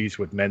drinks smoothies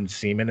with men's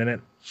semen in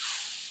it.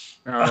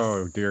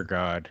 Oh dear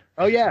God.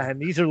 Oh yeah, and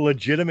these are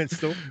legitimate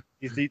stories.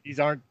 These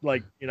aren't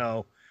like,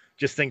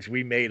 just things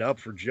we made up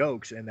for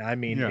jokes. And I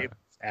mean, Yeah. it's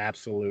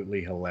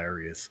absolutely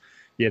hilarious.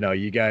 You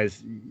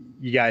guys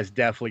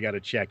definitely got to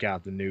check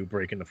out the new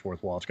Breaking the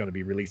Fourth Wall. It's going to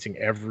be releasing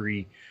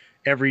every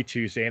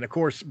Tuesday, and of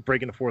course,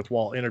 Breaking the Fourth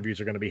Wall interviews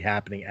are going to be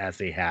happening as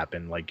they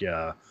happen. Like,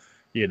 we're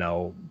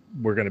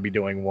going to be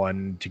doing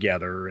one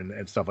together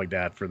and stuff like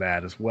that for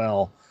that as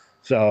well.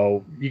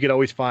 So you could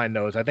always find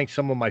those. I think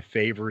some of my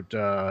favorite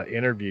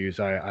interviews,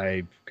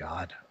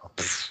 God,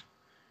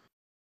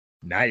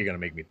 now you're gonna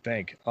make me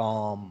think.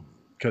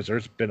 Because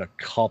there's been a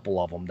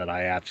couple of them that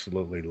I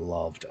absolutely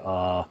loved.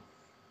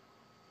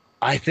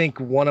 I think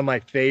one of my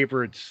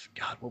favorites.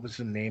 God, what was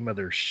the name of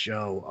their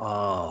show?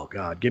 Oh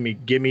God, give me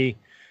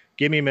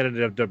a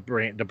minute to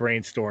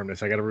brainstorm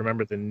this. I got to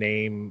remember the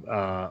name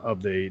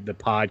of the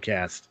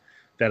podcast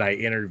that I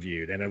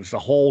interviewed, and it was the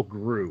whole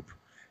group.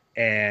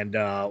 And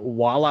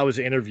while I was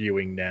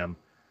interviewing them,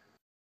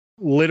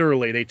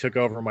 literally they took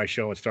over my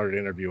show and started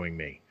interviewing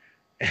me.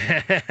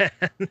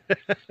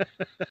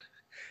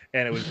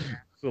 And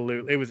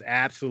it was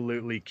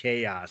absolutely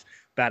chaos.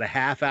 About a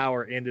half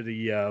hour into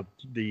the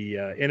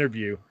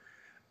interview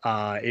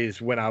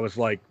is when I was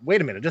like, wait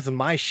a minute, this is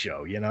my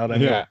show, you know what I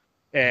mean? Yeah.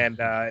 And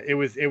it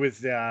was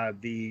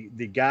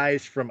the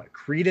guys from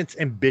Credence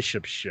and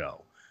Bishop's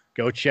show.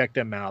 Go check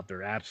them out.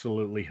 They're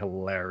absolutely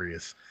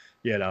hilarious.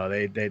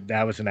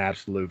 That was an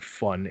absolute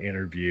fun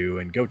interview,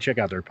 and go check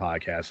out their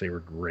podcast. They were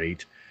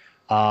great.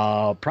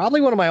 Probably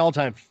one of my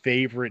all-time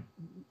favorite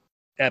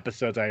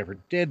episodes I ever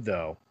did,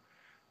 though.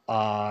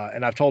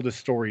 And I've told this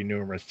story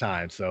numerous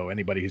times, so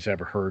anybody who's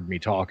ever heard me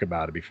talk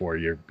about it before,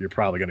 you're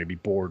probably going to be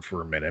bored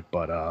for a minute.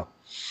 But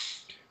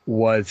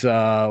was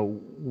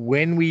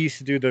when we used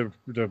to do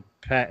the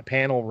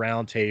panel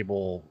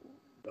roundtable,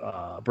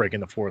 Breaking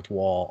the Fourth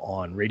Wall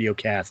on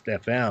Radiocast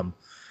FM.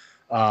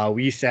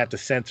 We used to have to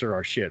censor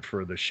our shit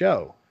for the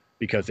show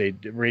because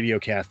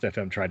Radiocast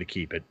FM tried to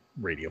keep it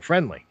radio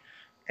friendly.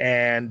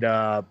 And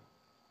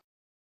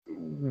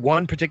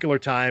one particular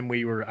time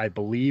I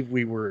believe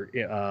we were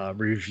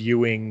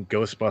reviewing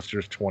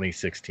Ghostbusters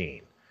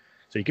 2016.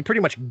 So you can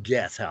pretty much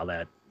guess how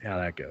that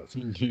goes.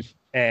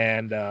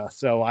 And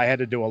so I had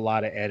to do a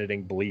lot of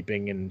editing,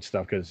 bleeping and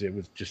stuff because it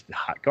was just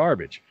hot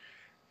garbage.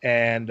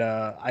 And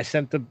I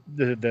sent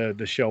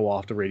the show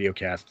off to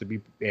Radiocast to be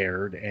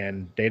aired,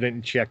 and they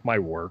didn't check my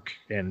work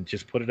and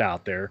just put it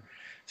out there.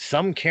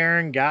 Some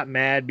Karen got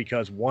mad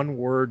because one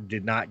word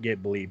did not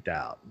get bleeped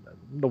out.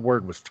 The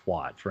word was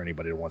twat, for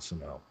anybody that wants to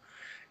know.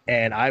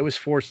 And I was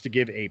forced to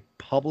give a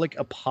public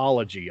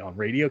apology on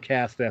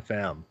Radiocast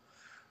FM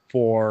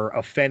for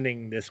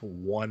offending this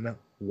one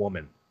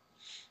woman.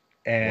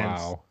 And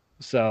wow.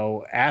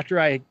 So after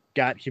I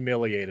got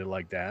humiliated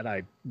like that,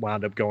 I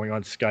wound up going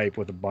on Skype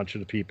with a bunch of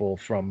the people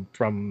from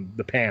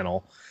the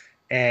panel,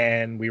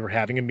 and we were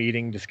having a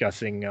meeting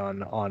discussing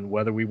on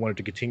whether we wanted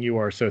to continue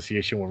our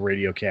association with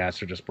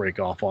Radiocast or just break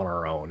off on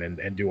our own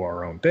and do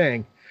our own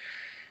thing.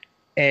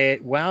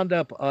 It wound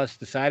up us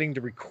deciding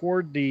to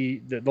record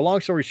the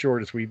long story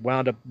short is we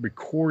wound up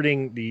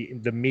recording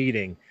the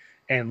meeting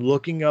and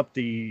looking up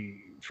the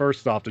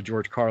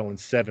George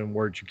Carlin's 7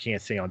 words you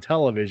can't say on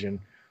television,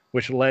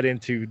 which led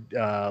into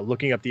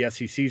looking up the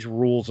FCC's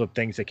rules of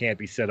things that can't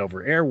be said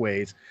over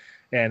airways.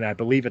 And I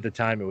believe at the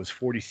time it was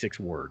 46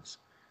 words.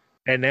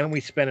 And then we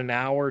spent an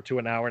hour to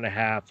an hour and a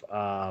half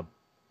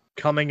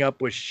coming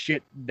up with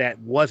shit that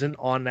wasn't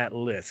on that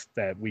list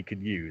that we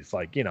could use,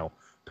 like,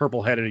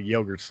 purple-headed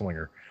yogurt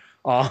slinger.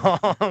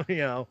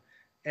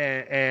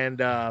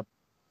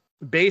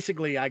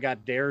 Basically I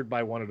got dared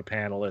by one of the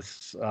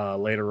panelists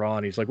later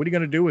on. He's like, what are you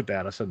going to do with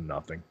that? I said,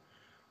 nothing.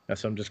 I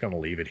said, I'm just going to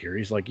leave it here.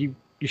 He's like, you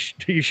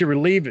should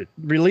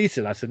release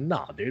it. I said,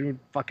 no, dude, it would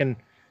fucking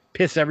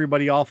piss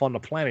everybody off on the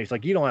planet. He's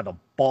like, you don't have the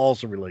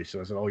balls to release it.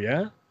 I said, oh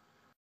yeah?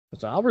 I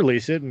said, I'll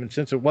release it. And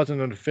since it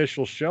wasn't an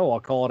official show, I'll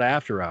call it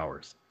After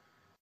Hours.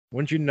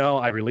 Wouldn't you know,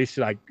 I released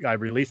it. I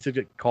released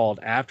it called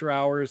After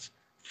Hours,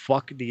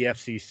 Fuck the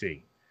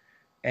FCC.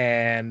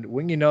 And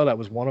when you know, that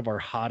was one of our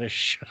hottest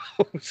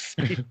shows.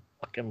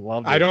 Fucking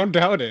loved it. I don't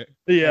doubt it.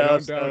 Yeah, I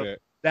don't doubt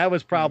it. That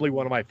was probably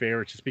one of my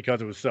favorites just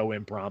because it was so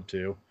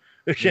impromptu.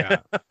 Yeah.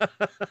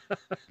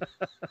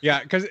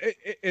 Yeah, because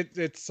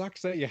it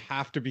sucks that you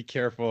have to be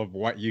careful of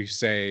what you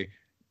say,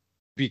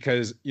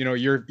 because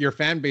your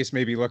fan base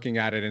may be looking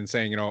at it and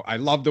saying, I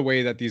love the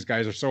way that these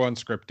guys are so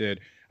unscripted.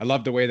 I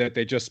love the way that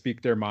they just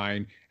speak their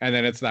mind. And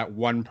then it's that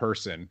one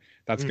person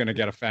that's going to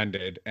get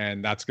offended,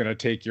 and that's going to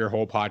take your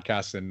whole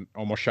podcast and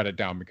almost shut it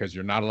down because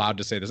you're not allowed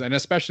to say this. And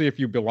especially if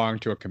you belong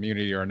to a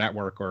community or a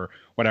network or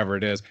whatever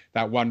it is,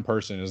 that one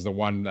person is the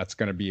one that's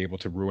going to be able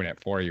to ruin it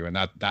for you. And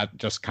that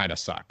just kind of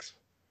sucks.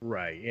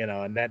 Right.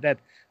 And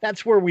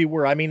that's where we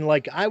were. I mean,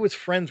 like, I was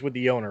friends with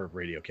the owner of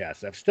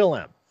Radiocast. I still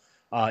am.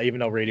 Even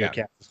though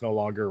Radiocast is no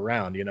longer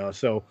around,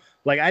 so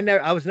like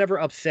I was never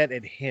upset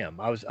at him.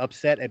 I was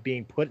upset at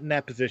being put in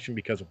that position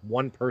because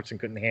one person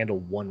couldn't handle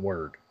one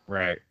word.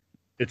 Right.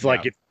 It's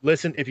like, if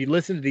you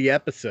listen to the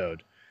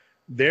episode,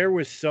 there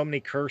was so many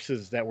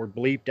curses that were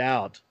bleeped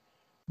out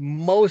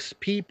most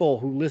people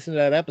who listen to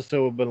that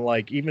episode have been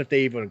like, even if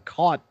they even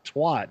caught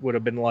twat, would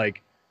have been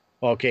like,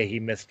 okay, he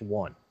missed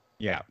one.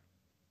 Yeah.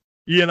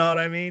 You know what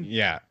I mean?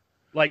 Yeah.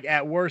 Like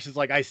at worst, it's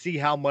like, I see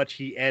how much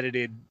he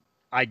edited.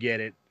 I get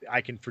it. I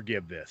can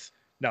forgive this.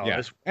 No, Yeah.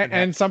 this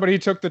And somebody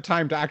took the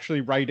time to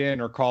actually write in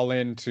or call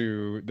in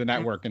to the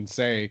network and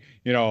say,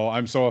 you know,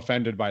 I'm so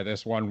offended by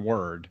this one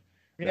word.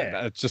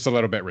 Yeah. It's just a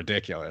little bit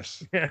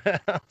ridiculous.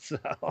 So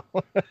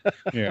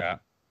Yeah.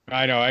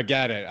 I know. I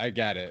get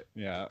it.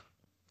 Yeah.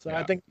 So Yeah.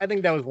 I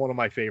think that was one of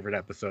my favorite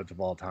episodes of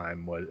all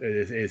time.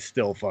 Is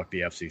still fuck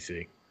the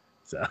FCC.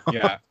 So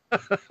Yeah.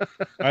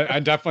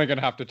 I'm definitely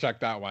gonna have to check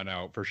that one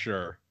out for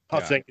sure.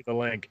 I'll send you the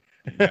link.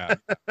 Yeah.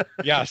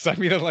 Yeah. Send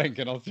me the link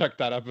and I'll check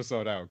that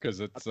episode out because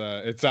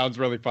it sounds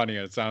really funny.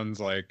 It sounds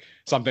like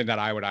something that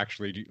I would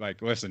actually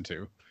like listen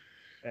to.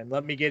 And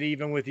let me get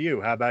even with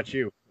you. How about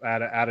you?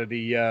 Out of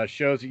the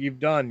shows that you've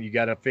done, you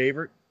got a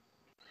favorite?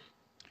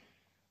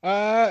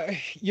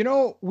 You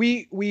know,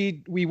 we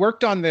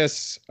worked on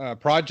this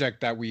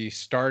project that we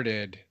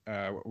started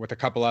with a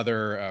couple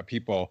other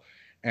people,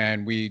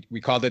 and we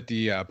called it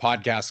the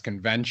podcast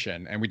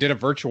convention, and we did a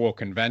virtual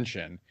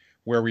convention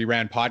where we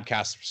ran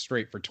podcasts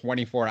straight for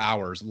 24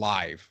 hours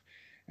live,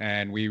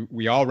 and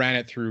we all ran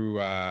it through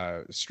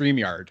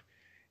StreamYard,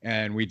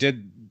 and we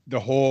did the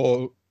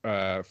whole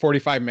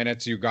 45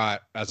 minutes you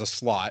got as a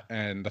slot,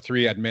 and the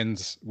three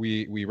admins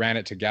we ran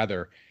it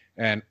together.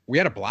 And we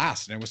had a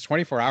blast, and it was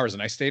 24 hours,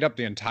 and I stayed up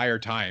the entire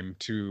time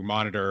to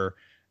monitor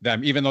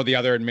them, even though the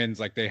other admins,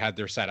 like, they had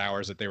their set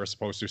hours that they were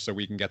supposed to, so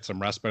we can get some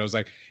rest. But I was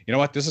like, you know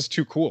what, this is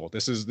too cool.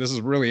 This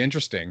is really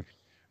interesting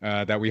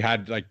that we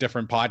had like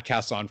different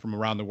podcasts on from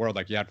around the world.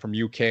 Like you had from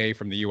UK,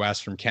 from the US,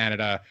 from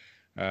Canada.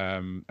 I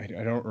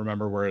don't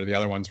remember where the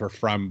other ones were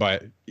from,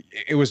 but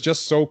it was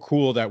just so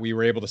cool that we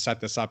were able to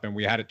set this up, and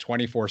we had it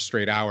 24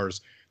 straight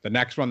hours. The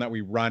next one that we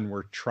run,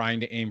 we're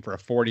trying to aim for a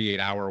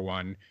 48-hour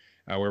one.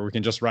 Where we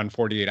can just run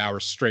 48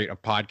 hours straight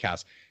of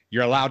podcasts.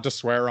 You're allowed to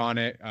swear on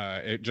it.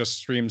 It just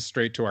streams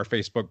straight to our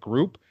Facebook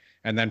group.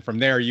 And then from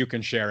there, you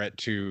can share it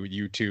to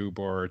YouTube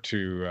or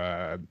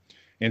to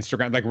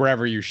Instagram, like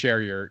wherever you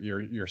share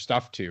your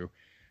stuff to.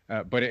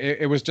 But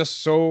it was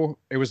just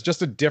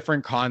a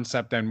different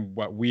concept than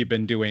what we've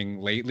been doing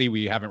lately.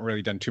 We haven't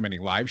really done too many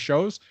live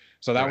shows.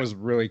 So that was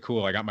really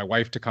cool. I got my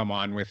wife to come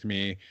on with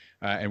me,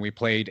 and we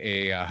played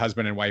a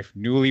husband and wife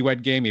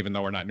newlywed game, even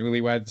though we're not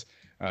newlyweds.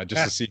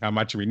 Just to see how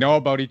much we know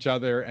about each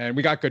other. And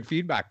we got good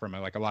feedback from it.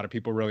 Like a lot of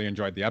people really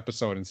enjoyed the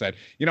episode and said,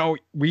 you know,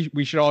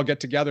 we should all get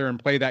together and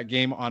play that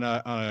game on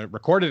a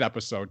recorded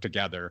episode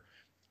together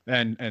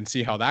and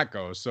see how that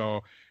goes.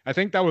 So I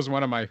think that was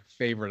one of my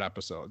favorite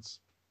episodes.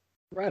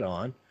 Right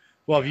on.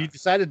 Well, if you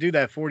decide to do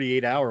that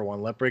 48-hour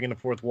one, let Breaking the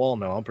Fourth Wall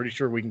know. I'm pretty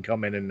sure we can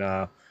come in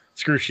and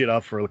screw shit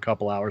up for a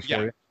couple hours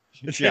for you.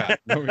 Yeah,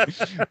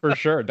 for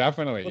sure,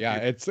 definitely.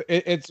 Yeah,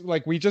 it's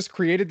like we just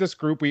created this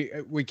group.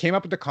 We came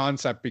up with the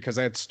concept because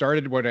I had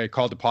started what I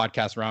called the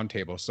podcast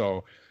roundtable.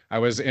 So I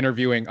was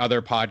interviewing other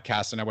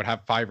podcasts, and I would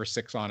have 5 or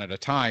 6 on at a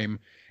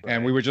time,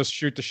 and we would just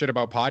shoot the shit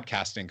about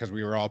podcasting because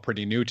we were all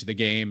pretty new to the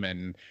game.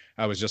 And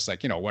I was just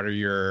like, you know, what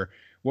are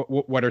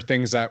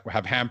things that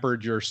have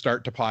hampered your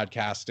start to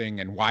podcasting,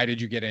 and why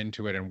did you get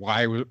into it, and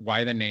why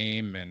the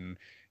name, and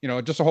you know,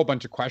 just a whole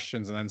bunch of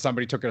questions. And then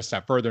somebody took it a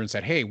step further and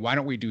said, hey, why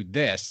don't we do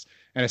this?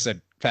 And I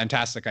said,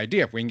 fantastic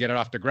idea. If we can get it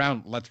off the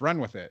ground, let's run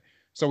with it.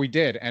 So we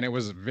did, and it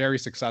was very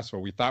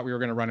successful. We thought we were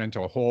going to run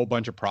into a whole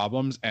bunch of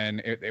problems, and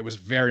it was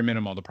very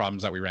minimal, the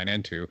problems that we ran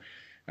into.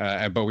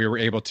 But we were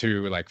able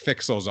to like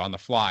fix those on the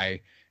fly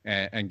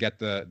and get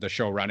the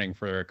show running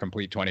for a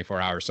complete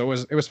 24 hours. So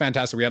it was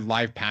fantastic. We had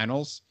live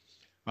panels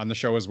on the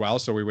show as well.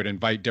 So we would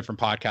invite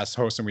different podcast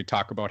hosts, and we'd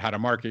talk about how to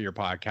market your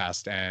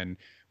podcast and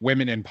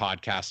women in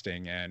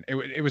podcasting. And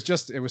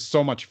it was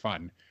so much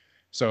fun.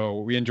 So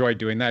we enjoyed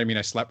doing that. I mean,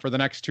 I slept for the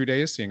next 2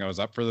 days, seeing I was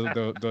up for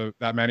the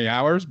that many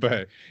hours,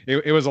 but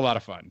it was a lot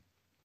of fun.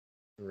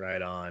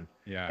 Right on.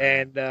 Yeah.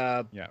 And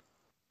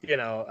you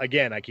know,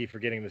 again, I keep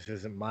forgetting this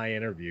isn't my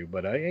interview,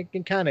 but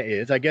it kind of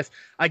is. I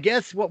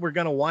guess what we're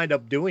gonna wind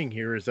up doing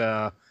here is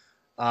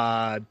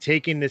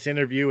taking this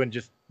interview and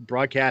just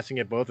broadcasting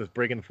it both as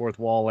Breaking the Fourth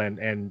Wall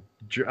and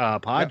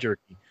Pod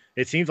Jerky.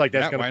 It seems like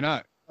that's gonna. Why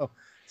not?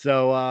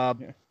 So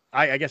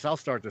I guess I'll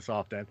start this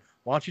off then.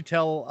 Why don't you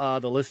tell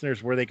the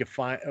listeners where they could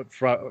find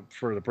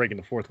for the Breaking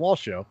the Fourth Wall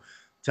show?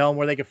 Tell them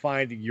where they could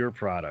find your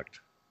product.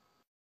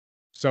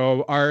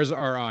 So ours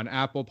are on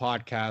Apple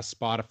Podcasts,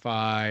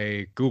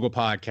 Spotify, Google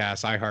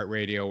Podcasts,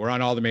 iHeartRadio. We're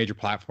on all the major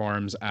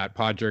platforms at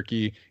Pod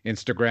Jerky,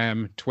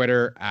 Instagram,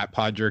 Twitter at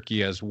Pod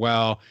Jerky as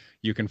well.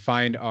 You can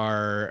find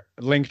our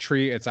link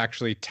tree. It's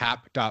actually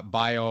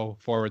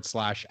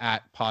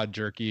tap.bio/@Pod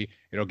Jerky.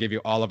 It'll give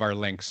you all of our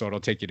links. So it'll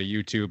take you to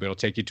YouTube. It'll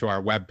take you to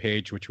our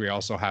webpage, which we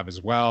also have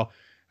as well.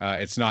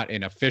 It's not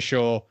an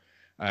official,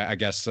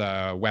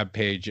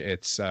 webpage.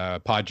 It's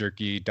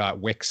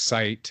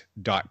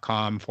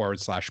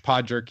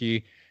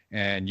podjerky.wixsite.com/podjerky.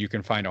 And you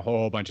can find a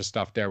whole bunch of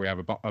stuff there. We have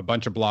a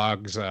bunch of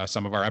blogs.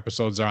 Some of our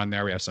episodes are on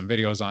there. We have some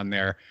videos on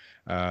there.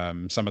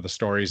 Some of the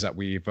stories that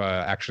we've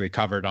actually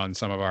covered on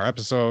some of our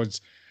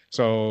episodes.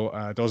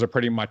 So those are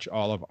pretty much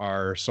all of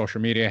our social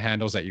media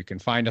handles that you can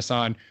find us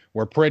on.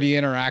 We're pretty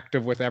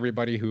interactive with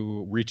everybody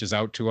who reaches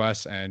out to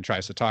us and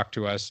tries to talk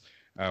to us.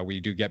 We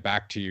do get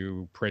back to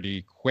you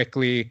pretty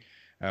quickly.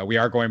 We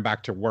are going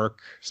back to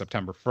work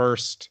September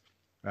 1st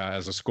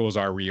as the schools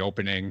are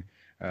reopening.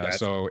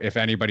 So if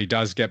anybody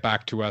does get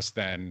back to us,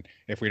 then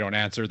if we don't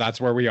answer,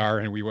 that's where we are,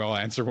 and we will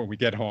answer when we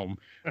get home.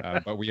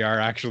 But we are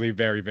actually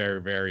very,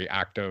 very, very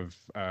active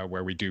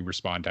where we do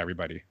respond to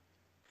everybody.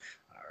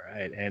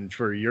 Right. And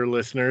for your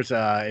listeners,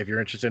 if you're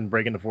interested in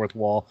breaking the fourth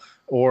wall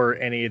or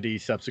any of the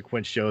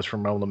subsequent shows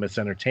from Realm of the Mist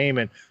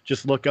Entertainment,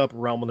 just look up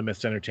Realm of the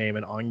Mist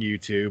Entertainment on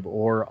YouTube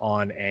or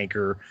on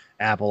Anchor,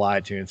 Apple,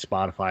 iTunes,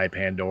 Spotify,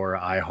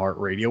 Pandora,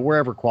 iHeartRadio,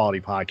 wherever quality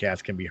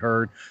podcasts can be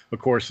heard. Of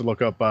course,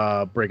 look up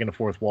Breaking the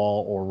Fourth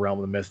Wall or Realm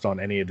of the Mist on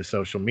any of the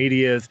social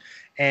medias,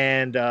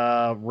 and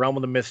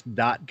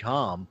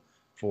realmofthemist.com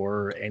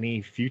for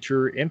any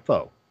future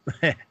info.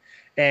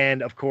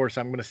 And of course,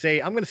 I'm going to say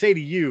to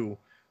you,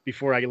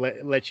 before I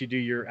let you do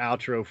your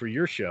outro for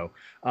your show,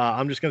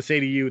 I'm just going to say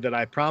to you that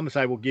I promise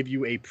I will give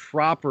you a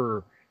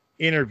proper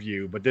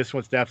interview, but this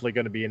one's definitely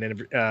going to be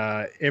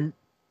an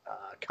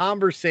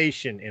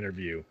conversation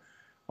interview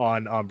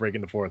on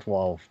Breaking the Fourth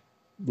Wall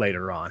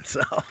later on.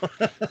 So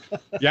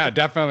yeah,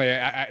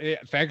 definitely.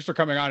 Thanks for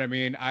coming on. I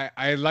mean,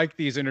 I like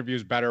these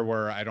interviews better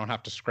where I don't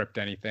have to script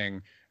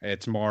anything.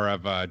 It's more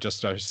of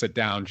just a sit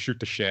down, shoot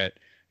the shit,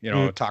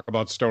 talk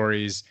about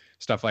stories,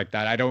 stuff like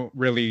that. I don't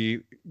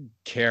really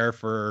care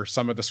for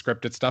some of the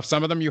scripted stuff.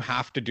 Some of them you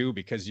have to do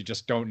because you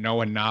just don't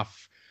know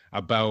enough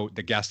about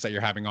the guests that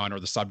you're having on or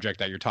the subject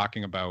that you're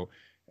talking about.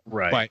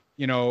 Right.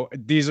 But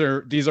these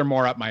are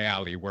more up my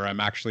alley, where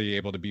I'm actually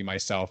able to be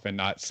myself and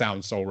not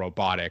sound so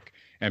robotic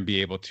and be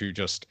able to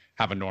just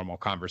have a normal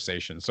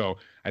conversation. So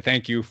I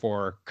thank you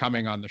for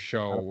coming on the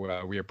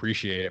show. We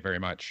appreciate it very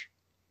much.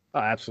 Oh,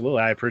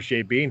 absolutely. I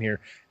appreciate being here.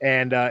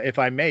 And if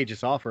I may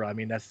just offer, I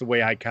mean, that's the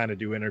way I kind of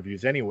do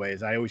interviews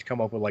anyways. I always come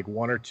up with like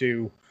one or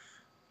two,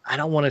 I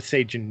don't want to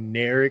say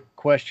generic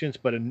questions,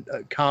 but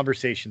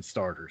conversation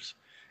starters.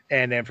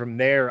 And then from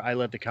there, I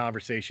let the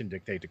conversation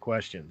dictate the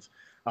questions.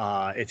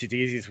 It's the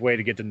easiest way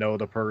to get to know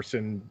the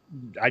person.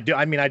 I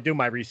do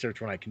my research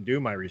when I can do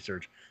my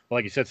research. But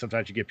like you said,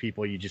 sometimes you get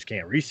people you just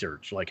can't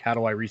research. Like, how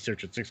do I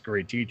research a sixth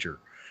grade teacher?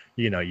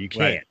 You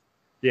can't.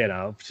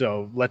 Right.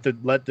 So let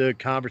the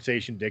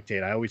conversation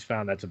dictate. I always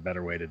found that's a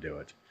better way to do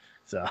it.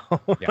 So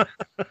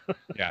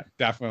yeah,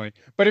 definitely.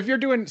 But if you're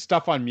doing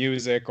stuff on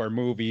music or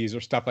movies or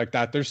stuff like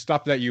that, there's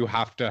stuff that you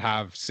have to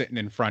have sitting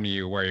in front of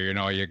you where,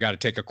 you got to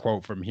take a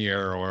quote from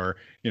here or,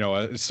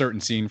 a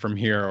certain scene from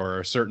here or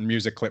a certain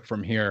music clip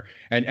from here.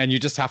 And you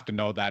just have to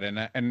know that.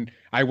 And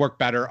I work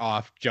better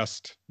off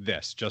just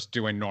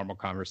doing normal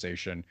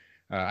conversation.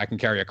 I can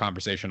carry a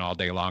conversation all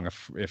day long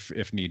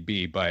if need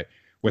be, but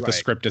with the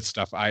scripted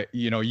stuff,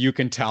 you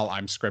can tell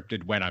I'm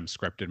scripted when I'm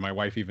scripted. My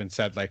wife even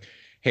said, like,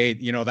 hey,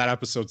 that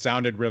episode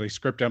sounded really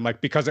scripted. I'm like,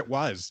 because it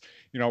was.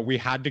 We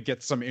had to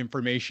get some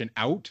information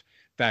out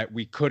that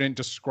we couldn't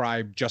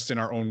describe just in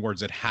our own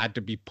words. It had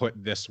to be put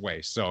this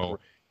way. So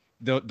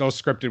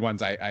those scripted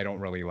ones I don't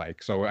really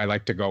like. So I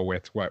like to go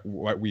with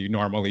what we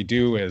normally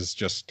do is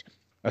just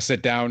a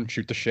sit down,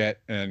 shoot the shit,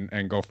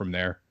 and go from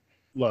there.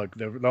 Look,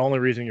 the only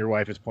reason your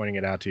wife is pointing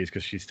it out to you is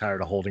because she's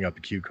tired of holding up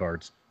the cue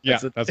cards. Yeah,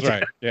 that's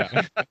right.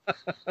 Yeah.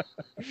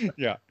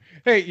 Yeah.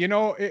 Hey,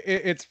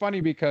 it's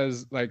funny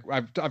because like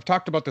I've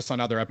talked about this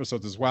on other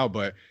episodes as well,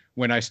 but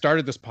when I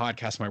started this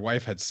podcast, my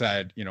wife had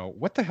said,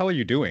 what the hell are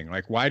you doing?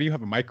 Like, why do you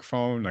have a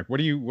microphone? Like, what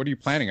are you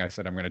planning? I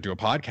said, I'm going to do a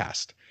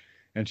podcast.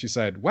 And she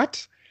said,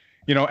 what?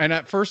 And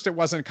at first it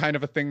wasn't kind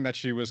of a thing that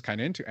she was kind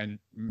of into. And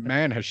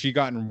man, has she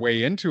gotten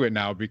way into it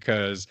now,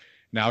 because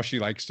now she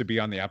likes to be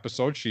on the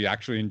episode. She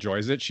actually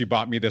enjoys it. She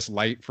bought me this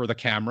light for the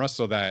camera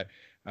so that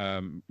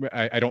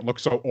I don't look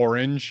so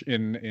orange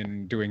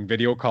in doing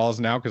video calls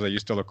now, because I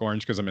used to look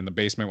orange because I'm in the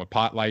basement with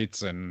pot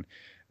lights. And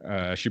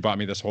she bought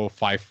me this whole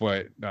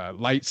 5-foot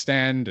light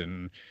stand,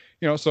 and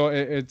so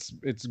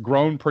it's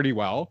grown pretty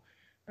well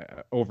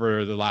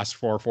over the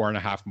last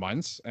 4.5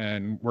 months,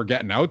 and we're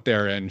getting out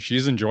there, and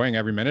she's enjoying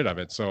every minute of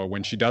it. So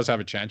when she does have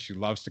a chance, she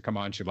loves to come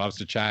on, she loves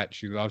to chat,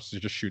 she loves to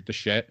just shoot the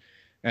shit,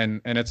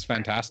 and it's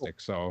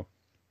fantastic. So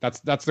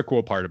that's the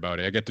cool part about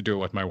it. I get to do it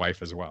with my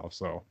wife as well.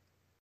 So.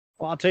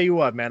 Well, I'll tell you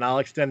what, man, I'll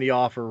extend the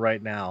offer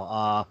right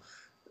now.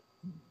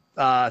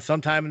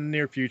 Sometime in the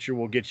near future,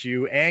 we'll get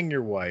you and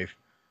your wife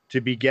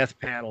to be guest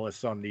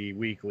panelists on the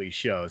weekly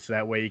show. So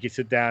that way you can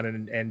sit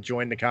down and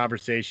join the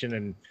conversation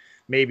and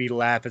maybe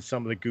laugh at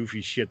some of the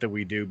goofy shit that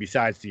we do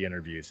besides the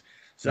interviews.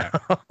 So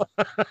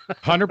yeah.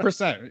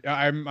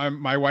 100%.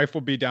 My wife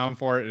will be down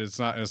for it. It's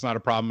not a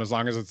problem as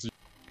long as it's.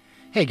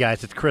 Hey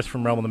guys, it's Chris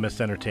from Realm of the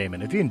Mist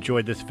Entertainment. If you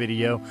enjoyed this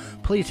video,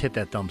 please hit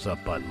that thumbs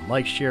up button.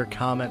 Like, share,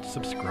 comment,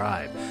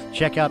 subscribe.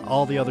 Check out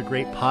all the other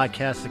great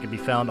podcasts that can be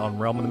found on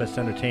Realm of the Mist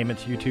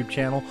Entertainment's YouTube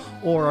channel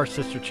or our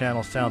sister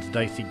channel, Sounds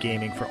Dicey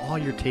Gaming, for all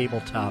your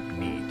tabletop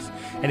needs.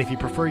 And if you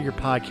prefer your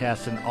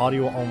podcast in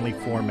audio-only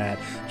format,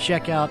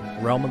 check out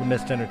Realm of the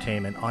Mist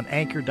Entertainment on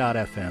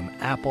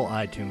Anchor.fm, Apple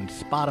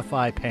iTunes,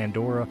 Spotify,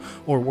 Pandora,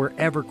 or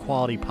wherever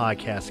quality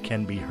podcasts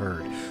can be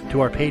heard.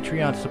 To our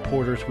Patreon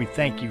supporters, we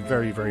thank you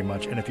very, very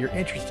much. And if you're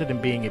interested in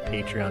being a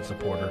Patreon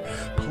supporter,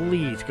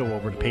 please go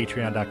over to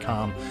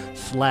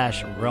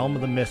patreon.com/Realm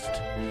of the Mist,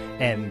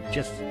 and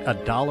just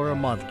 $1 a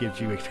month gives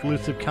you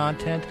exclusive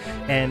content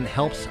and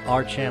helps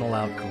our channel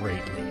out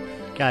greatly.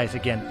 Guys,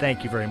 again,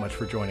 thank you very much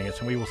for joining us,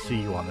 and we will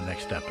see you on the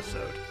next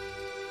episode.